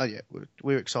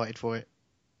we're excited for it.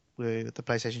 We're at the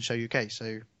PlayStation Show UK,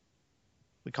 so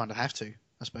we kind of have to,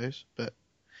 I suppose. But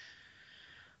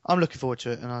I'm looking forward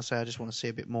to it, and I just want to see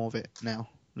a bit more of it now.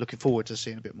 Looking forward to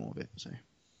seeing a bit more of it. So.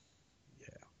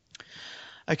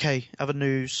 Yeah. Okay, other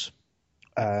news.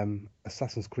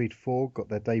 Assassin's Creed 4 got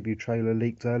their debut trailer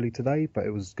leaked early today, but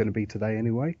it was going to be today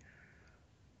anyway.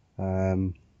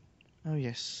 Oh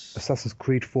yes. Assassin's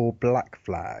Creed 4 Black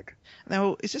Flag.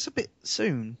 Now, is this a bit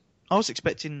soon? I was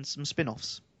expecting some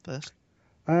spin-offs first.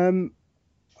 Well,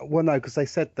 no, because they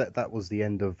said that was the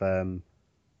end of.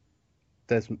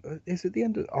 Is it the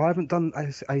end of? I haven't done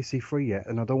AC3 yet,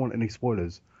 and I don't want any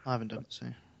spoilers. I haven't done it, so.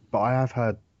 But I have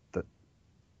heard that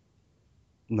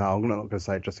No, I'm not going to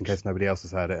say it just in case nobody else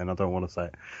has heard it, and I don't want to say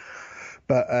it.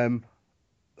 But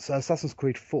so Assassin's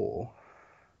Creed 4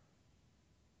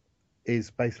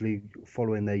 is basically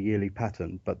following their yearly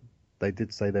pattern, but they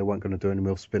did say they weren't going to do any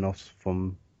more spin-offs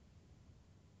from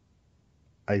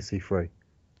AC3.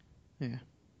 Yeah.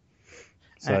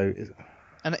 So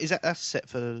And is that's set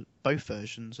for both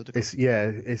versions of the?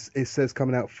 it says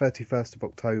coming out 31st of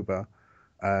October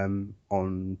on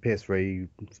PS3,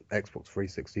 Xbox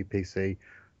 360, PC.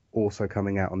 Also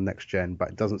coming out on next gen, but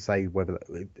it doesn't say whether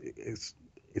it's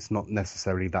not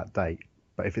necessarily that date.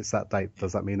 But if it's that date,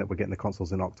 does that mean that we're getting the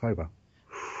consoles in October?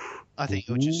 I think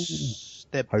it'll just.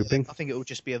 Hoping. I think it will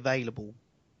just be available.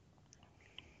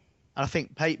 And I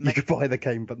think You could buy the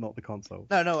game, but not the console.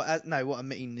 No. What I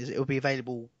mean is it will be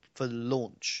available for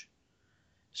launch.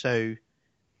 So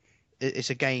it's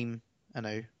a game, I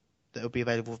know, that will be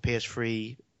available for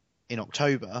PS3 in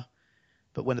October.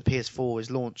 But when the PS4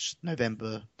 is launched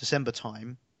November, December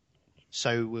time,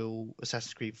 so will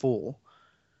Assassin's Creed 4.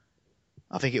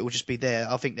 I think it will just be there.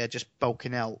 I think they're just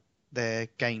bulking out their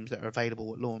games that are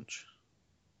available at launch.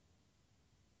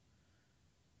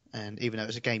 And even though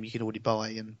it's a game you can already buy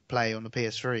and play on the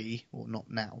PS3, or not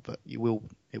now, but it will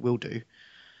do.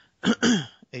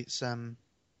 It's I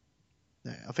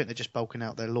think they're just bulking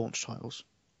out their launch titles.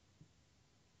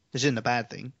 This isn't a bad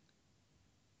thing.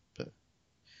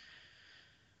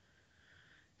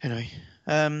 Anyway,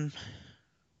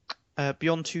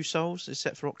 Beyond Two Souls is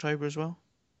set for October as well.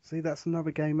 See, that's another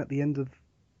game at the end of,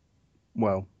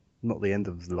 well, not the end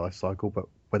of the life cycle, but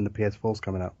when the PS4's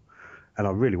coming out. And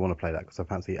I really want to play that because I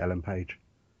fancy Ellen Page.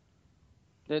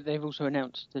 They've also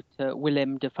announced that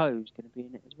Willem Dafoe's going to be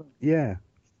in it as well. Yeah,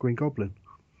 Green Goblin.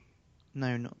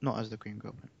 No, not as the Green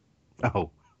Goblin.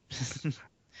 Oh.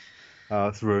 Oh,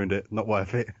 it's ruined it. Not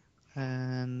worth it.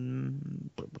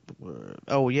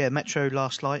 Oh yeah, Metro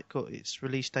Last Light got its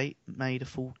release date May the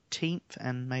 14th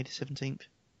and May the 17th,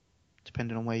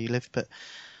 depending on where you live. But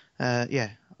yeah,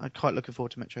 I'm quite looking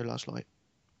forward to Metro Last Light.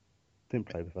 Didn't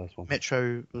play the first one.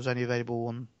 Metro was only available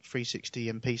on 360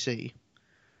 and PC,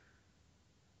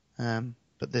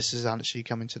 but this is actually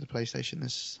coming to the PlayStation.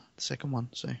 This is the second one,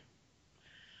 so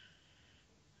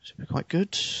should be quite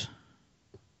good.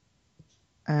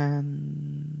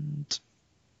 And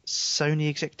Sony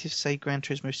executives say Gran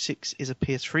Turismo 6 is a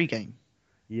PS3 game.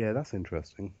 Yeah, that's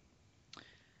interesting.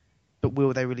 But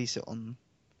will they release it on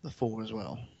the 4 as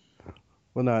well?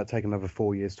 Well, no, it'd take another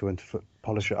 4 years to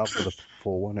polish it up for the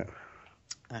 4, won't it?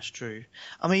 That's true.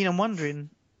 I mean, I'm wondering,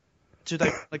 do they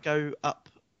want to go up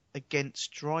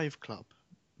against Drive Club?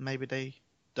 Maybe they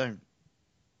don't.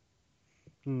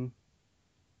 I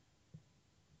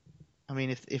mean,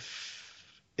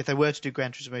 if they were to do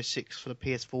Gran Turismo 6 for the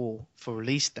PS4 for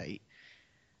release date,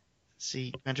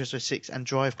 see Gran Turismo 6 and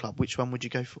Drive Club, which one would you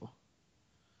go for?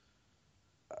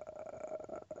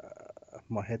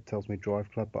 My head tells me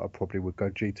Drive Club, but I probably would go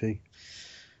GT.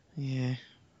 Yeah,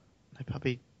 they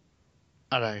probably.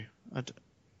 I don't know.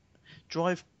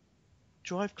 Drive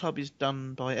Club is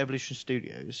done by Evolution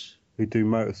Studios. Who do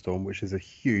MotorStorm, which is a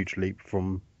huge leap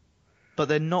from. But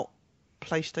they're not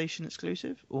PlayStation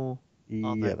exclusive, or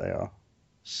are yeah, they are.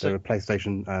 So, they're a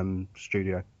PlayStation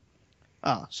studio.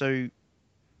 So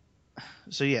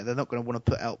yeah, they're not going to want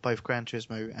to put out both Gran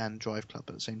Turismo and Drive Club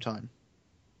at the same time.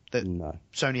 No.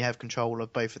 Sony have control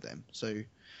of both of them, so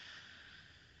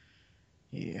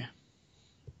yeah.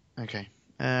 Okay.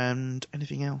 And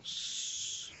anything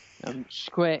else?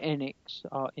 Square Enix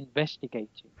are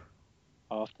investigating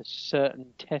after certain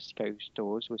Tesco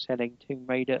stores were selling Tomb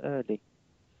Raider early.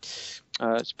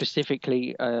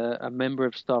 Specifically, a member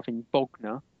of staff in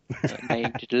Bognor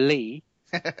named Lee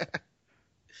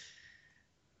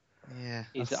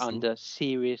is under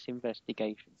serious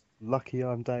investigation. Lucky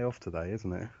I'm day off today,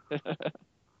 isn't it?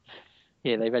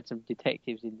 Yeah, they've had some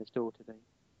detectives in the store today.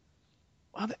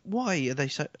 Why are they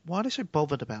so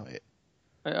bothered about it?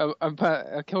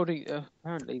 According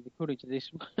to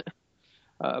this,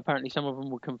 apparently some of them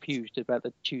were confused about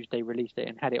the Tuesday release date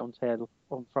and had it on sale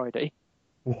on Friday.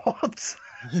 What?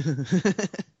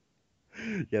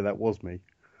 Yeah, that was me.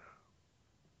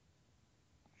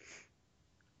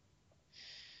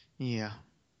 Yeah.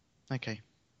 Okay.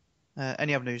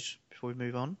 Any other news before we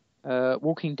move on?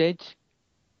 Walking Dead.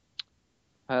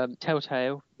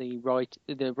 Telltale, the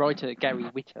writer Gary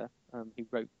Whitta, who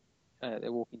wrote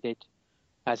The Walking Dead,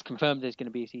 has confirmed there's going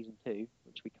to be a season 2,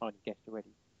 which we kind of guessed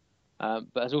already.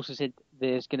 But has also said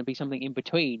there's going to be something in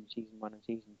between season 1 and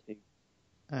season 2.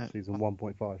 Season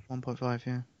 1.5. 1.5,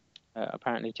 yeah.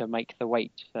 Apparently to make the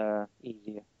wait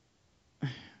easier.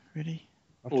 Really?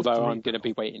 Although I'm going to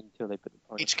be waiting until they put the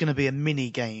price. It's going to be a mini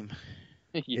game.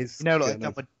 It's You know, like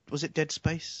goodness. was it Dead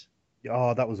Space?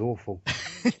 Oh, that was awful.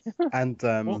 And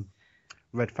What?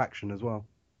 Red Faction as well.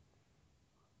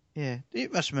 Yeah, you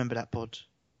must remember that pod.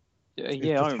 Yeah, I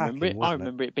just remember hacking, it. I wasn't it?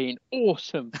 remember it being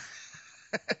awesome.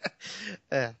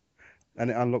 Yeah. And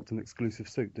it unlocked an exclusive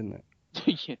suit, didn't it?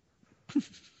 Yeah.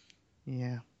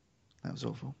 Yeah, that was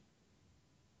awful.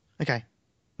 Okay,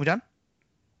 we done?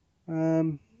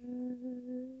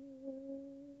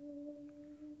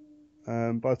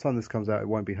 By the time this comes out, it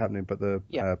won't be happening, but the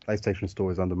Yeah. PlayStation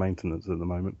Store is under maintenance at the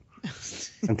moment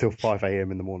until 5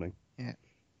 a.m. in the morning.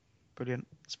 Brilliant.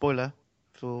 Spoiler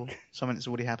for something that's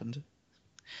already happened.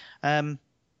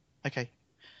 Okay.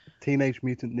 Teenage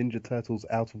Mutant Ninja Turtles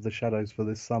Out of the Shadows for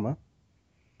this summer.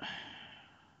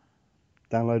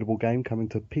 Downloadable game coming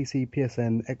to PC,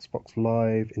 PSN, Xbox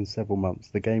Live in several months.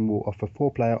 The game will offer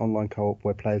 4-player online co-op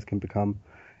where players can become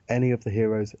any of the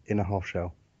heroes in a half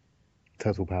shell.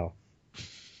 Turtle power.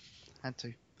 Had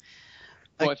to.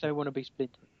 What if they want to be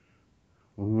Splinter?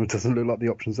 It doesn't look like the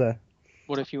options there.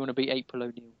 What if you want to be April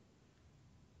O'Neil?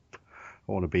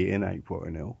 I want to be in April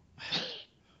O'Neil.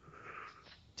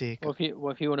 Dear What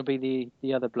God. if you want to be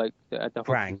the other bloke that had the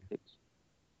hockey Krang. sticks?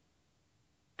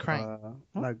 Krang.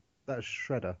 No, that's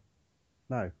Shredder.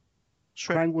 No.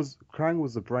 Shred- Krang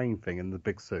was the brain thing in the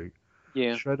big suit.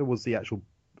 Yeah. Shredder was the actual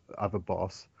other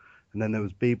boss. And then there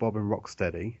was Bebop and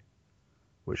Rocksteady,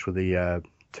 which were the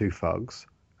two thugs.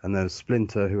 And there was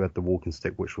Splinter, who had the walking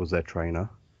stick, which was their trainer.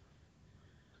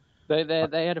 They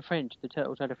had a friend. The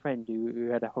Turtles had a friend who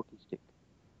had a hockey stick.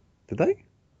 Did they?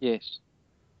 Yes.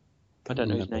 I don't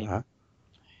know his remember name. that.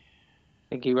 I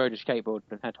think he rode a skateboard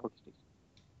and had hockey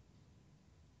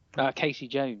sticks. Casey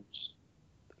Jones.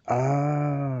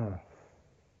 Ah,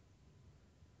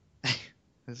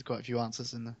 There's quite a few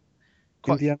answers in there.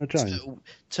 Indiana Jones.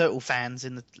 Turtle fans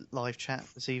in the live chat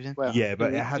this evening. Well, Yeah,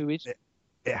 but who is? it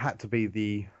had to be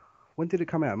the. When did it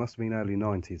come out? It must have been early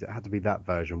 90s. It had to be that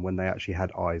version when they actually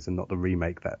had eyes and not the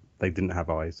remake that they didn't have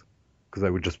eyes because they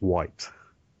were just white.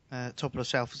 Top of the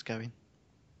South is going.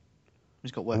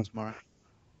 He's got work tomorrow.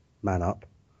 Man up.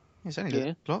 It's only Yeah.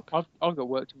 11 o'clock. I've got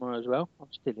work tomorrow as well. I'm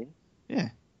still in. Yeah.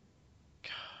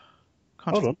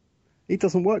 Hold on. He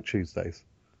doesn't work Tuesdays.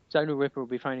 Zonal Ripper will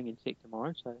be phoning in sick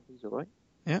tomorrow, so he's all right.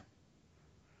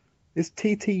 It's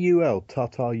TTUL,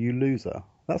 Tata, you loser.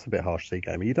 That's a bit harsh, C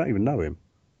Gamer. You don't even know him.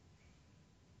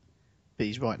 But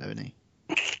he's right, though, isn't he?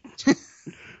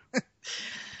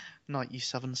 Night, you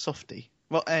southern softy.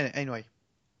 Well, anyway.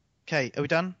 Okay, are we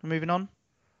done? We're moving on?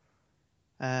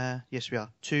 Yes, we are.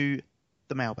 To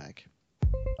the mailbag.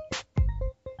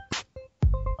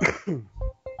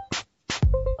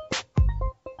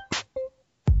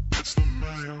 It's the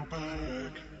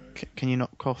mailbag. Can you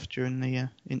not cough during the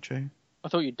intro? I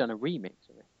thought you'd done a remix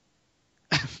of it.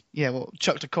 Yeah, well,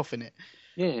 chucked a cough in it.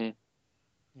 Yeah.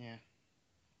 Yeah.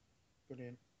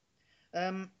 Brilliant.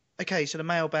 Okay, so the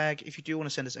mailbag, if you do want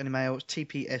to send us any mail, it's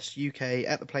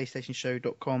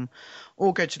tpsuk@theplaystationshow.com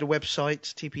or go to the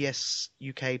website,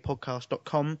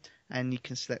 tpsukpodcast.com, and you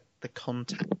can select the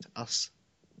Contact Us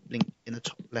link in the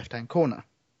top left-hand corner.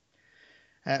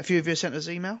 A few of you have sent us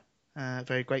email.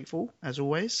 Very grateful, as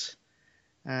always.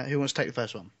 Who wants to take the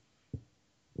first one?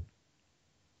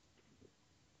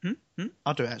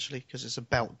 I'll do it, actually, because it's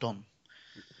about Don.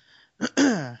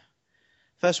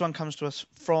 First one comes to us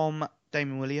from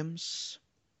Damon Williams,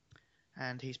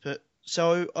 and he's put,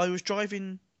 so I was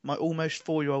driving my almost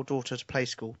 4-year-old daughter to play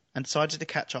school and decided to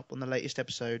catch up on the latest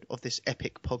episode of this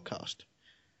epic podcast.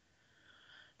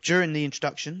 During the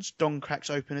introductions, Don cracks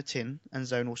open a tin and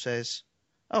Zonal says,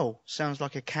 "Oh, sounds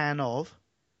like a can of."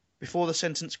 Before the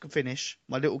sentence can finish,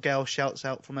 my little girl shouts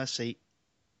out from her seat,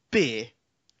 "Beer."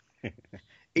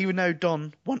 Even though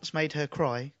Don once made her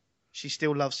cry, she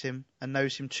still loves him and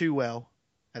knows him too well.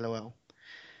 LOL.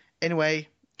 Anyway,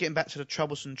 getting back to the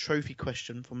troublesome trophy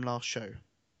question from last show.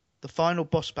 The final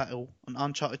boss battle on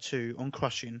Uncharted 2 on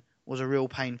Crushing was a real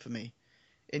pain for me.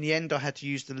 In the end, I had to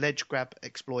use the ledge grab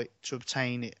exploit to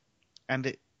obtain it, and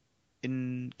it,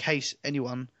 in case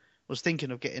anyone was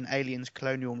thinking of getting Aliens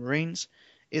Colonial Marines,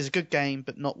 is a good game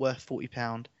but not worth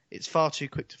 £40. It's far too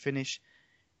quick to finish.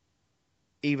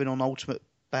 Even on Ultimate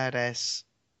Badass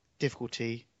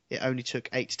difficulty, it only took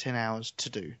 8 to 10 hours to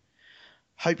do.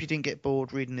 Hope you didn't get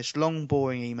bored reading this long,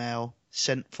 boring email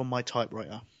sent from my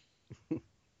typewriter.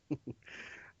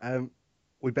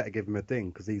 We better give him a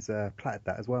ding because he's platted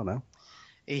that as well now.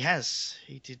 He has.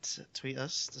 He did tweet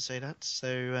us to say that.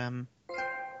 So,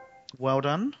 well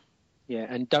done. Yeah,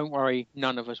 and don't worry,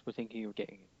 none of us were thinking of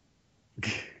getting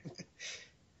it.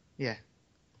 Yeah.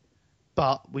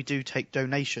 But we do take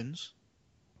donations.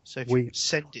 So if you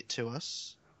send it to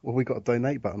us... Well, we got a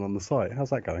donate button on the site. How's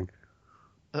that going?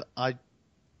 I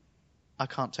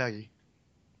can't tell you.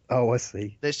 Oh, I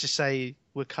see. Let's just say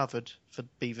we're covered for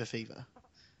Beaver Fever.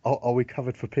 Are we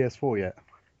covered for PS4 yet?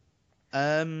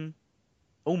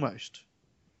 Almost.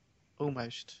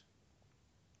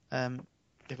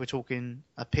 If we're talking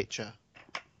a picture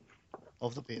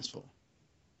of the PS4,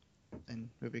 then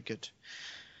we'll be good.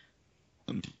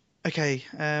 Okay.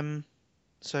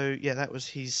 So yeah, that was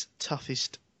his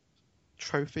toughest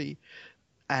trophy,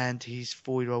 and his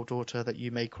 4-year-old daughter that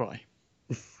you may cry.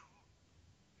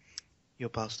 You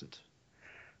bastard.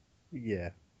 Yeah.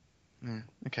 Yeah.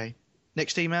 Okay.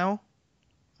 Next email.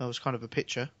 That was kind of a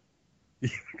picture.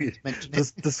 Mention it.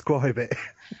 Just describe it.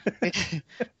 We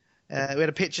had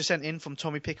a picture sent in from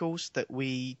Tommy Pickles that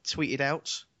we tweeted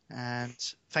out, and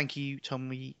thank you,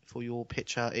 Tommy, for your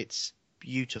picture. It's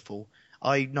beautiful.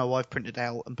 I know I've printed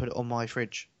out and put it on my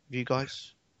fridge. Have you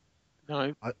guys?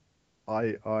 No.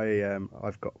 I've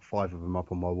got 5 of them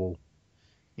up on my wall.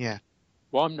 Yeah.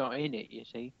 Well, I'm not in it, you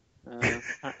see.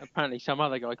 Apparently some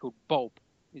other guy called Bob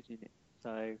is in it,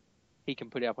 so he can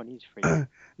put it up on his fridge.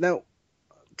 Now,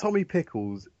 Tommy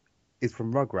Pickles is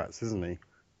from Rugrats, isn't he?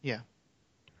 Yeah.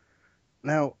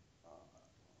 Now,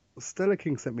 Stella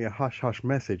King sent me a hush-hush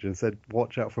message and said,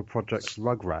 watch out for Project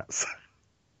Rugrats.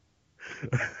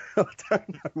 I don't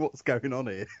know what's going on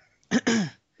here.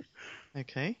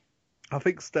 Okay. I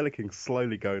think Stella King's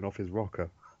slowly going off his rocker.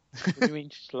 What do you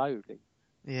mean slowly?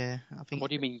 Yeah, I think. What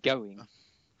do you mean going?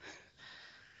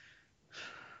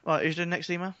 Right, who's the next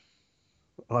email?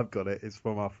 I've got it. It's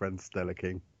from our friend Stella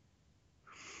King.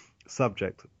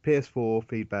 Subject: PS4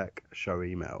 feedback show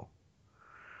email.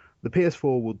 The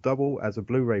PS4 will double as a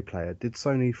Blu-ray player. Did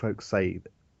Sony folks say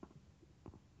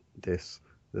this?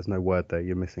 There's no word there.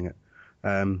 You're missing it.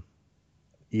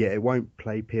 Yeah, it won't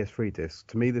play PS3 discs.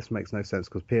 To me, this makes no sense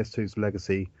because PS2's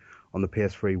legacy on the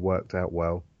PS3 worked out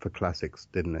well for classics,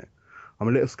 didn't it? I'm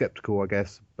a little skeptical, I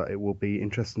guess, but it will be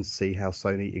interesting to see how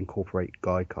Sony incorporate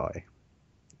Gaikai.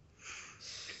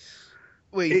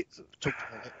 We talked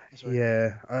about it. That's right.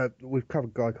 Yeah, we've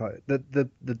covered Gaikai.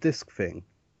 The disc thing.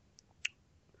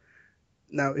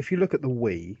 Now, if you look at the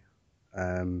Wii,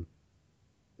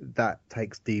 that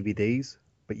takes DVDs,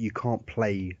 but you can't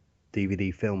play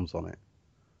DVD films on it.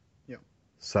 Yeah.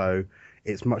 So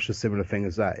it's much a similar thing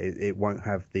as that. It won't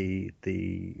have the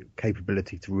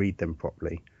capability to read them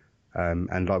properly.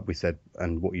 And like we said,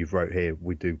 and what you've wrote here,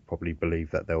 we do probably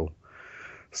believe that they'll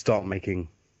start making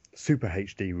Super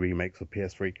HD remakes of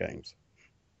PS3 games.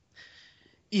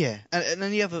 Yeah, and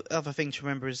then the other thing to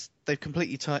remember is they've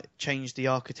completely changed the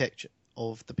architecture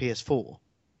of the PS4,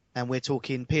 and we're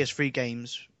talking PS3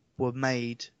 games were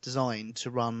designed to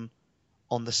run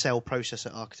on the Cell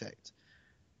processor architect,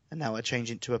 and now are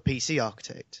changing to a PC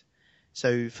architect.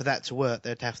 So for that to work,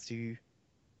 they'd have to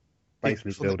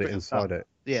Basically build it inside it.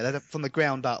 Yeah, from the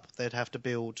ground up, they'd have to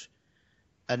build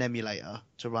an emulator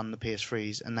to run the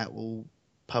PS3s, and that will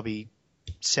probably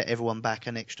set everyone back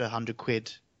an extra £100,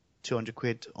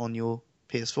 £200 on your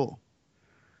PS4.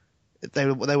 They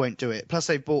won't do it. Plus,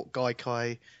 they've bought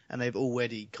Gaikai, and they've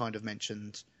already kind of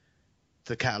mentioned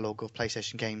the catalogue of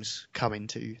PlayStation games coming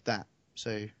to that.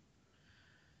 So,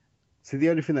 see, the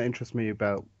only thing that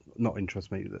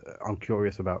I'm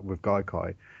curious about with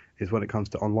Gaikai is when it comes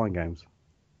to online games.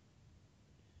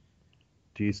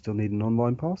 Do you still need an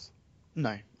online pass?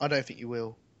 no, I don't think you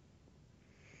will.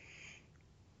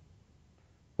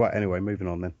 Right, anyway, moving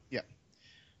on then. Yeah.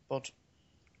 Bod.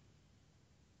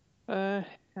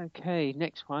 Okay,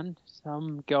 next one.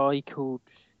 Some guy called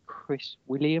Chris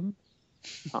Williams.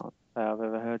 Can't say I've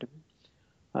ever heard of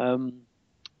him.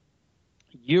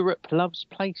 Europe loves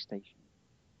PlayStation.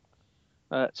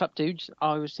 Sup, dudes?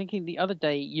 I was thinking the other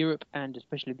day, Europe and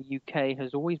especially the UK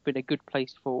has always been a good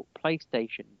place for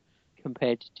PlayStation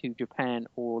compared to Japan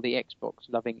or the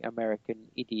Xbox-loving American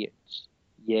idiots.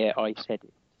 Yeah, I said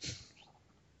it.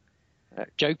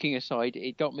 Joking aside,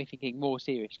 it got me thinking more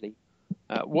seriously.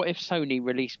 What if Sony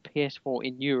released PS4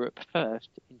 in Europe first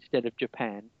instead of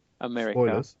Japan, America,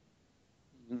 Spoilers.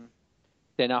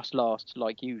 then us last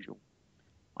like usual?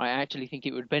 I actually think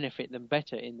it would benefit them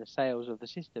better in the sales of the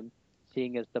system,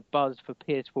 seeing as the buzz for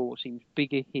PS4 seems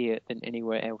bigger here than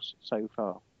anywhere else so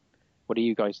far. What do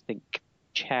you guys think?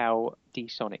 Ciao,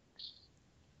 D-Sonics.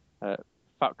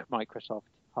 Fuck Microsoft.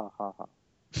 Ha ha ha.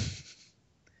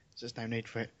 There's no need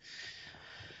for it.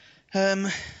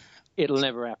 It'll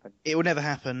never happen. It will never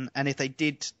happen, and if they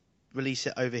did release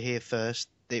it over here first,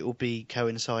 it will be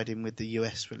coinciding with the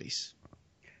US release.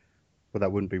 Well,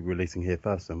 that wouldn't be releasing here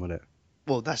first then, would it?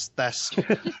 Well, that's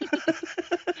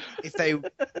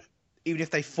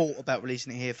if they thought about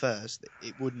releasing it here first,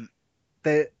 it wouldn't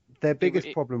Their biggest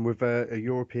it- problem with a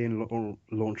European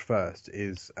launch first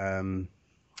is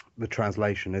the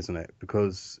translation, isn't it?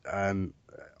 Because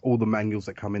all the manuals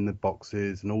that come in the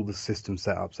boxes and all the system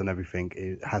setups and everything,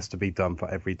 it has to be done for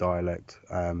every dialect.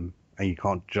 And you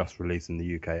can't just release in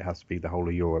the UK. It has to be the whole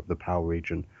of Europe, the PAL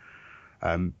region.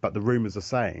 But the rumours are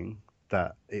saying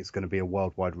that it's going to be a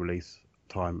worldwide release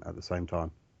time at the same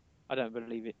time. I don't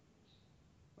believe it.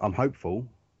 I'm hopeful,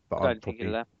 but I don't think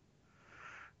it'll happen.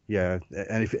 Yeah,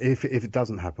 and if it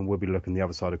doesn't happen, we'll be looking the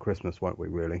other side of Christmas, won't we?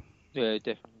 Really? Yeah,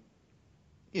 definitely.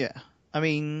 Yeah. I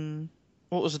mean,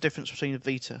 what was the difference between the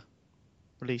Vita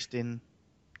released in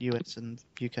US and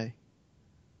UK?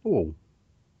 Oh,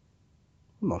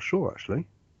 I'm not sure actually.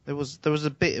 There was a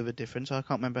bit of a difference. I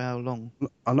can't remember how long.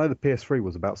 I know the PS3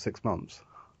 was about 6 months.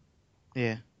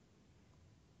 Yeah.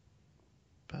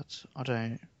 But I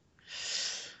don't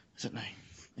know.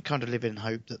 I kind of live in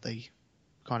hope that they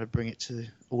kind of bring it to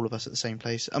all of us at the same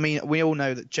place. I mean, we all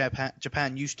know that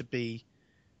Japan used to be.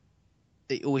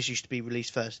 It always used to be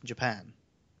released first in Japan,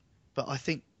 but I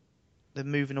think they're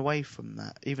moving away from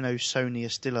that. Even though Sony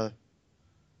is still a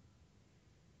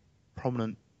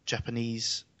prominent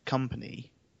Japanese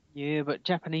company. Yeah, but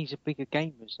Japanese are bigger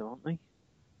gamers, though, aren't they?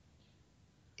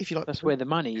 If you like, That's where the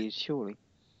money is, surely.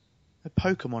 they're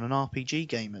Pokemon and RPG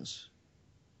gamers.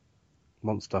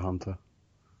 Monster Hunter.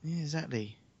 Yeah,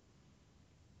 exactly.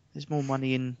 There's more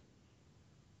money in,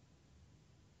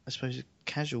 I suppose,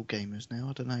 casual gamers now.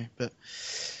 I don't know, but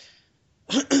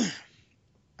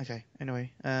okay.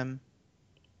 Anyway, did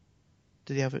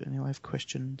you have anyone have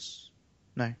questions?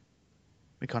 No,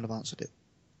 we kind of answered it.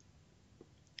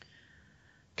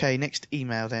 Okay, next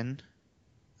email then,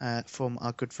 from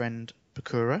our good friend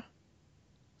Bakura.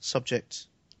 Subject: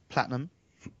 Platinum.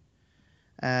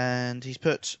 And he's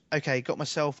put, okay, got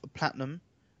myself a Platinum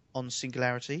on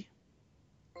Singularity.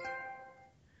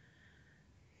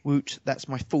 Woot, that's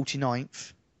my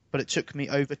 49th, but it took me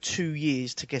over 2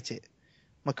 years to get it.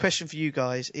 My question for you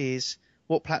guys is,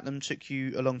 what Platinum took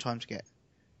you a long time to get?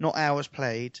 Not hours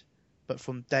played, but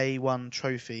from day one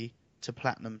trophy to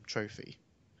Platinum trophy.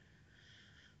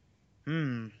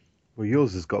 Well,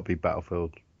 yours has got to be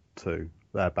Battlefield 2.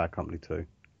 Bad Company 2.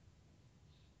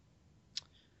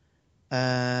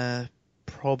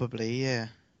 Probably, yeah.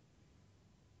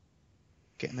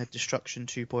 Getting the Destruction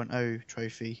 2.0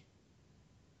 trophy.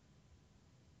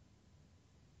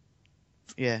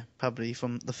 Yeah, probably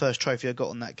from the first trophy I got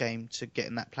on that game to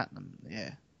getting that Platinum.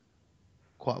 Yeah.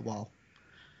 Quite a while.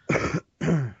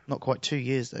 Not quite 2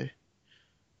 years, though.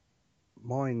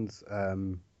 Mine's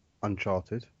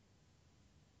Uncharted.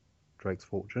 Drake's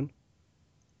Fortune.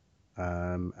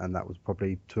 And that was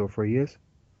probably 2 or 3 years.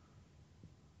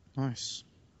 Nice.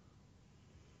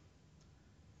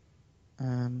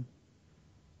 And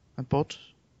Bod?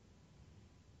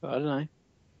 But I don't know.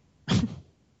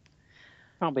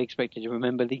 Can't be expected to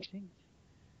remember these things.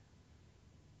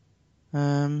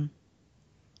 I'm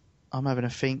having a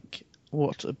think.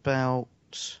 What about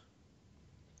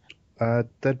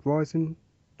Dead Rising?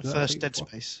 the first Dead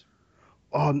Space?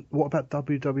 Oh, what about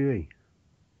WWE?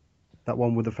 That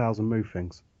one with 1,000 move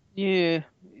things. Yeah,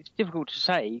 it's difficult to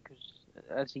say because,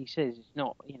 as he says, it's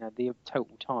not the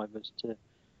total time as to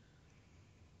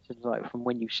like from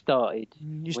when you started.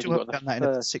 You still haven't done that in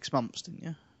about 6 months, didn't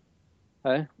you?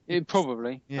 It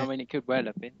probably. Yeah. I mean, it could well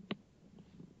have been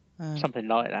something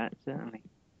like that, certainly.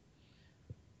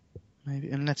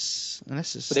 Maybe unless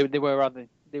it's. But there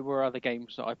were other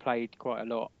games that I played quite a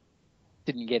lot.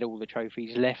 Didn't get all the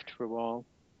trophies. Left for a while.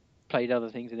 Played other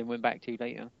things and then went back to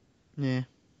later. Yeah.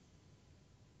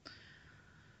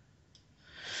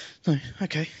 No,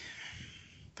 okay.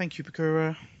 Thank you,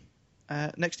 Bakura.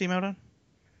 Next email then?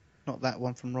 Not that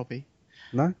one from Robbie.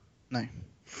 No? No.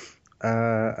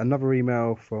 Another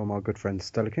email from our good friend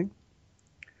Stella King.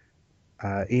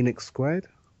 Enix Squared.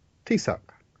 TpSUK.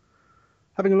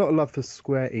 Having a lot of love for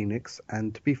Square Enix,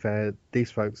 and to be fair, these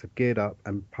folks have geared up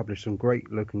and published some great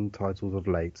looking titles of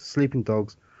late. Sleeping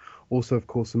Dogs, also of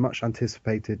course the much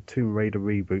anticipated Tomb Raider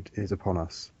reboot is upon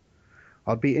us.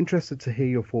 I'd be interested to hear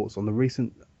your thoughts on the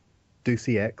recent Deus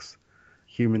Ex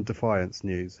Human Defiance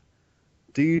news.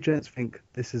 Do you gents think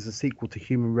this is a sequel to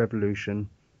Human Revolution,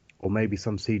 or maybe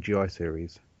some CGI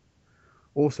series?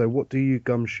 Also, what do you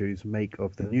gumshoes make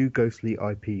of the new ghostly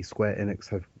IP Square Enix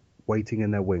have waiting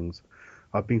in their wings?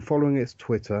 I've been following its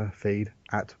Twitter feed,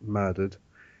 @murdered.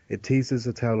 It teases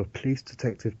a tale of police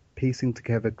detective piecing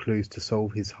together clues to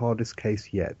solve his hardest case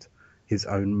yet, his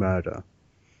own murder.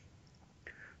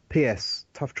 P.S.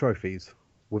 Tough trophies.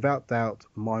 Without doubt,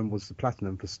 mine was the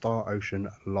platinum for Star Ocean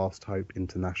Last Hope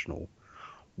International.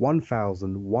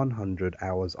 1,100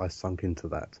 hours I sunk into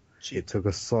that. Gee. It took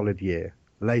a solid year.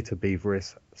 Later,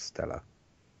 Beaveris, Stella.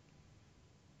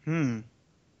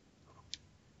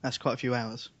 That's quite a few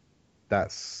hours.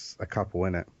 That's a couple,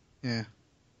 innit? Yeah.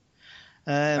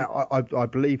 I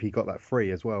believe he got that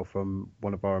free as well from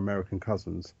one of our American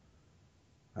cousins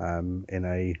in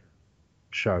a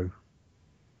show.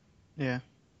 Yeah.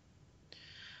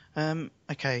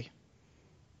 Okay.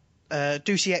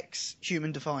 Deucey X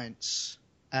Human Defiance.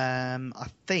 I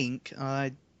think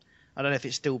I don't know if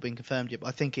it's still been confirmed yet, but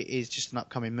I think it is just an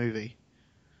upcoming movie.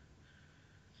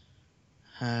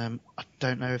 I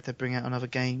don't know if they bring out another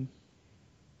game.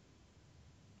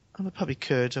 Oh, they probably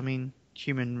could. I mean,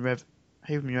 Human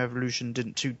Revolution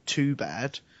didn't do too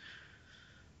bad,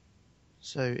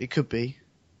 so it could be.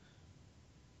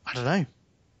 I don't know.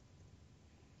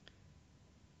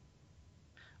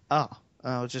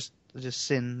 I'll just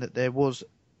seen that there was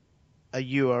a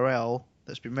URL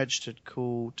that's been registered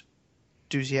called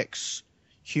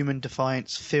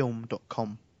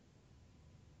DeuceyXHumanDefianceFilm.com.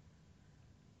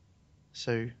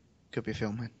 So, could be a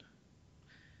film then.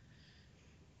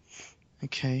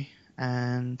 Okay,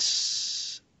 and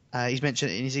he's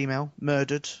mentioned it in his email,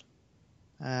 Murdered.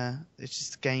 It's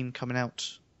just a game coming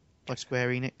out by Square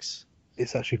Enix.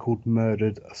 It's actually called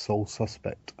Murdered, a Sole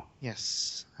Suspect.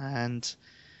 Yes, and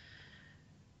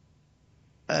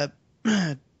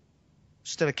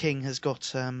Stella King has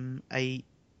got a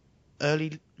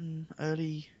early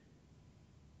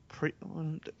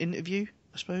interview,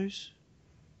 I suppose.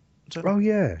 Oh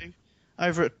yeah.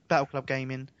 Over at Battle Club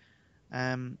Gaming,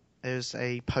 there's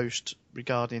a post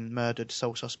regarding Murdered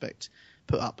Sole Suspect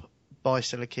put up by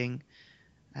Stella King,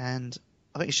 and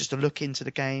I think it's just a look into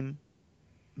the game,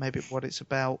 maybe what it's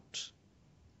about.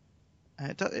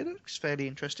 It looks fairly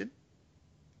interesting.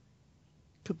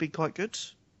 Could be quite good.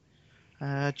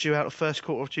 Due out of first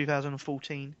quarter of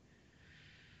 2014.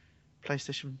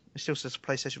 PlayStation. It still says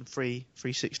PlayStation 3,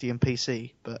 360, and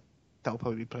PC, but that'll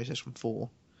probably be PlayStation 4.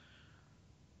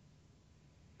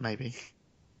 Maybe.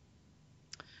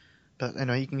 But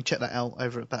anyway, you can check that out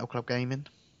over at Battle Club Gaming.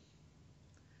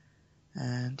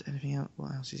 And anything else?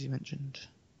 What else has he mentioned?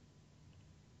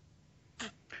 I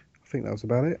think that was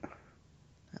about it.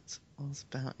 That was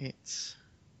about it.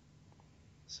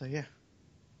 So yeah.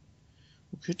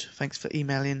 Well, good. Thanks for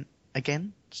emailing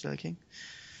again, Stella King.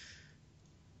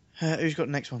 Who's got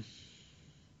the next one?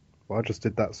 Well, I just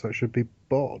did that, so it should be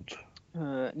Bod.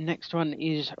 Next one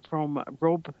is from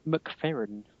Rob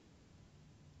McFerrin.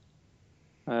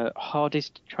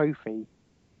 Hardest trophy.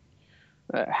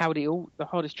 Howdy all. The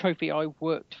hardest trophy I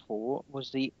worked for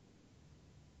was the...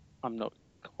 I'm not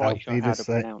quite sure how to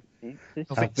pronounce it.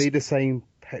 I'll be the same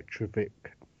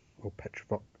Petrovic or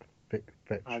Petrovic.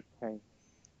 Okay.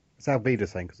 It's Alvida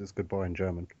saying because it's goodbye in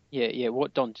German. Yeah,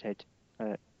 what Don said.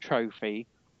 Trophy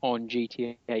on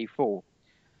GTA 4.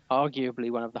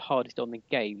 Arguably one of the hardest on the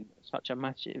game. Such a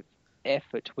massive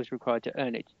effort was required to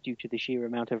earn it due to the sheer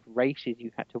amount of races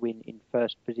you had to win in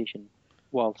first position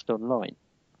whilst online.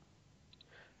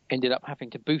 Ended up having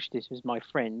to boost this with my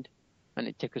friend, and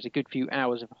it took us a good few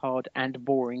hours of hard and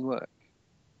boring work.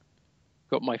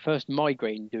 Got my first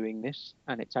migraine doing this,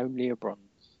 and it's only a bronze.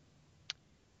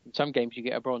 In some games you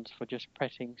get a bronze for just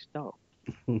pressing start.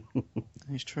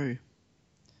 It's true.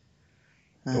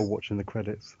 Or watching the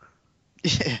credits.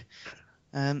 Yeah.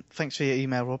 Thanks for your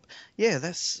email, Rob. Yeah,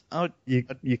 that's...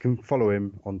 You can follow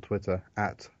him on Twitter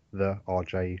at the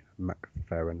RJ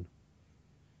McFerrin.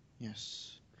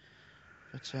 Yes.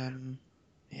 But,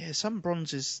 yeah, some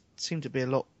bronzes seem to be a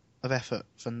lot of effort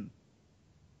for...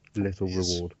 Little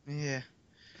reward. Yeah.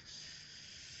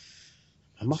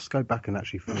 I must go back and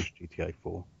actually finish GTA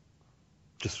 4.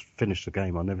 Just finish the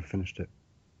game. I never finished it.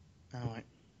 All right.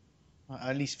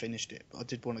 I at least finished it, but I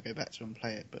did want to go back to and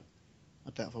play it, but I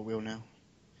doubt if I will now.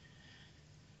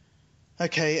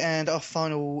 Okay, and our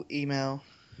final email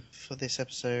for this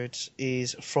episode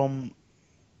is from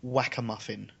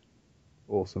Whack-A-Muffin.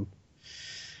 Awesome.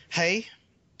 Hey,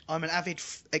 I'm an avid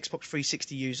Xbox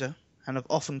 360 user and have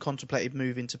often contemplated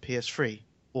moving to PS3,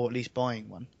 or at least buying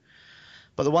one.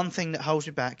 But the one thing that holds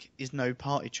me back is no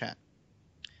party chat.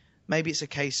 Maybe it's a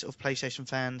case of PlayStation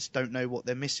fans don't know what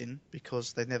they're missing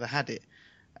because they've never had it,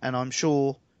 and I'm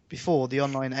sure before the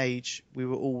online age we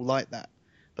were all like that.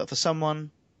 But for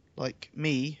someone like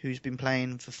me who's been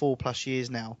playing for 4+ years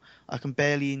now, I can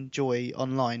barely enjoy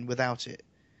online without it.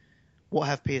 What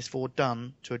have PS4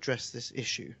 done to address this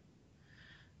issue?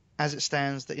 As it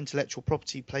stands, the intellectual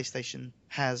property PlayStation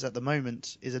has at the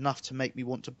moment is enough to make me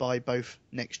want to buy both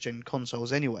next-gen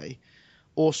consoles anyway.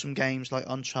 Awesome games like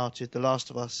Uncharted, The Last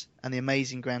of Us, and the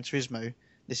amazing Gran Turismo,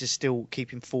 this is still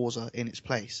keeping Forza in its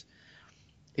place.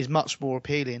 is much more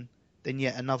appealing than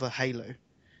yet another Halo.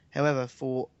 However,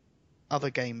 for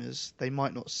other gamers, they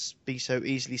might not be so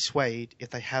easily swayed if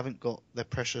they haven't got their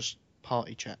precious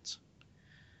party chat.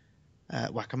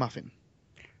 Whack-a-muffin.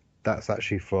 That's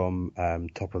actually from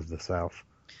Top of the South.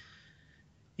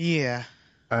 Yeah.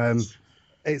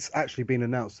 It's actually been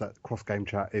announced that cross-game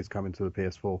chat is coming to the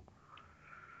PS4.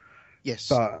 Yes.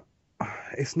 But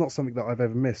it's not something that I've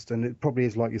ever missed, and it probably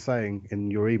is like you're saying in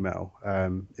your email.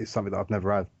 It's something that I've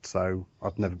never had, so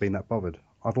I've never been that bothered.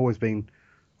 I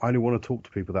only want to talk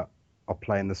to people that are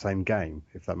playing the same game,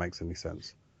 if that makes any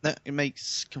sense. No, it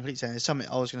makes complete sense. It's something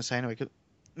I was going to say anyway. 'Cause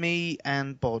me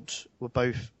and Bod were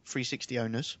both 360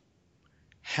 owners.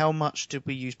 How much did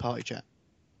we use party chat?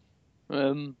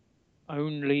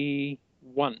 Only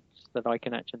once that I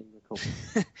can actually recall.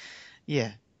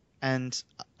 Yeah, and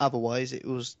otherwise it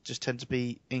was just tend to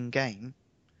be in game.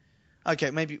 Okay,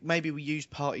 maybe we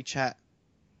used party chat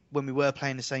when we were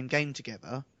playing the same game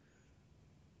together,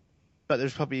 but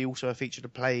there's probably also a feature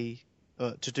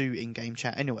to do in-game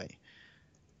chat anyway.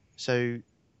 So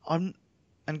and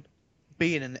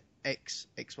being an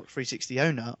Xbox 360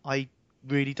 owner, I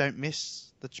really don't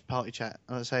miss the party chat.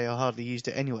 And I say I hardly used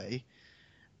it anyway.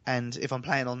 And if I'm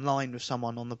playing online with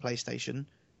someone on the PlayStation,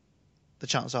 the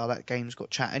chances are that game's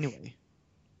got chat anyway.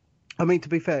 I mean, to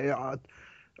be fair, I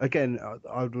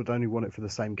would only want it for the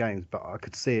same games, but I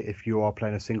could see it if you are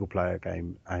playing a single-player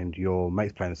game and your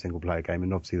mate's playing a single-player game,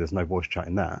 and obviously there's no voice chat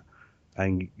in that,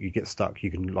 and you get stuck, you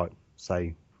can, like,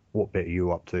 say, what bit are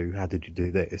you up to? How did you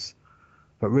do this?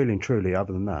 But really and truly,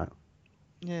 other than that...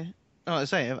 Yeah. Like I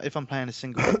say, if I'm playing a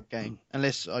single game,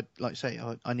 unless I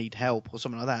need help or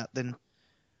something like that, then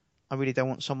I really don't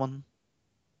want someone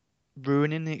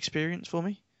ruining the experience for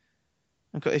me.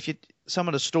 Some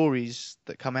of the stories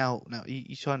that come out now,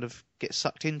 you kind of get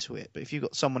sucked into it. But if you've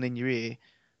got someone in your ear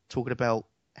talking about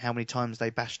how many times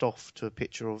they bashed off to a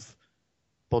picture of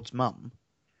Bod's mum,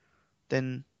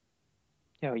 then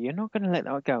Yo, you're not going to let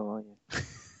that go, are you?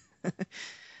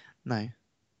 no,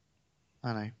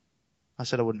 I know. I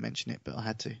said I wouldn't mention it, but I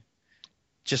had to,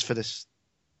 just for this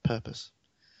purpose.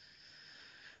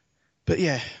 But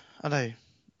yeah, I know.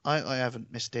 I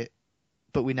haven't missed it,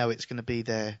 but we know it's going to be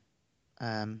there,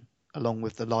 along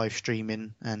with the live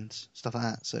streaming and stuff like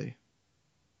that. So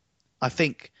I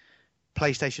think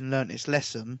PlayStation learnt its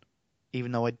lesson,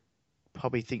 even though I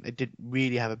probably think they didn't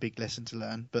really have a big lesson to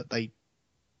learn, but they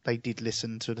did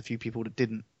listen to the few people that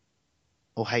didn't,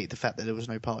 or hate the fact that there was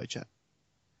no party chat.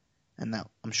 And that,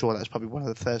 I'm sure that's probably one of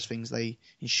the first things they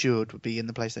ensured would be in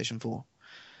the PlayStation 4.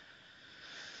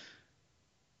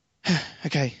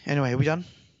 Okay, anyway, are we done?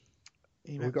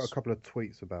 We've got a couple of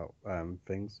tweets about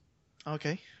things.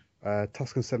 Okay.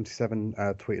 Tuscan77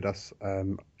 tweeted us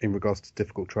in regards to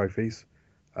difficult trophies.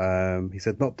 He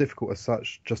said, not difficult as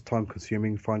such, just time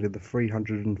consuming finding the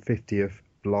 350th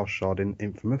blast shard in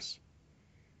Infamous.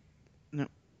 No.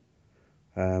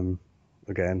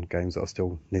 Again, games that I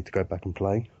still need to go back and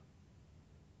play.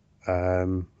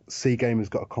 C Gamer's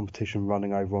got a competition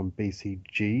running over on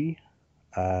BCG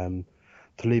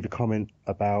to leave a comment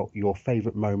about your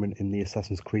favourite moment in the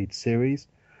Assassin's Creed series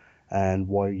and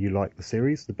why you like the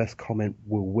series. The best comment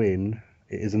will win.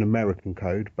 It is an American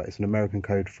code, but it's an American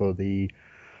code for the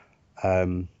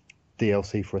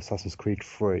DLC for Assassin's Creed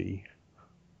 3.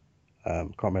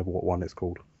 Can't remember what one it's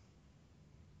called.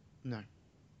 No.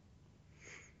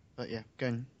 But yeah, go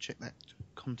and check that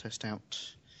contest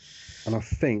out. And I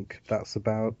think that's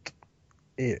about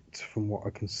it from what I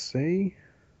can see.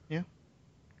 Yeah.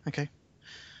 Okay.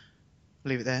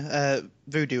 Leave it there.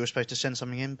 Voodoo was supposed to send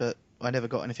something in, but I never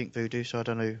got anything Voodoo, so I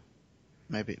don't know.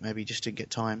 Maybe he just didn't get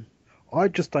time. I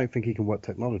just don't think he can work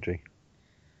technology.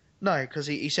 No, because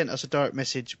he sent us a direct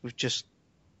message with just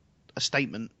a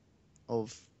statement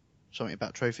of something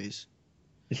about trophies.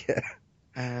 Yeah.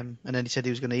 And then he said he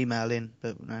was going to email in,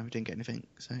 but no, we didn't get anything.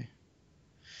 So.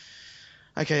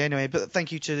 Okay, anyway, but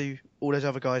thank you to all those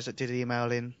other guys that did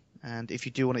email in. And if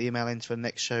you do want to email in for the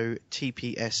next show,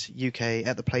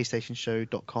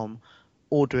 tpsuk@theplaystationshow.com,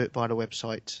 or do it via the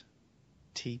website,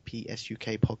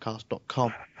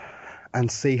 tpsukpodcast.com.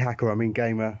 And C Hacker,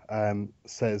 Gamer,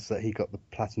 says that he got the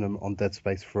platinum on Dead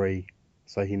Space 3,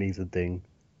 so he needs a ding.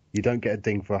 You don't get a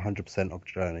ding for 100% of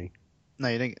Journey. No,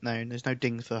 you don't. No, there's no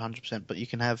ding for 100%, but you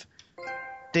can have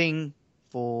ding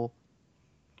for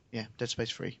Dead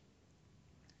Space 3.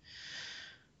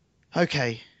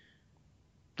 Okay.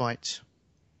 Right.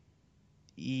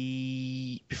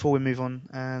 Before we move on,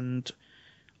 and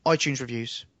iTunes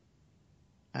reviews.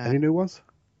 Any new ones?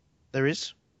 There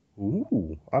is.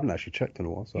 Ooh, I haven't actually checked in a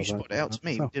while. So You spotted it out to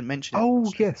me. We didn't mention it.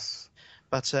 Oh, yes.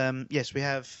 But yes, we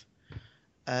have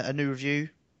a new review,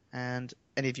 and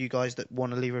any of you guys that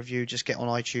want to leave a review, just get on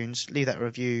iTunes, leave that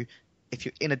review. If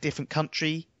you're in a different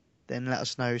country, then let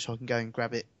us know so I can go and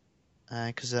grab it.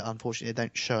 Because unfortunately, they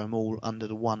don't show them all under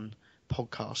the one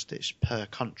podcast. It's per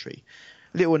country.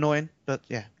 A little annoying, but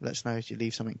yeah, let us know if you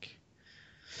leave something.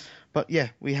 But yeah,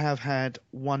 we have had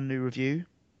one new review,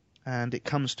 and it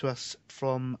comes to us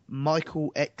from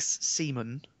Michael X.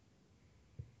 Seaman.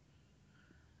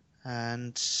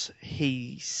 And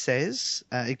he says,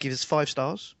 it gives us 5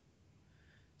 stars.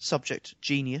 Subject,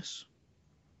 genius.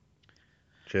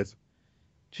 Cheers.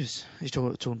 Just, he's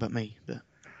talking about me, but...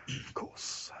 Of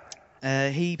course.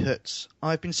 He puts,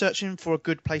 I've been searching for a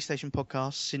good PlayStation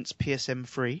podcast since PSM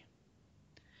 3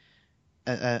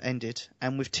 ended,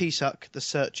 and with TpSUK, the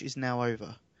search is now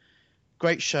over.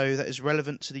 Great show that is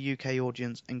relevant to the UK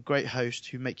audience, and great hosts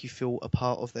who make you feel a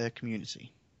part of their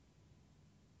community.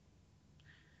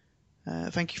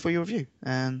 Thank you for your review.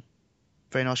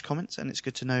 Very nice comments, and it's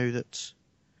good to know that...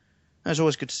 It's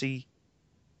always good to see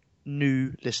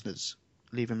new listeners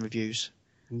leaving reviews.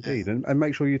 Indeed, and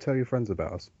make sure you tell your friends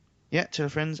about us. Yeah, tell your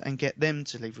friends and get them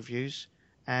to leave reviews.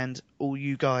 And all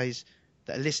you guys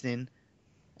that are listening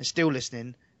and still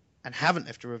listening and haven't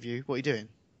left a review, what are you doing?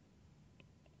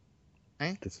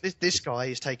 Eh? This guy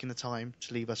is taking the time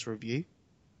to leave us a review.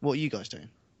 What are you guys doing?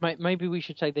 Maybe we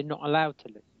should say they're not allowed to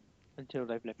listen until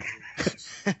they've left.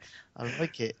 I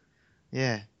like it.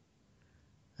 Yeah.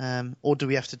 Or do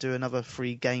we have to do another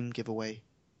free game giveaway?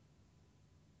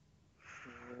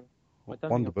 I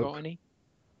don't think I've got any.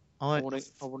 I want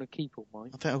to keep all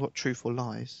mine. I think I've got Truth or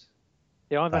Lies.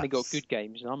 Yeah, I've only got good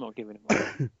games, and I'm not giving them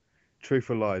away. Truth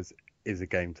or Lies is a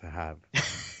game to have.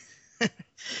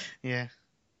 Yeah.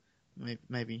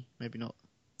 Maybe not.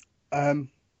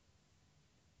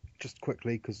 Just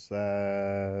quickly, because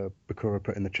Bakura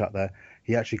put in the chat there,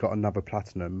 he actually got another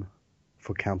platinum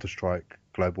for Counter-Strike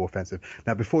Global Offensive.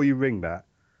 Now, before you ring that,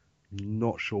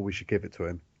 not sure we should give it to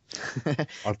him.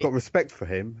 I've got respect for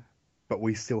him, but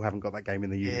we still haven't got that game in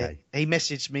the UK. Yeah. He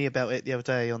messaged me about it the other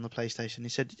day on the PlayStation. He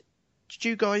said, did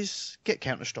you guys get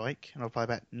Counter-Strike? And I replied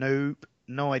back, nope,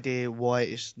 no idea why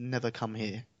it's never come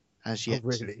here as yet. Oh,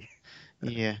 really?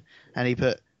 Yeah. And he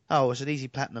put, oh, it's an easy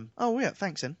platinum. Oh, yeah,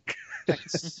 thanks then.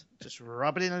 Thanks. Just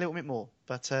rub it in a little bit more.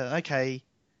 But, okay.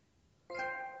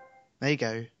 There you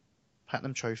go.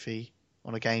 Platinum trophy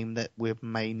on a game that we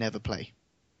may never play.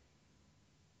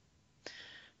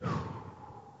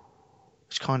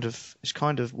 It's kind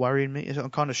of worrying me. I'm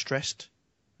kind of stressed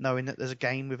knowing that there's a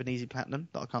game with an easy platinum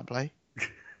that I can't play.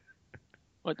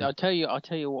 I'll tell you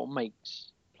what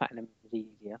makes platinum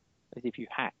easier is if you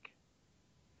hack.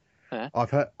 Huh?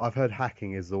 I've heard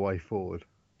hacking is the way forward.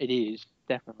 It is,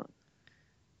 definitely.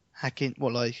 Hacking?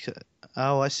 What, like?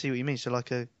 Oh, I see what you mean. So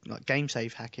like game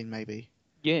save hacking, maybe.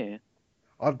 Yeah.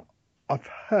 I've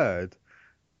heard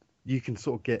you can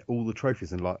sort of get all the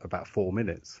trophies in like about 4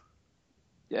 minutes.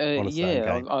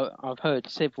 Yeah, I've heard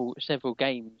several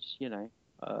games,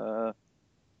 that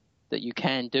you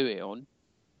can do it on.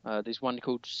 There's one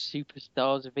called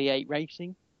Superstars V8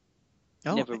 Racing.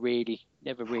 Oh. Never really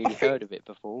heard of it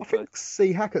before. I think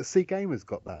C Gamer's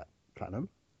got that platinum.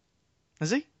 Has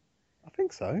he? I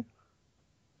think so.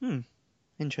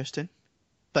 Interesting.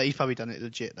 But he's probably done it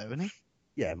legit though, hasn't he?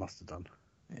 Yeah, must have done.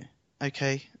 Yeah.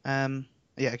 Okay.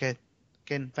 Yeah.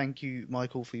 Again, thank you,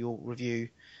 Michael, for your review.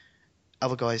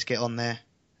 Other guys, get on there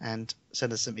and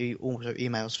send us some also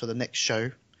emails for the next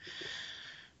show.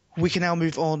 We can now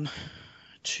move on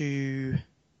to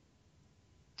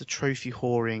the trophy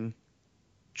whoring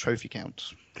trophy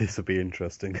count. This will be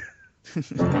interesting.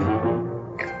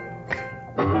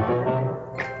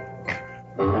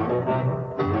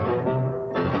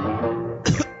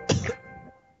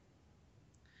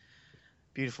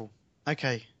 Beautiful.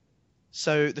 Okay.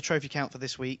 So the trophy count for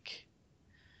this week.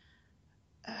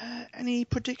 Any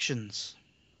predictions?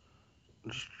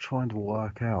 I'm just trying to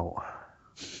work out.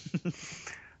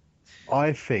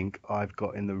 I think I've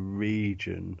got in the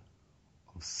region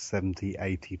of 70,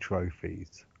 80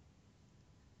 trophies.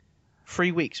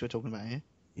 3 weeks we're talking about here?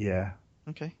 Yeah.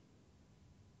 Okay.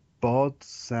 Bod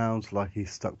sounds like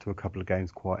he's stuck to a couple of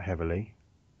games quite heavily.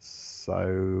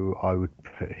 So I would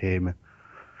put him...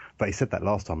 But he said that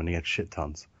last time and he had shit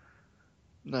tons.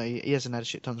 No, he hasn't had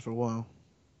shit tons for a while.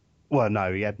 Well,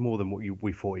 no, he had more than what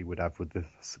we thought he would have with the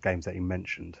games that he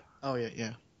mentioned. Oh,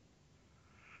 yeah.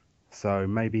 So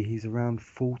maybe he's around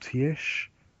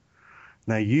 40-ish.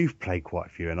 Now, you've played quite a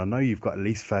few, and I know you've got at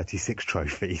least 36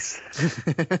 trophies.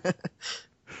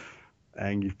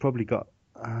 And you've probably got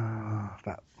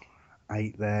about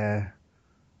 8 there.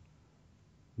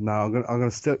 No, I'm going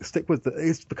to stick with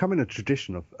it's becoming a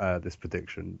tradition of this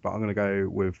prediction, but I'm going to go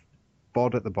with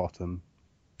Bod at the bottom,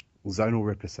 Zonal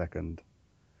Ripper second,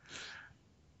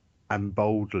 and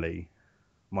boldly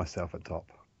myself at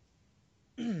top.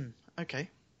 Okay.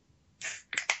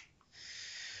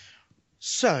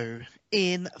 So,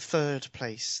 in third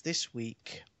place this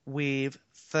week with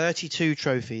 32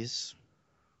 trophies,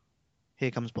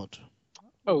 here comes Bod.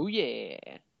 Oh, yeah.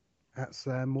 That's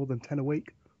more than 10 a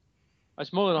week.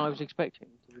 That's more than I was expecting,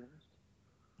 to be honest.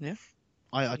 Yeah.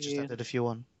 I just Yeah. added a few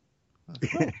on. Oh,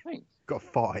 thanks. Got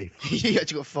 5. You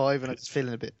actually got 5 and I was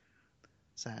feeling a bit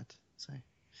sad. So,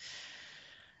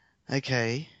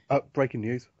 okay. Breaking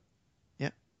news.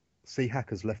 Yep. C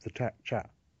Hackers left the chat.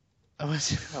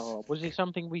 Oh, was it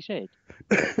something we said?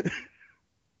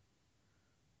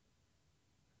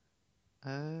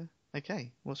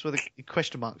 Okay. What's with the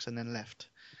question marks and then left?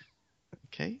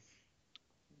 Okay.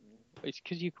 It's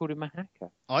because you called him a hacker.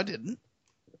 I didn't.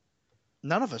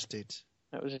 None of us did.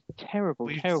 That was a terrible,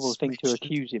 We terrible thing to switched.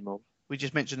 accuse him of. We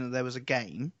just mentioned that there was a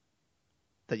game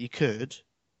that you could,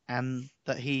 and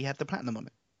that he had the platinum on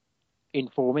it. In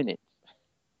 4 minutes.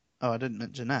 Oh, I didn't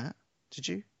mention that. Did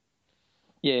you?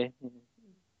 Yeah.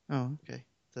 Oh, okay.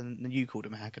 Then you called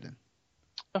him a hacker then.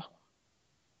 Oh.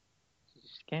 This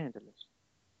is scandalous.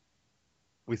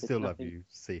 We still love nothing. you,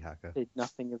 C Hacker. Did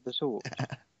nothing of the sort.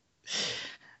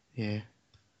 Yeah.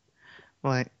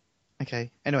 Right.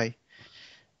 Okay. Anyway,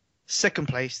 second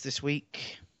place this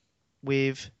week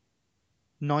with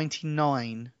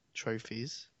 99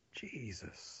 trophies.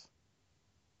 Jesus.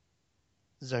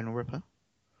 Zonal Ripper.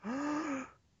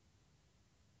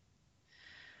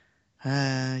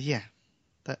 Yeah.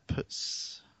 That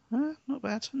puts not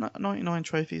bad. 99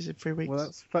 trophies in 3 weeks. Well,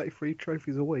 that's 33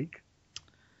 trophies a week.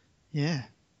 Yeah,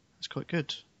 that's quite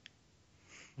good.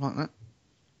 I like that.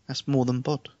 That's more than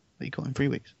Bod that you got in 3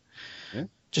 weeks. Yeah.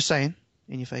 Just saying,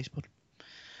 in your face, Bod.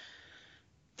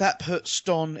 That puts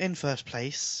Don in first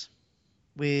place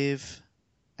with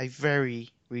a very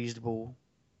reasonable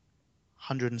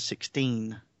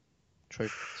 116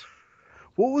 trophies.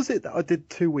 What was it that I did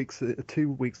 2 weeks in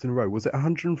a row? Was it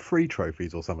 103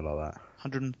 trophies or something like that?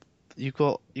 100. You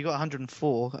got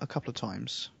 104 a couple of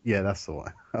times. Yeah, that's the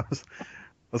one. I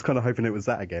was kind of hoping it was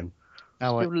that again.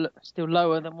 Oh, Still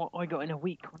lower than what I got in a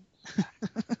week.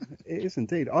 It is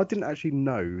indeed. I didn't actually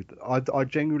know. I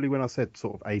genuinely, when I said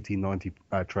sort of 80, 90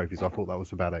 trophies, I thought that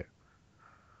was about it.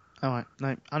 all right. No,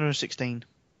 116.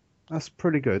 That's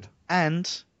pretty good. And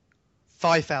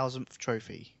 5,000th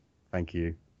trophy. Thank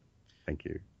you. Thank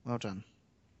you. Well done.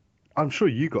 I'm sure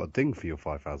you got a ding for your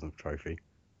 5,000th trophy.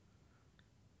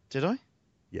 Did I?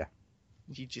 Yeah.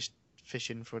 You just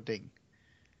fishing for a ding.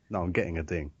 No, I'm getting a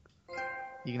ding.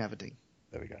 You can have a ding.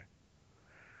 There we go.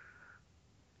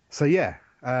 So yeah,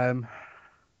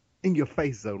 in your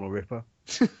face, Zonal Ripper.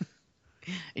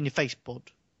 In your face, Bod.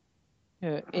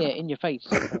 Yeah, in your face.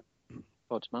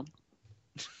 Bod's mum.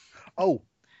 Oh,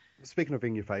 speaking of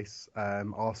in your face,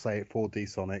 I'll say it for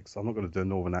D-Sonics. I'm not going to do a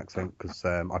northern accent because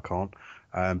I can't.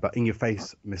 But in your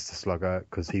face, Mr. Slugger,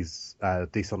 because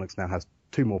D-Sonics now has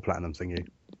 2 more platinums than you.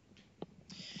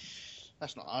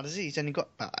 That's not hard, is it? He's only got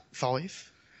about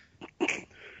 5.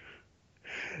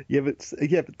 Yeah, but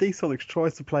D-Sonics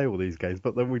tries to play all these games,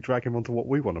 but then we drag him onto what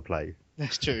we want to play.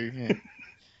 That's true, yeah.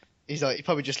 He's like, he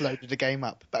probably just loaded the game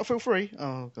up. Battlefield 3?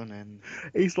 Oh, go on then.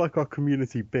 He's like our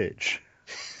community bitch.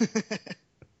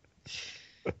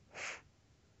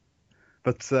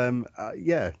 But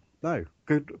yeah, no,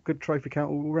 good trophy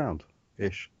count all round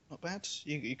ish. Not bad.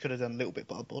 You could have done a little bit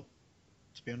better, Bod,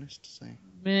 to be honest. So.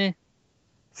 Meh.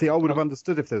 See, I would have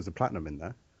understood if there was a platinum in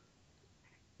there.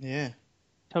 Yeah.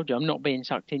 Told you I'm not being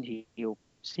sucked into your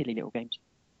silly little games.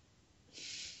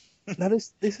 Now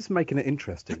this is making it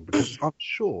interesting because I'm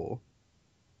sure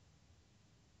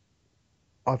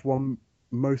I've won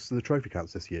most of the trophy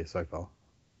counts this year so far.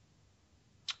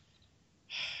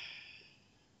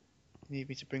 Need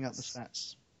me to bring up the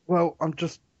stats. Well, I'm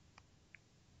just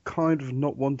kind of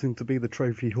not wanting to be the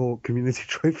trophy whore, community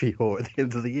trophy whore at the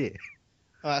end of the year.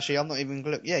 Oh, actually, I'm not even going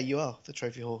to look. Yeah, you are the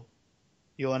trophy whore.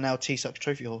 You are now TpSUK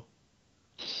trophy whore.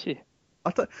 Shit.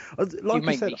 Like you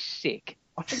make said, me sick.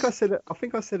 I think I said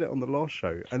it on the last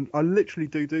show, and I literally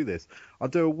do this. I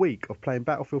do a week of playing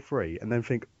Battlefield 3, and then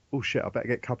think, oh shit, I better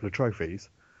get a couple of trophies,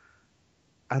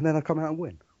 and then I come out and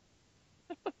win.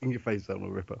 In your face,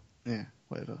 Zonal Ripper. Yeah,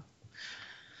 whatever.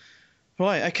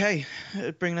 Right, okay.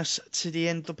 Bringing us to the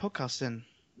end of the podcast then.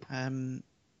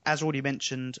 As already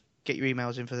mentioned, get your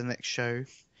emails in for the next show.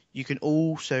 You can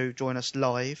also join us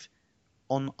live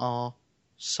on our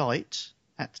site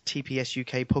at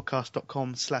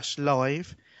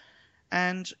tpsukpodcast.com/live,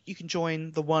 and you can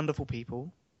join the wonderful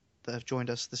people that have joined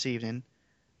us this evening.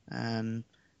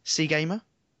 C Gamer,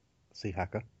 C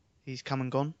Hacker. he's come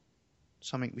and gone.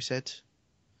 something we said.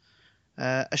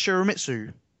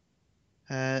 Ashuramitsu,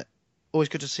 always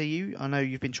good to see you. I know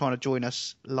you've been trying to join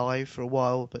us live for a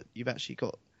while, but you've actually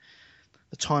got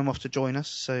the time off to join us,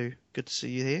 so good to see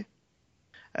you here.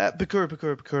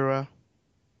 Bakura,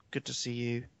 good to see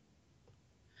you.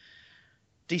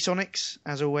 D-Sonics,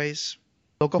 as always.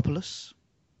 Logopolis,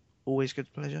 always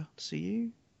good pleasure to see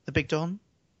you. The Big Don.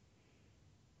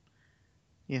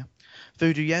 Yeah.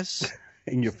 Voodoo Yes.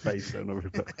 In your face, Zonal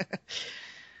Ripper.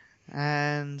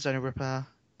 And Zonal Ripper.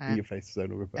 In And your face,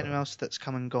 Zonal Ripper. anyone else that's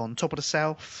come and gone. Top of the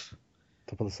South.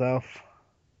 Top of the South.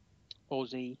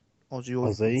 Aussie.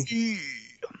 Aussie.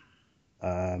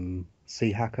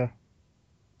 Sea Hacker.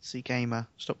 Sea Gamer.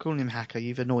 Stop calling him Hacker,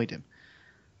 you've annoyed him.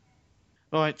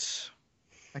 Right.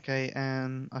 Okay,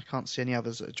 and I can't see any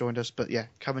others that have joined us, but yeah,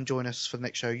 come and join us for the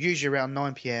next show. Usually around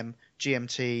 9 PM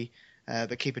GMT,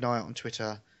 but keep an eye out on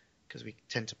Twitter, because we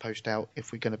tend to post out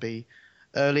if we're going to be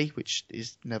early, which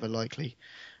is never likely,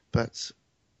 but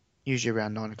usually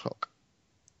around 9 o'clock.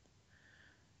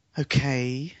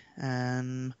 Okay, go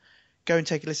and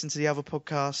take a listen to the other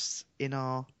podcasts in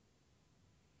our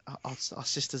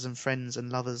sisters and friends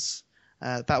and lovers.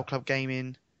 Battle Club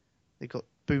Gaming, they've got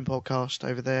Boom Podcast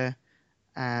over there,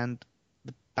 and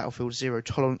the Battlefield Zero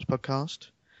Tolerance podcast,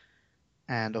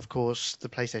 and of course the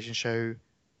PlayStation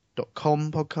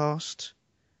Show.com podcast,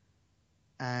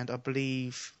 and I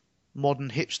believe Modern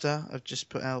Hipster have just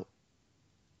put out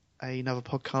another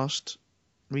podcast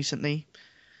recently,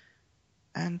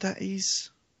 and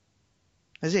that's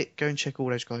it. Go and check all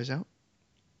those guys out.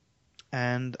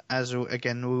 And as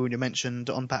again we already mentioned,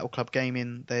 on Battle Club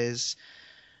Gaming there's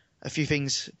a few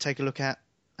things to take a look at.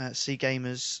 Sea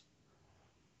Gamers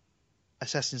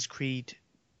Assassin's Creed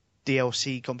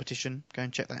DLC competition, go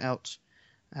and check that out,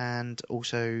 and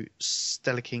also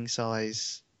Stellar King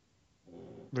size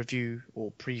review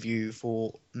or preview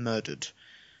for Murdered,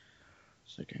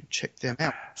 so go and check them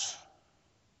out.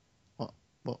 What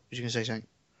was you going to say something?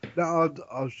 No,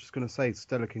 I was just going to say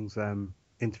Stellar King's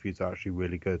interviews are actually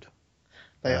really good.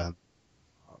 They are.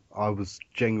 I was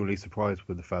genuinely surprised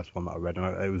with the first one that I read, and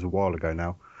it was a while ago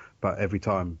now, but every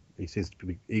time he seems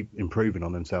to be improving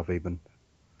on himself even.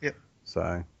 Yep.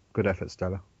 So, good effort,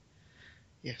 Stella.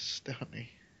 Yes, definitely.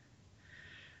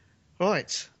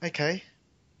 Right, okay.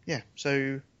 Yeah,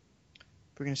 so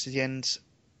bringing us to the end.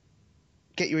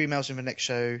 Get your emails in for the next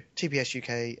show,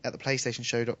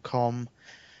 tpsuk@theplaystationshow.com.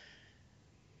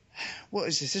 What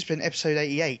is this? This has been episode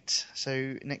 88,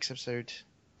 so next episode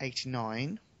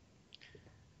 89.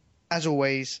 As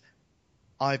always,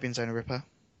 I've been Zonal Ripper.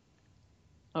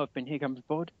 I've been Here Comes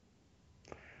Board.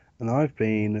 And I've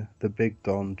been the Big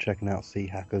Don checking out Sea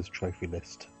Hacker's trophy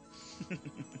list.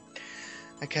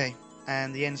 Okay,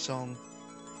 and the end song,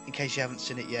 in case you haven't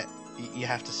seen it yet, you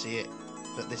have to see it,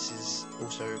 but this is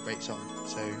also a great song,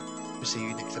 so we'll see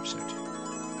you next episode.